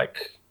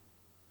 like,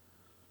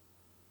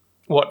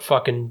 what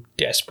fucking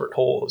desperate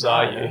whores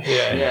are you?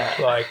 Yeah.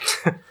 Like,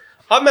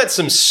 I've met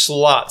some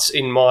sluts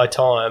in my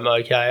time.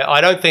 Okay.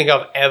 I don't think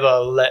I've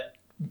ever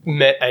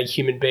met a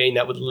human being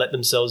that would let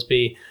themselves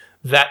be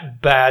that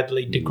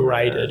badly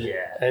degraded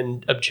Yeah.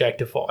 and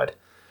objectified.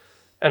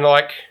 And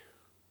like,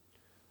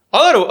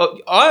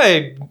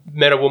 I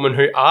met a woman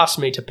who asked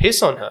me to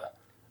piss on her.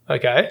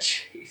 Okay.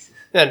 Jesus.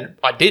 And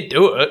I did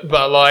do it,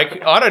 but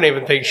like, I don't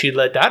even think she'd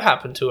let that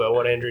happen to her,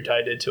 what Andrew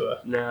Tate did to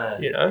her. No.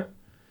 You know?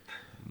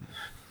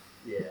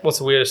 Yeah. What's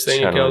the weirdest thing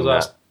a Channeling girl's that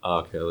asked?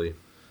 R. Kelly.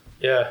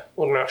 Yeah.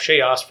 Well, no, she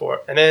asked for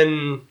it. And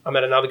then I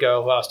met another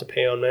girl who asked to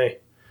pee on me.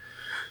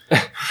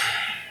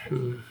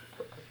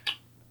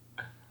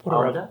 What a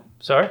rub- Armada?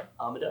 Sorry?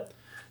 Armada?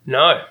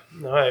 No,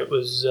 it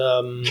was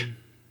it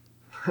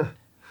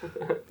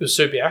was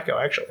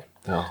Subiaco, actually.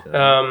 Oh.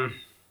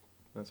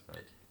 That's right.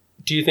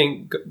 Do you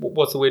think,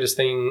 what's the weirdest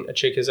thing a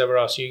chick has ever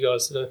asked you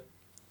guys to do?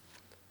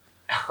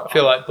 I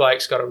feel like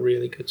Blake's got a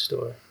really good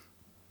story.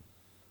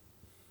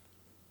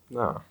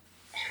 No.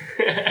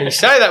 And you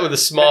say that with a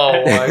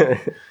smile,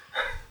 like,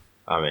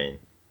 I mean,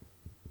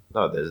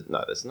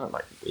 there's not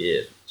like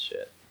weird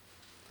shit.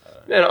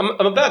 man,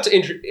 I'm about to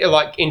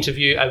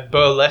interview a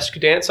burlesque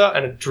dancer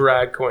and a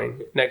drag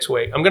queen next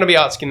week. I'm going to be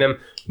asking them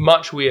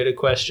much weirder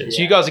questions.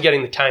 Yeah. You guys are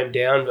getting the tamed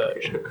down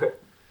version.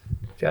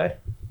 Okay?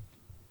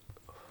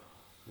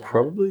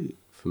 Probably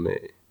for me.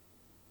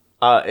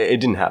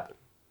 It didn't happen.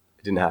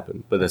 It didn't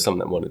happen. But there's something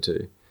that wanted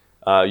to.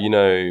 You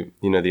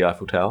know the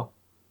Eiffel Tower.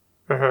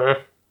 Uh-huh.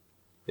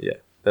 Yeah.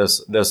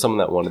 There's someone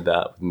that wanted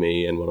that with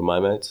me and one of my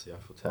mates. The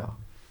Eiffel Tower.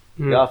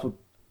 Hmm. The Eiffel.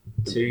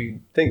 Two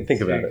Think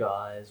about two it.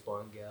 guys,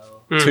 one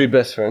girl. Mm. 2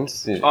 best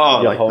friends.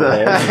 Oh, your like whole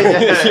that.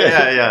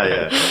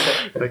 hand.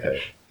 yeah.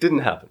 Okay. Didn't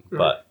happen.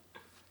 But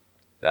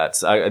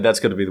that's got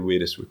to be the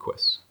weirdest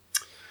request.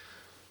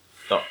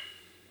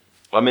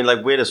 I mean,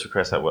 like, weirdest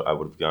request I would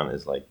have gone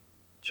is like,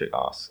 chick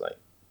asks, like,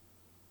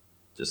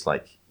 just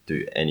like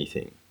do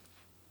anything,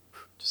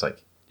 just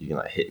like you can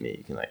like hit me,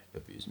 you can like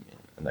abuse me,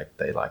 and like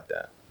they like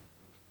that.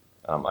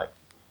 And I'm like,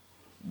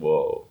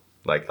 whoa,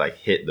 like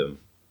hit them,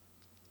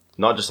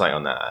 not just like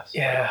on the ass.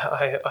 Yeah,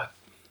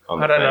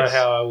 On I the don't know face.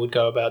 how I would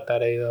go about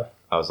that either.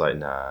 I was like,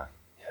 nah.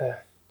 Yeah.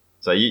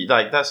 So you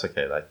like that's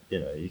okay. Like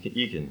you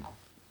can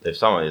if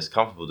someone is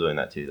comfortable doing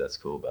that too, that's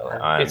cool. But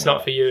like, It's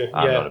not for you.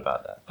 I'm yeah. not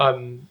about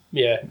that.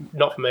 Yeah,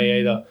 not for me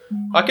either.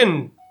 I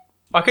can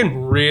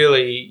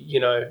really,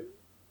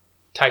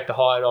 take the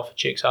hide off a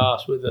chick's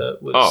ass with a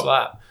Oh,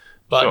 slap,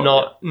 but sure,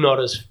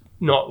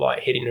 not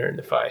like hitting her in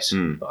the face.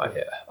 Mm.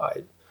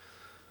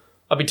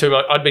 I'd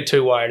be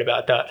too worried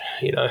about that,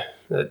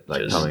 that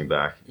Like just coming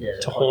back. Yeah.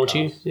 to haunt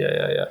you.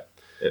 Yeah.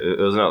 It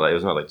was not like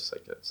just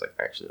like it's like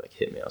actually like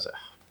hit me. I was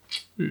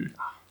like,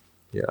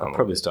 Yeah, I'll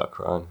probably start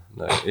crying.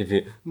 No,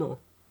 no.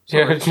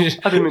 Yeah, I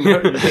didn't mean to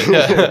hurt you.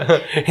 Yeah.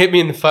 Hit me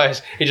in the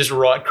face. He just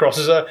right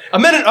crosses her. I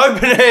meant an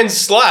open hand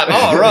slap.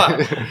 Oh,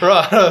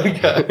 right,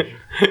 okay.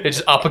 It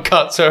just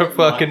uppercuts her,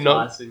 fucking Mike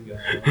not. Tyson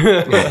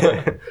going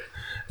on.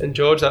 And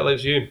George, that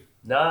leaves you.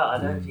 No, I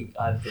don't think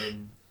I've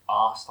been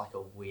asked like a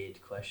weird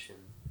question.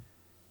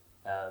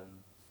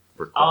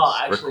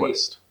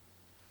 request.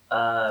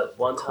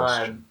 One Question.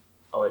 time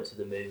I went to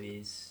the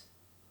movies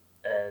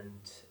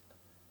and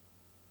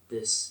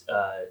this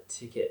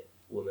ticket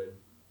woman,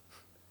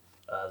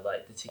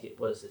 like the ticket,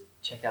 what is it,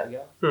 checkout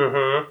girl?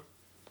 Mm-hmm.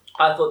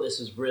 I thought this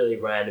was really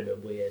random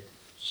and weird.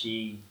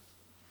 She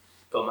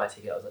got my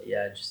ticket. I was like,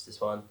 yeah, just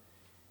this one.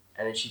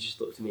 And then she just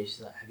looked at me.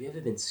 She's like, have you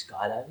ever been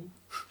skydiving?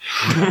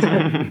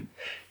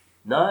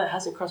 No, it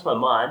hasn't crossed my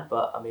mind,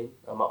 but I mean,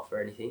 I'm up for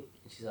anything.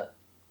 And she's like,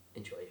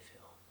 enjoy your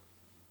film.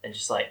 And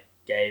just like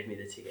gave me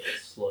the ticket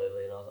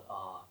slowly. And I was like,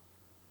 oh,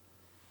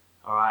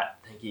 all right,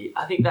 thank you.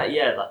 I think that,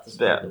 that's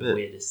Yeah, the bit.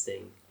 weirdest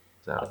thing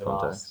Is that I've been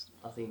context?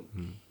 asked. I think,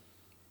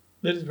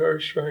 That is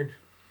very strange.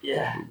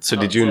 yeah. So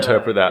not did you to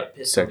interpret get that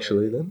pissed on me.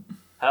 sexually then?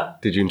 Huh?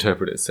 Did you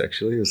interpret it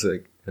sexually? It was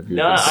like, have you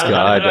No, been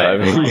I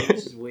don't know. Like, skydiving?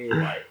 this is weird,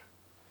 like,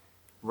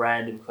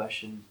 random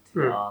question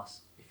to Hmm.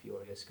 ask if you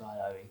want to go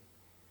skydiving.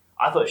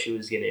 I thought she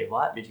was going to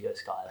invite me to go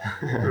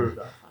skydiving. I was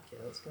like, fuck yeah,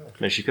 let's go.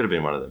 No, she could have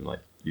been one of them like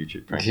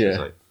YouTube pranks. Yeah. It's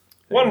like,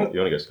 hey, One- you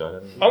want to go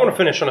skydiving? I want to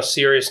finish on a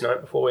serious note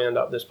before we end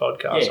up this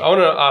podcast. Yeah. I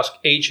want to ask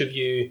each of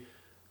you,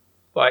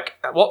 like,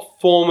 at what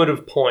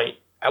formative point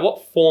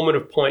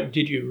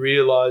did you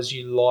realise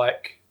you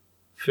like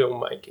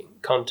filmmaking,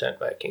 content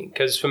making?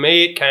 Because for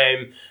me, it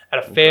came at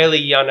a fairly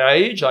young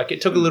age. Like,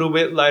 it took a little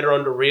bit later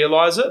on to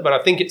realize it, but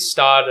I think it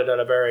started at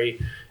a very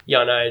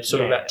young age,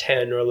 sort of about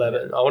 10 or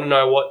 11. I want to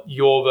know what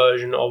your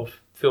version of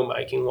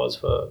filmmaking was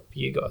for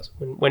you guys.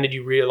 When did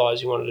you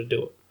realize you wanted to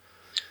do it?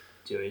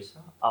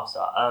 I'll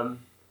start.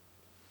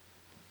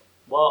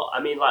 Well,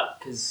 I mean, like,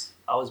 because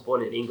I was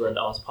born in England,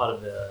 I was part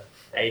of a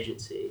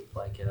agency,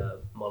 like a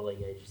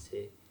modelling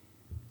agency,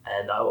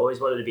 and I always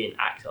wanted to be an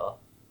actor.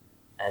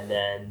 And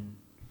then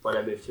when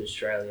I moved to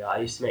Australia, I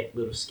used to make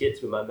little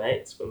skits with my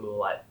mates when we were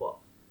like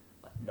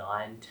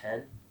 9,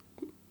 10,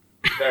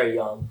 very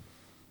young.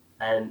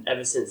 And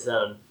ever since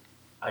then,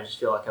 I just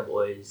feel like I've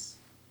always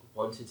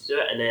wanted to do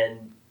it. And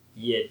then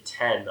year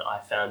 10, I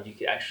found you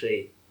could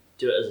actually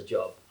do it as a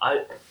job.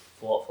 I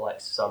thought for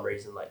like some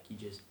reason, like, you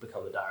just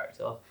become a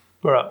director.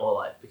 Right. Or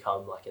like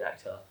become like an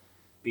actor.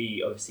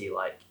 Obviously,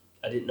 like,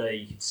 I didn't know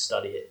you could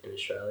study it in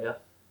Australia.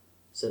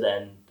 So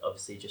then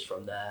obviously just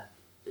from there,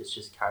 it's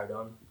just carried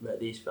on.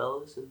 Met these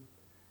fellas and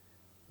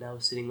now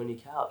we're sitting on your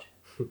couch.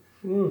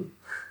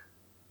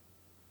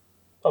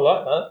 I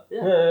like that.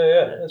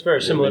 Yeah. That's very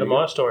similar to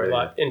my story, Yeah.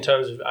 like, in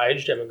terms of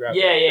age demographic.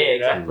 Yeah, You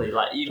know? exactly.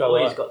 Like, you've So I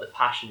always like. got the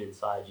passion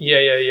inside you.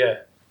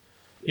 Yeah.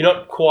 You're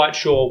not quite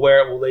sure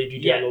where it will lead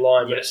you down the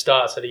line, but it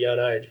starts at a young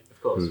age.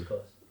 Of course.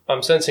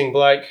 I'm sensing,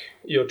 Blake,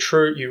 you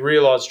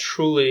realise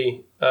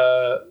truly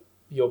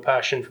your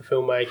passion for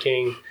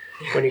filmmaking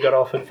when you got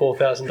offered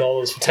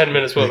 $4,000 for 10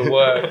 minutes worth of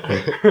work.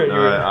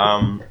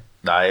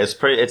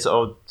 It's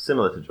all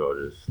similar to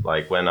George's.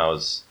 Like, when I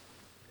was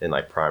in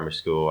like primary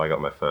school, I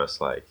got my first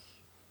like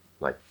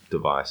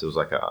device. It was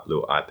like a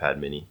little iPad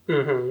mini,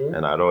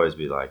 and I'd always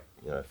be like,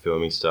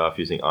 filming stuff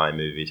using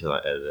iMovie to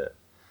like edit it.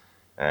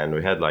 And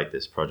we had like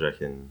this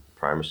project in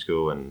primary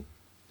school, and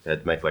I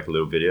had to make like a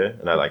little video,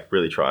 and I like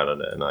really tried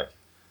on it, and like,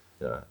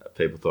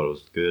 people thought it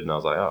was good, and I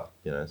was like, oh,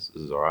 this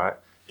is all right.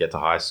 Get to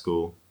high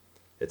school,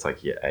 it's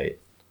like year 8,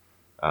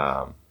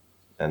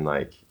 and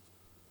like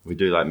we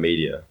do like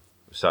media.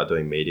 We start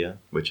doing media,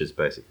 which is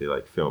basically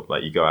like film.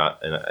 Like, you go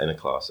out in a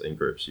class in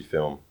groups, you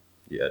film,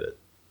 you edit,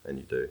 and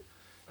you do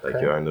like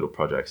your own little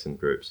projects in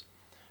groups.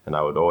 And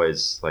I would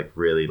always like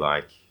really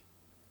like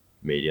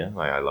media.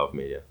 Like, I love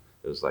media.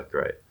 It was like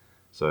great.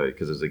 So,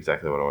 because it was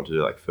exactly what I wanted to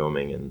do, like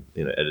filming and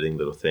editing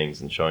little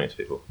things and showing it to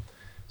people.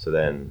 So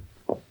then,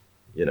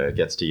 it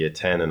gets to year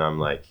 10 and I'm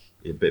like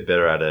a bit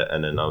better at it.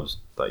 And then I was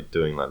like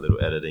doing like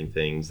little editing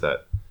things and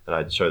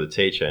I'd show the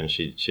teacher, and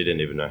she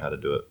didn't even know how to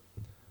do it.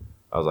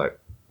 I was like,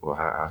 well,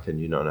 how can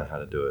you not know how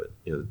to do it?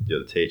 You're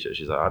the teacher.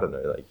 She's like, I don't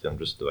know. Like, I'm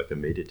just like a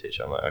media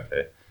teacher. I'm like,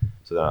 okay.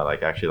 So then I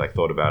like actually like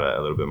thought about it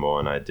a little bit more,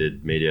 and I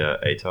did media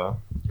ATAR,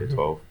 year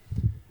 12,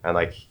 and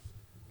like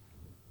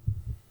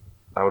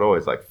I would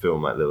always like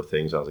film like little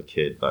things when I was a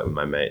kid, like with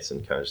my mates,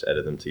 and kind of just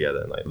edit them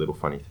together, and like little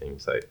funny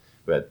things. Like,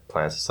 we had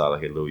plans to start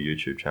like a little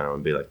YouTube channel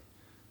and be like,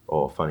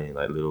 funny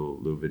like little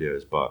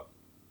videos. But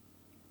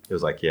it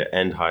was like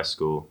end high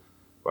school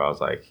where I was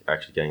like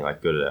actually getting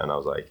like good at it, and I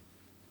was like,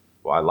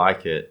 well, I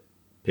like it.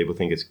 People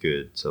think it's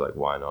good, so like,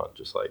 why not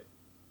just like,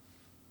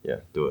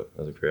 do it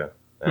as a career?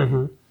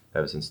 And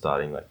ever since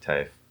starting like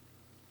TAFE,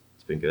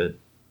 it's been good.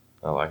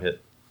 I like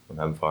it. I'm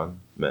having fun.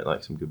 Met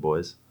like some good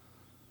boys,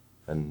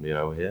 and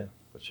we're here.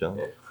 We're chilling.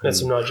 Met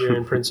some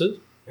Nigerian princes.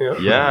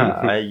 Yeah,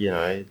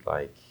 I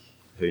like,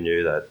 who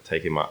knew that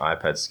taking my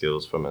iPad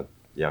skills from a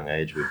young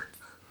age would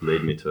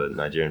lead me to a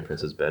Nigerian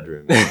prince's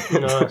bedroom.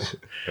 Nice.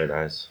 Who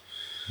knows?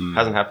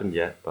 Hasn't happened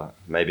yet, but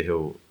maybe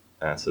he'll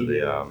answer Give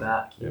you a ring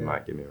back, He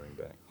might give me a ring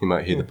back. He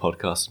might hear the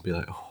podcast and be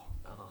like,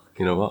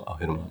 you know what? I'll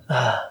hit him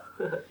up.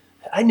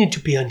 I need to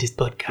be on this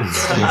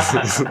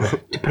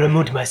podcast to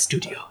promote my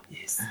studio.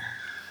 Yes.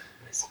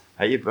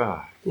 Hey,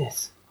 bro.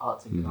 Yes.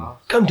 Arts and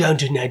crafts. Come down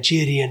to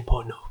Nigerian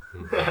porno.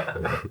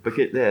 But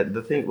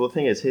the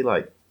thing is, he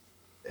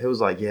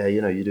was like,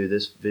 you do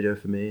this video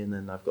for me, and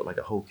then I've got like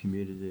a whole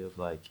community of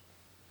like,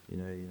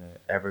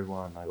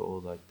 everyone, like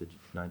all like the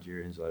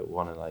Nigerians like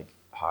want to like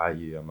hire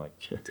you. I'm like,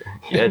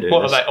 yeah, dude.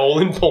 What, are they all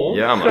in porn?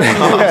 Yeah, I'm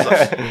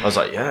like, I was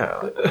like,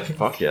 yeah,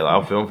 fuck yeah,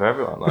 I'll film for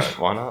everyone. Like,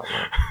 why not?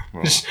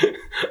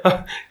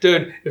 Like,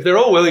 Dude, if they're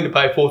all willing to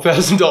pay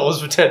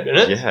 $4,000 for 10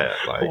 minutes, yeah,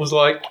 like, it was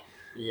like,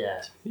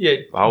 Yeah.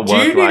 I'll do you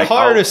work, need like,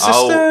 hire an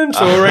assistant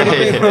or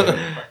anything?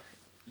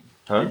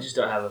 Huh? You just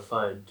don't have a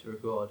phone to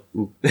record.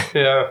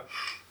 Yeah.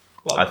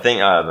 I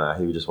think, I don't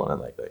know, he just wanted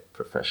like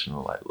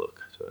professional like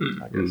look to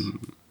it, I guess.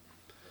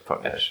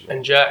 Fuck that shit.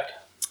 And Jack.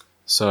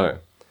 So,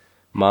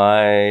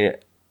 my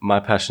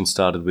passion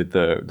started with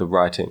the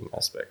writing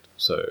aspect.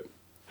 So,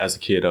 as a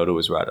kid, I would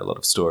always write a lot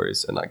of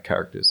stories and like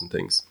characters and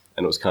things,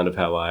 and it was kind of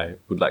how I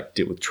would like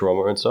deal with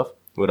trauma and stuff.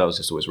 But I was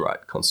just always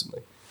write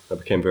constantly. I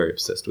became very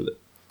obsessed with it.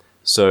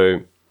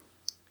 So,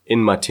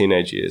 in my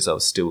teenage years, I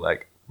was still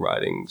like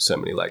writing so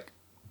many like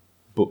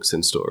books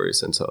and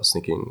stories, and so I was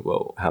thinking,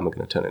 well, how am I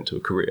going to turn it into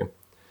a career?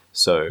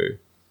 So,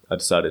 I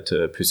decided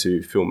to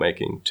pursue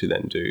filmmaking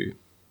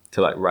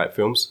to like write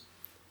films,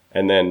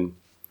 and then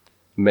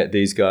met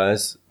these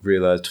guys,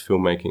 realized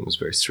filmmaking was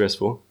very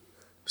stressful.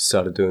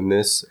 started doing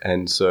this,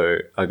 and so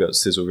I got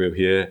Sizzle Reel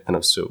here, and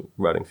I'm still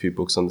writing a few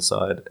books on the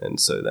side, and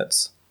so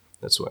that's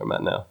where I'm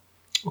at now.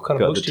 What kind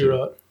Got of books the do you two.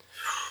 write?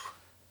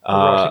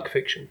 Erotic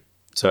fiction.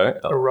 Sorry,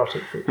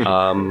 Erotic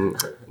fiction.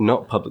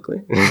 not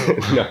publicly.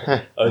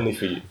 No, only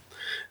for you.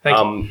 Thank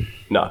you.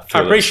 No, I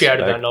Phyllis,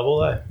 appreciated like- that novel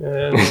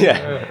though.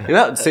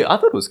 Yeah. See, I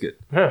thought it was good.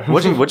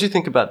 What do you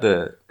think about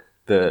the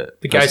The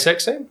gay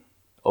sex scene?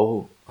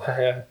 Oh,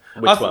 Yeah.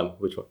 which one?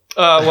 Which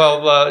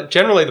one?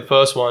 Generally the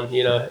first one,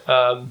 you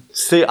know.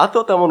 See, I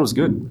thought that one was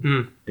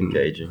good.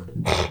 Engaging.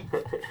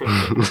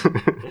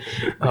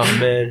 Oh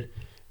man.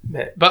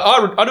 But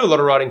I do a lot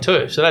of writing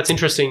too, so that's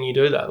interesting. You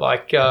do that,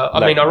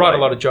 I write a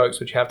lot of jokes,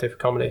 which you have to for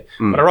comedy,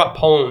 but I write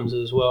poems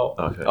as well.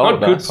 Okay. Oh, Not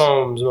good nice.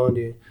 poems, mind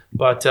you,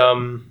 but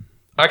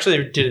I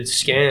actually did a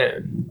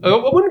scam. I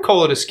wouldn't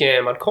call it a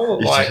scam. I'd call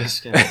it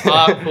like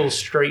artful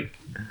street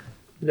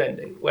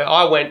vending, where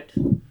I went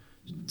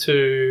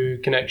to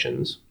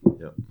Connections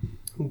Yep.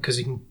 because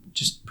you can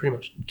just pretty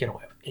much get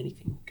away with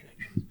anything in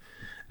Connections,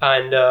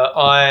 and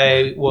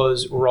I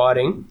was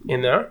writing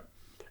in there.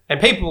 And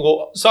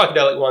people,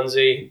 psychedelic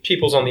onesie,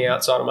 people's on the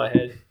outside of my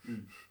head.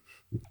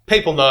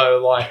 People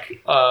know,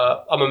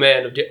 I'm a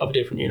man of a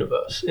different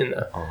universe in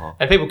there. Uh-huh.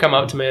 And people come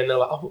up to me and they're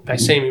like, they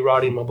see me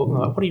writing my book. And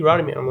they're like, what are you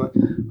writing me? I'm like,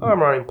 I'm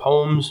writing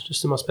poems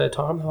just in my spare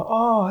time. They're like,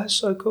 oh, that's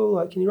so cool.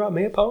 Like, can you write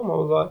me a poem? I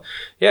was like,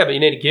 yeah, but you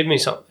need to give me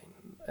something.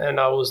 And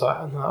I was like,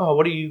 oh,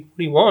 what do you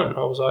want?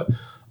 I was like,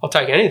 I'll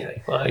take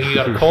anything. Like, you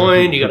got a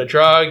coin, you got a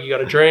drug, you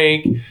got a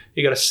drink,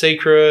 you got a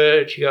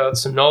secret, you got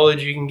some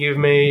knowledge you can give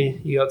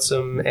me, you got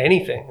some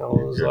anything. I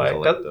was You're a like,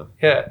 collector.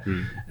 yeah.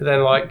 And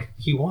then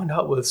you wind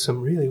up with some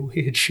really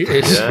weird shit.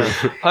 Yeah.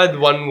 I had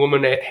one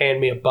woman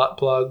hand me a butt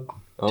plug.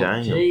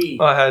 Damn. Gee.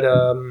 I had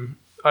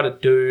a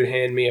dude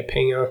hand me a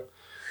pinger.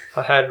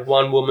 I had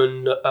one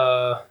woman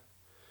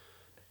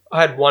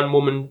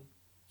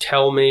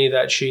tell me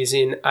that she's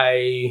in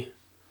a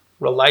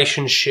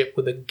relationship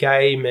with a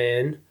gay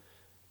man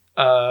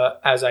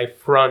as a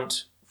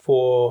front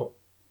for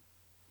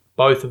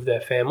both of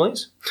their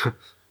families.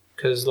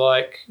 Because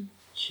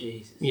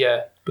Jesus.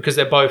 yeah, because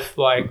they're both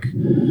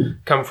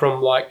come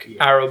from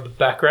Arab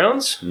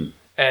backgrounds,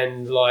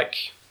 and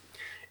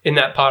in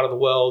that part of the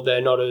world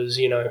they're not as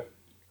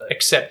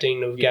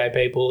accepting of gay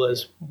people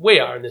as we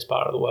are in this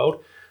part of the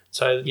world.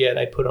 So yeah,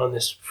 they put on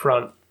this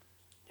front.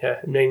 Yeah.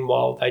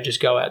 Meanwhile, they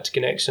just go out to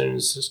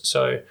Connections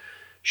so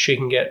she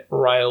can get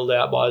railed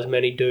out by as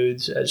many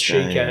dudes as she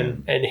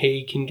can, and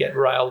he can get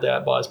railed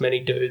out by as many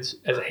dudes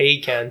as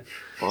he can.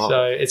 Wow.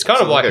 So it's kind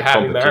of Sounds like like a a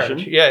happy competition.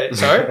 marriage. Yeah,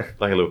 sorry?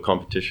 Like a little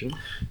competition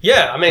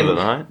Yeah, I mean, for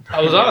the night.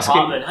 I was asking.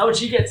 Apartment. How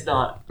would you get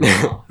tonight?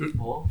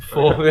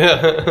 Four.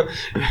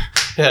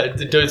 Yeah,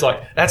 the dude's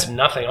like, that's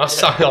nothing. I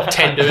sucked off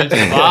 10 dudes in the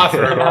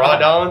bathroom, all right,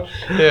 darling?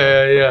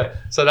 Yeah.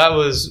 So that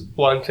was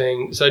one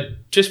thing. So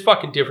just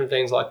fucking different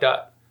things like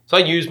that. So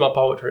I use my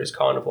poetry as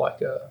kind of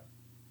like a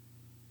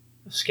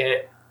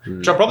scam,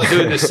 which I'll probably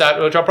do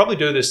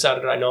this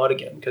Saturday night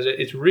again because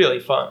it's really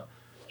fun.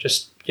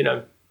 Just,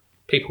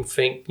 people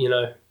think,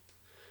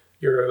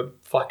 you're a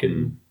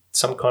fucking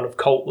some kind of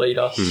cult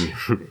leader.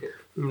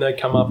 And they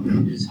come up.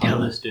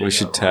 We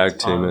should tag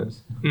team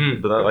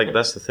it. But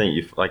that's the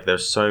thing.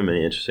 There's so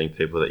many interesting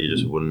people that you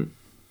just wouldn't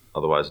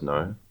otherwise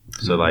know.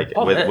 So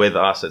with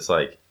us, it's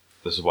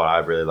this is what I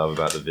really love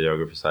about the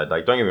videography side.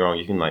 Don't get me wrong,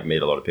 you can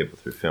meet a lot of people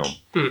through film,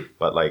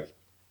 but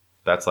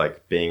that's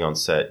being on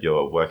set.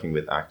 You're working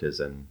with actors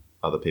and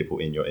other people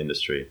in your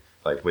industry.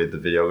 With the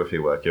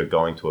videography work, you're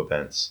going to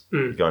events,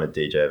 you're going to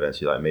DJ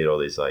events. You meet all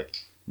these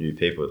new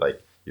people.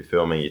 You're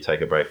filming, you take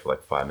a break for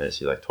 5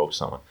 minutes, you talk to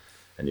someone.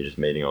 And you're just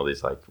meeting all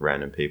these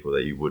random people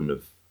that you wouldn't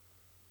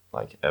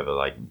have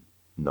ever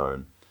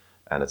known,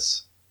 and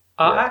it's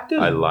actors.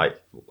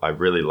 I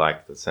really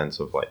like the sense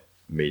of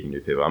meeting new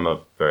people. I'm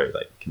a very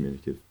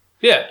communicative.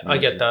 Yeah, I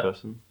get that.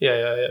 Person.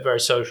 Yeah, very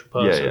social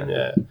person.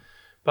 Yeah.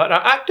 But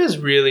are actors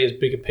really as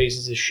big a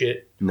pieces of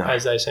shit No.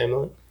 as they seem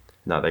like?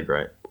 No, they're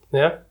great.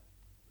 Yeah.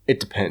 It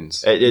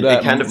depends. It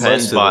can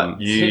depend, but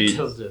It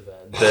does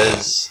depend.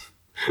 there's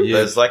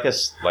there's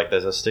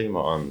a stigma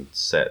on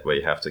set where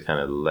you have to kind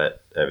of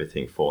let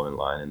everything fall in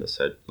line in the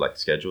set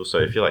schedule. So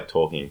if you're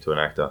talking to an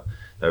actor,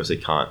 they obviously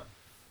can't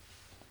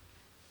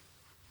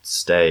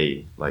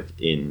stay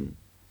in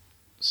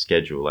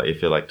schedule.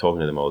 If you're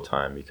talking to them all the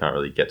time, you can't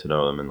really get to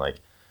know them and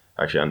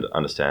actually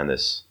understand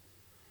this.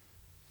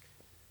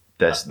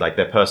 There's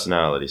their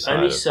personality side.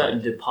 Only of,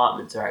 certain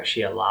departments are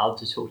actually allowed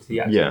to talk to the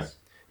actors. Yeah.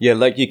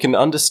 Yeah, you can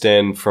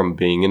understand from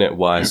being in it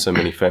why so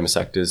many famous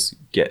actors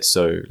get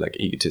so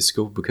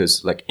egotistical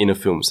because in a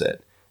film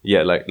set,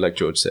 like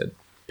George said,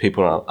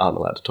 people aren't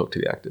allowed to talk to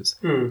the actors.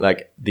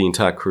 The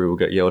entire crew will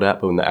get yelled at,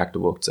 but when the actor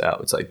walks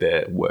out, it's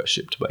they're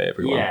worshipped by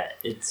everyone. Yeah,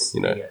 it's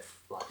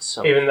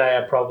so Even they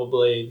are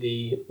probably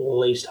the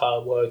least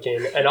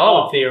hardworking, and I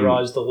would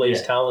theorise the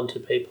least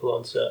talented people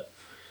on set.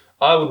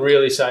 I would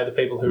really say the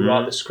people who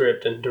write the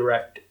script and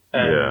direct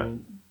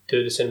and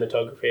do the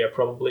cinematography are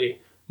probably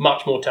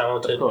much more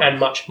talented and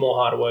much more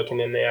harder working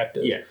than the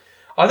actors. Yeah.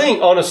 I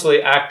think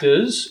honestly,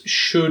 actors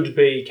should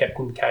be kept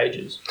in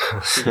cages.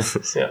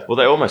 Yeah. Well,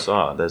 they almost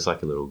are. There's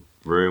like a little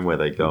room where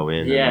they go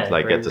in Yeah, and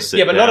like get to sit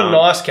Yeah, but not a down.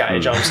 nice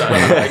cage. I'm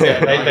saying like,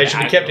 yeah, they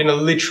should be kept in a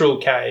literal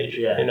cage.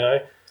 Yeah. You know.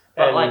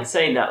 But And- like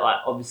saying that, like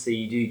obviously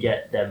you do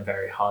get them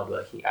very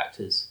hardworking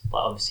actors.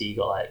 Like obviously you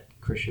got like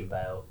Christian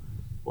Bale,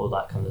 or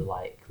that kind of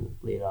like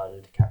Leonardo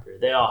DiCaprio.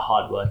 They are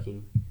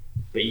hardworking,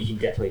 but you can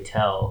definitely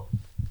tell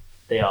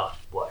they are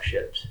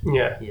worshipped.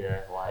 yeah. You know,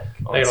 like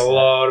They got a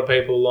lot of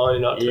people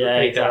lining up to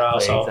Yeah, eat their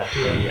ass off.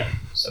 exactly. Yeah,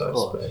 So of to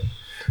course.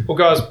 speak. Well,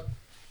 guys,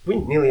 we're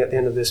nearly at the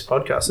end of this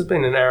podcast. It's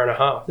been an hour and a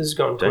half. This has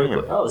gone Damn.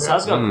 quickly. Oh, this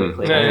has gone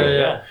quickly.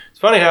 Yeah. It's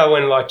funny how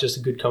when like just a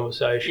good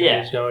conversation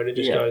Yeah. is going, it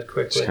just Yeah. goes Just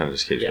quickly. kind of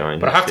just keeps Yeah. going.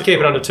 But I have to keep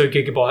it under 2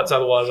 gigabytes,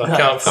 otherwise I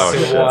can't fucking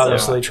shit.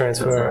 wirelessly That's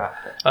transfer all it. right.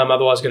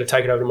 Otherwise, I've got to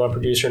take it over to my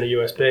producer in a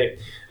USB.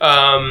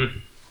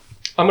 I'm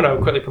going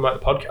to quickly promote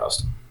the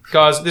podcast.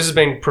 Guys, this has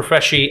been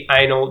Professi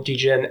Anal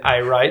Degen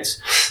A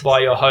Rates by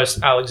your host,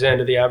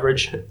 Alexander the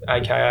Average,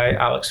 aka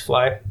Alex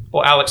Flay,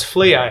 or Alex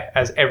Flier,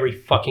 as every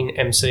fucking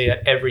MC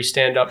at every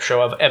stand-up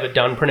show I've ever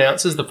done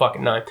pronounces the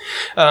fucking name.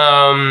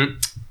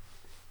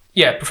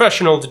 Yeah,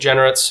 Professional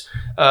Degenerates.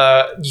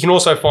 You can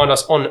also find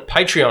us on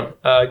Patreon.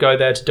 Go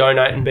there to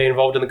donate and be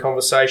involved in the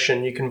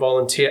conversation. You can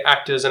volunteer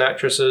actors and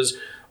actresses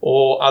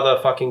or other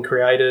fucking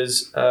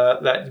creators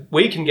that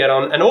we can get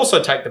on and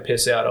also take the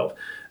piss out of.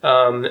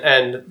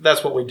 And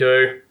that's what we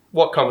do.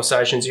 What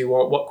conversations you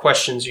want, what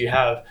questions you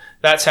have.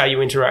 That's how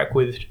you interact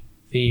with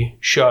the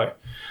show.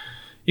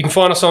 You can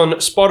find us on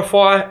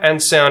Spotify and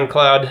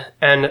SoundCloud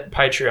and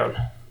Patreon.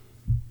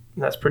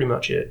 And that's pretty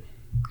much it.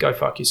 Go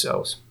fuck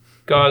yourselves.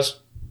 Guys,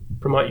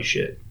 promote your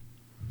shit.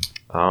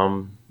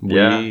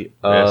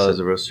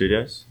 Sizzle Real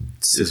Studios.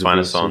 Sizzle Find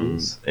Real us on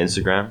Studios.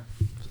 Instagram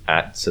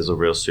at Sizzle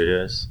Real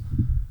Studios.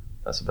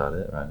 That's about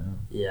it right now.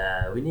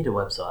 Yeah, we need a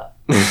website.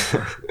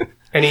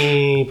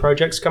 Any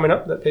projects coming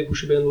up that people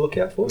should be on the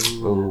lookout for?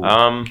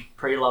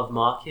 Pre-Love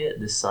Market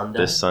this Sunday.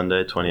 This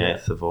Sunday,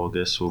 28th of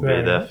August, we'll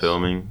Very be there nice.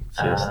 filming.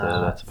 See us there.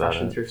 That's about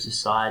Fashion it. Thrift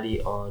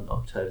Society on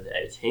October the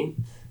 18th,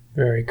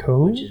 Very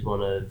cool. which is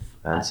one of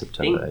And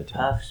September think 18th.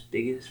 Perth's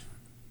biggest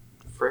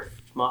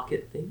thrift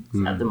market things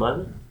at the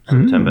moment.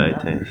 September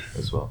 18th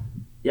as well.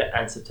 Yeah,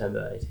 and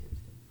September 18th.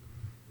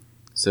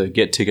 So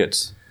get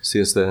tickets.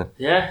 See us there.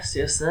 Yeah,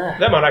 see us there.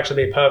 That might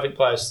actually be a perfect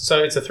place.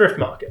 So it's a thrift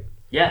market.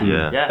 Yeah,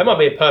 Yeah. yeah. That might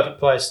be a perfect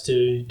place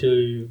to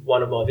do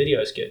one of my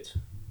video skits.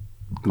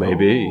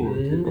 Maybe.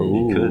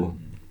 Ooh, You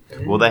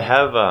could. Well, they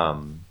have,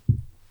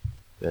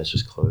 it's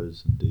just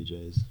clothes and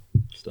DJs.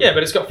 Stuff. Yeah,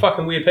 but it's got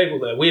fucking weird people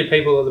there. Weird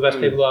people are the best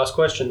people to ask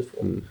questions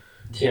for.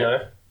 You know?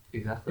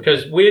 Exactly.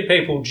 Because weird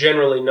people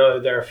generally know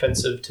they're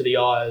offensive to the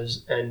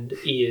eyes and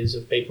ears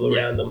of people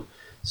around them.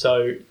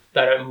 So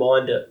they don't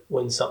mind it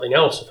when something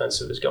else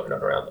offensive is going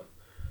on around them.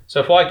 So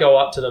if I go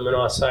up to them and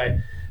I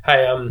say,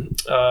 hey,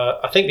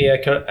 I think the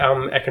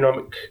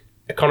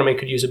economy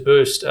could use a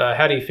boost.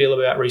 How do you feel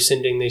about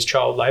rescinding these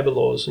child labour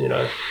laws? You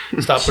know,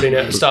 start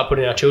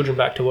putting our children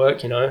back to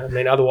work. You know, I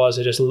mean, otherwise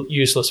they're just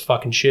useless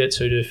fucking shits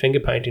who do finger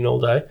painting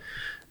all day.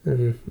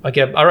 And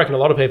I reckon a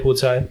lot of people would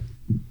say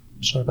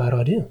it's not a bad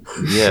idea.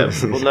 Yeah.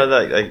 Well,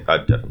 no,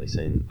 I've definitely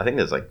seen. I think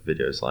there's like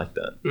videos like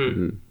that.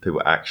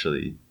 People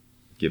actually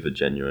give a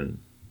genuine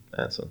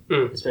answer.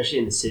 Especially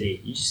in the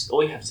city.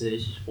 All you have to do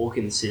is just walk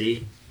in the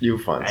city You'll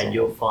find and someone.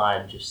 you'll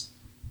find just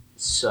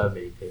so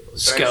many people.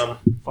 Scum.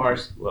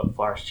 Forest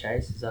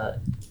Chase, is that?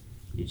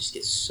 You just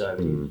get so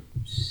many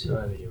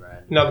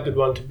random. Another good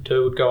one to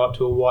do would go up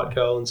to a white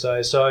girl and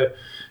say, so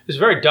it's a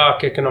very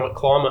dark economic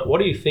climate. What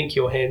do you think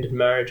your hand in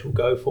marriage will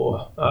go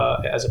for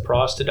as a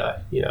price today?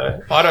 You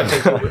know, I don't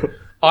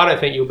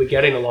think you'll be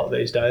getting a lot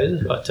these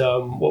days. But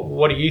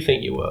what do you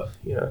think you're worth?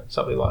 You know,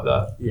 something like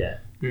that. Yeah.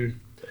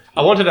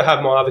 I wanted to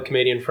have my other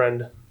comedian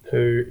friend,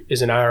 who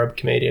is an Arab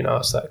comedian,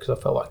 ask that because I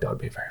felt like that would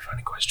be a very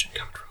funny question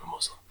coming from a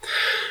Muslim.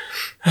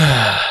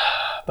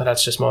 But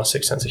that's just my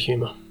sick sense of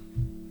humour.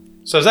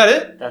 So is that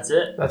it? That's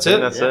it. That's I think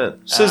it. that's Yeah.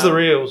 it. Sizzler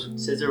Reels.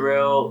 Scissor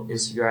Reel,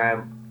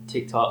 Instagram,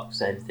 TikTok,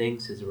 same thing.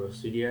 Scissor Reel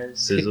Studios.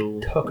 Sizzle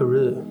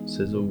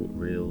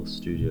Real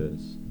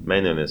Studios.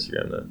 Mainly on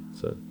Instagram though.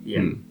 So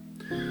Yeah.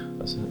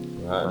 that's it.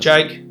 Right.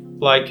 Jake,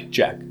 Blake,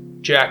 Jack.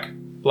 Jack,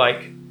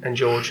 Blake, and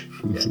George.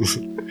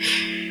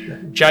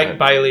 Jake,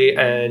 Bailey,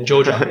 and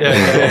Georgia.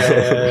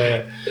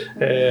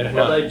 Yeah.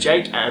 No. Although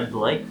Jake and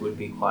Blake would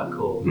be quite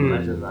cool.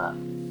 Imagine that.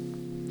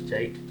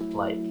 Jake,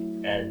 Blake,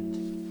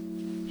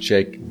 and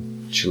Jake,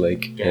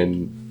 Chalake,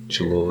 and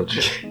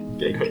Chalorge.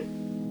 Geek.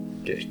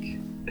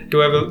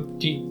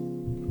 Geek.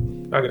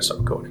 I gotta stop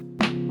recording.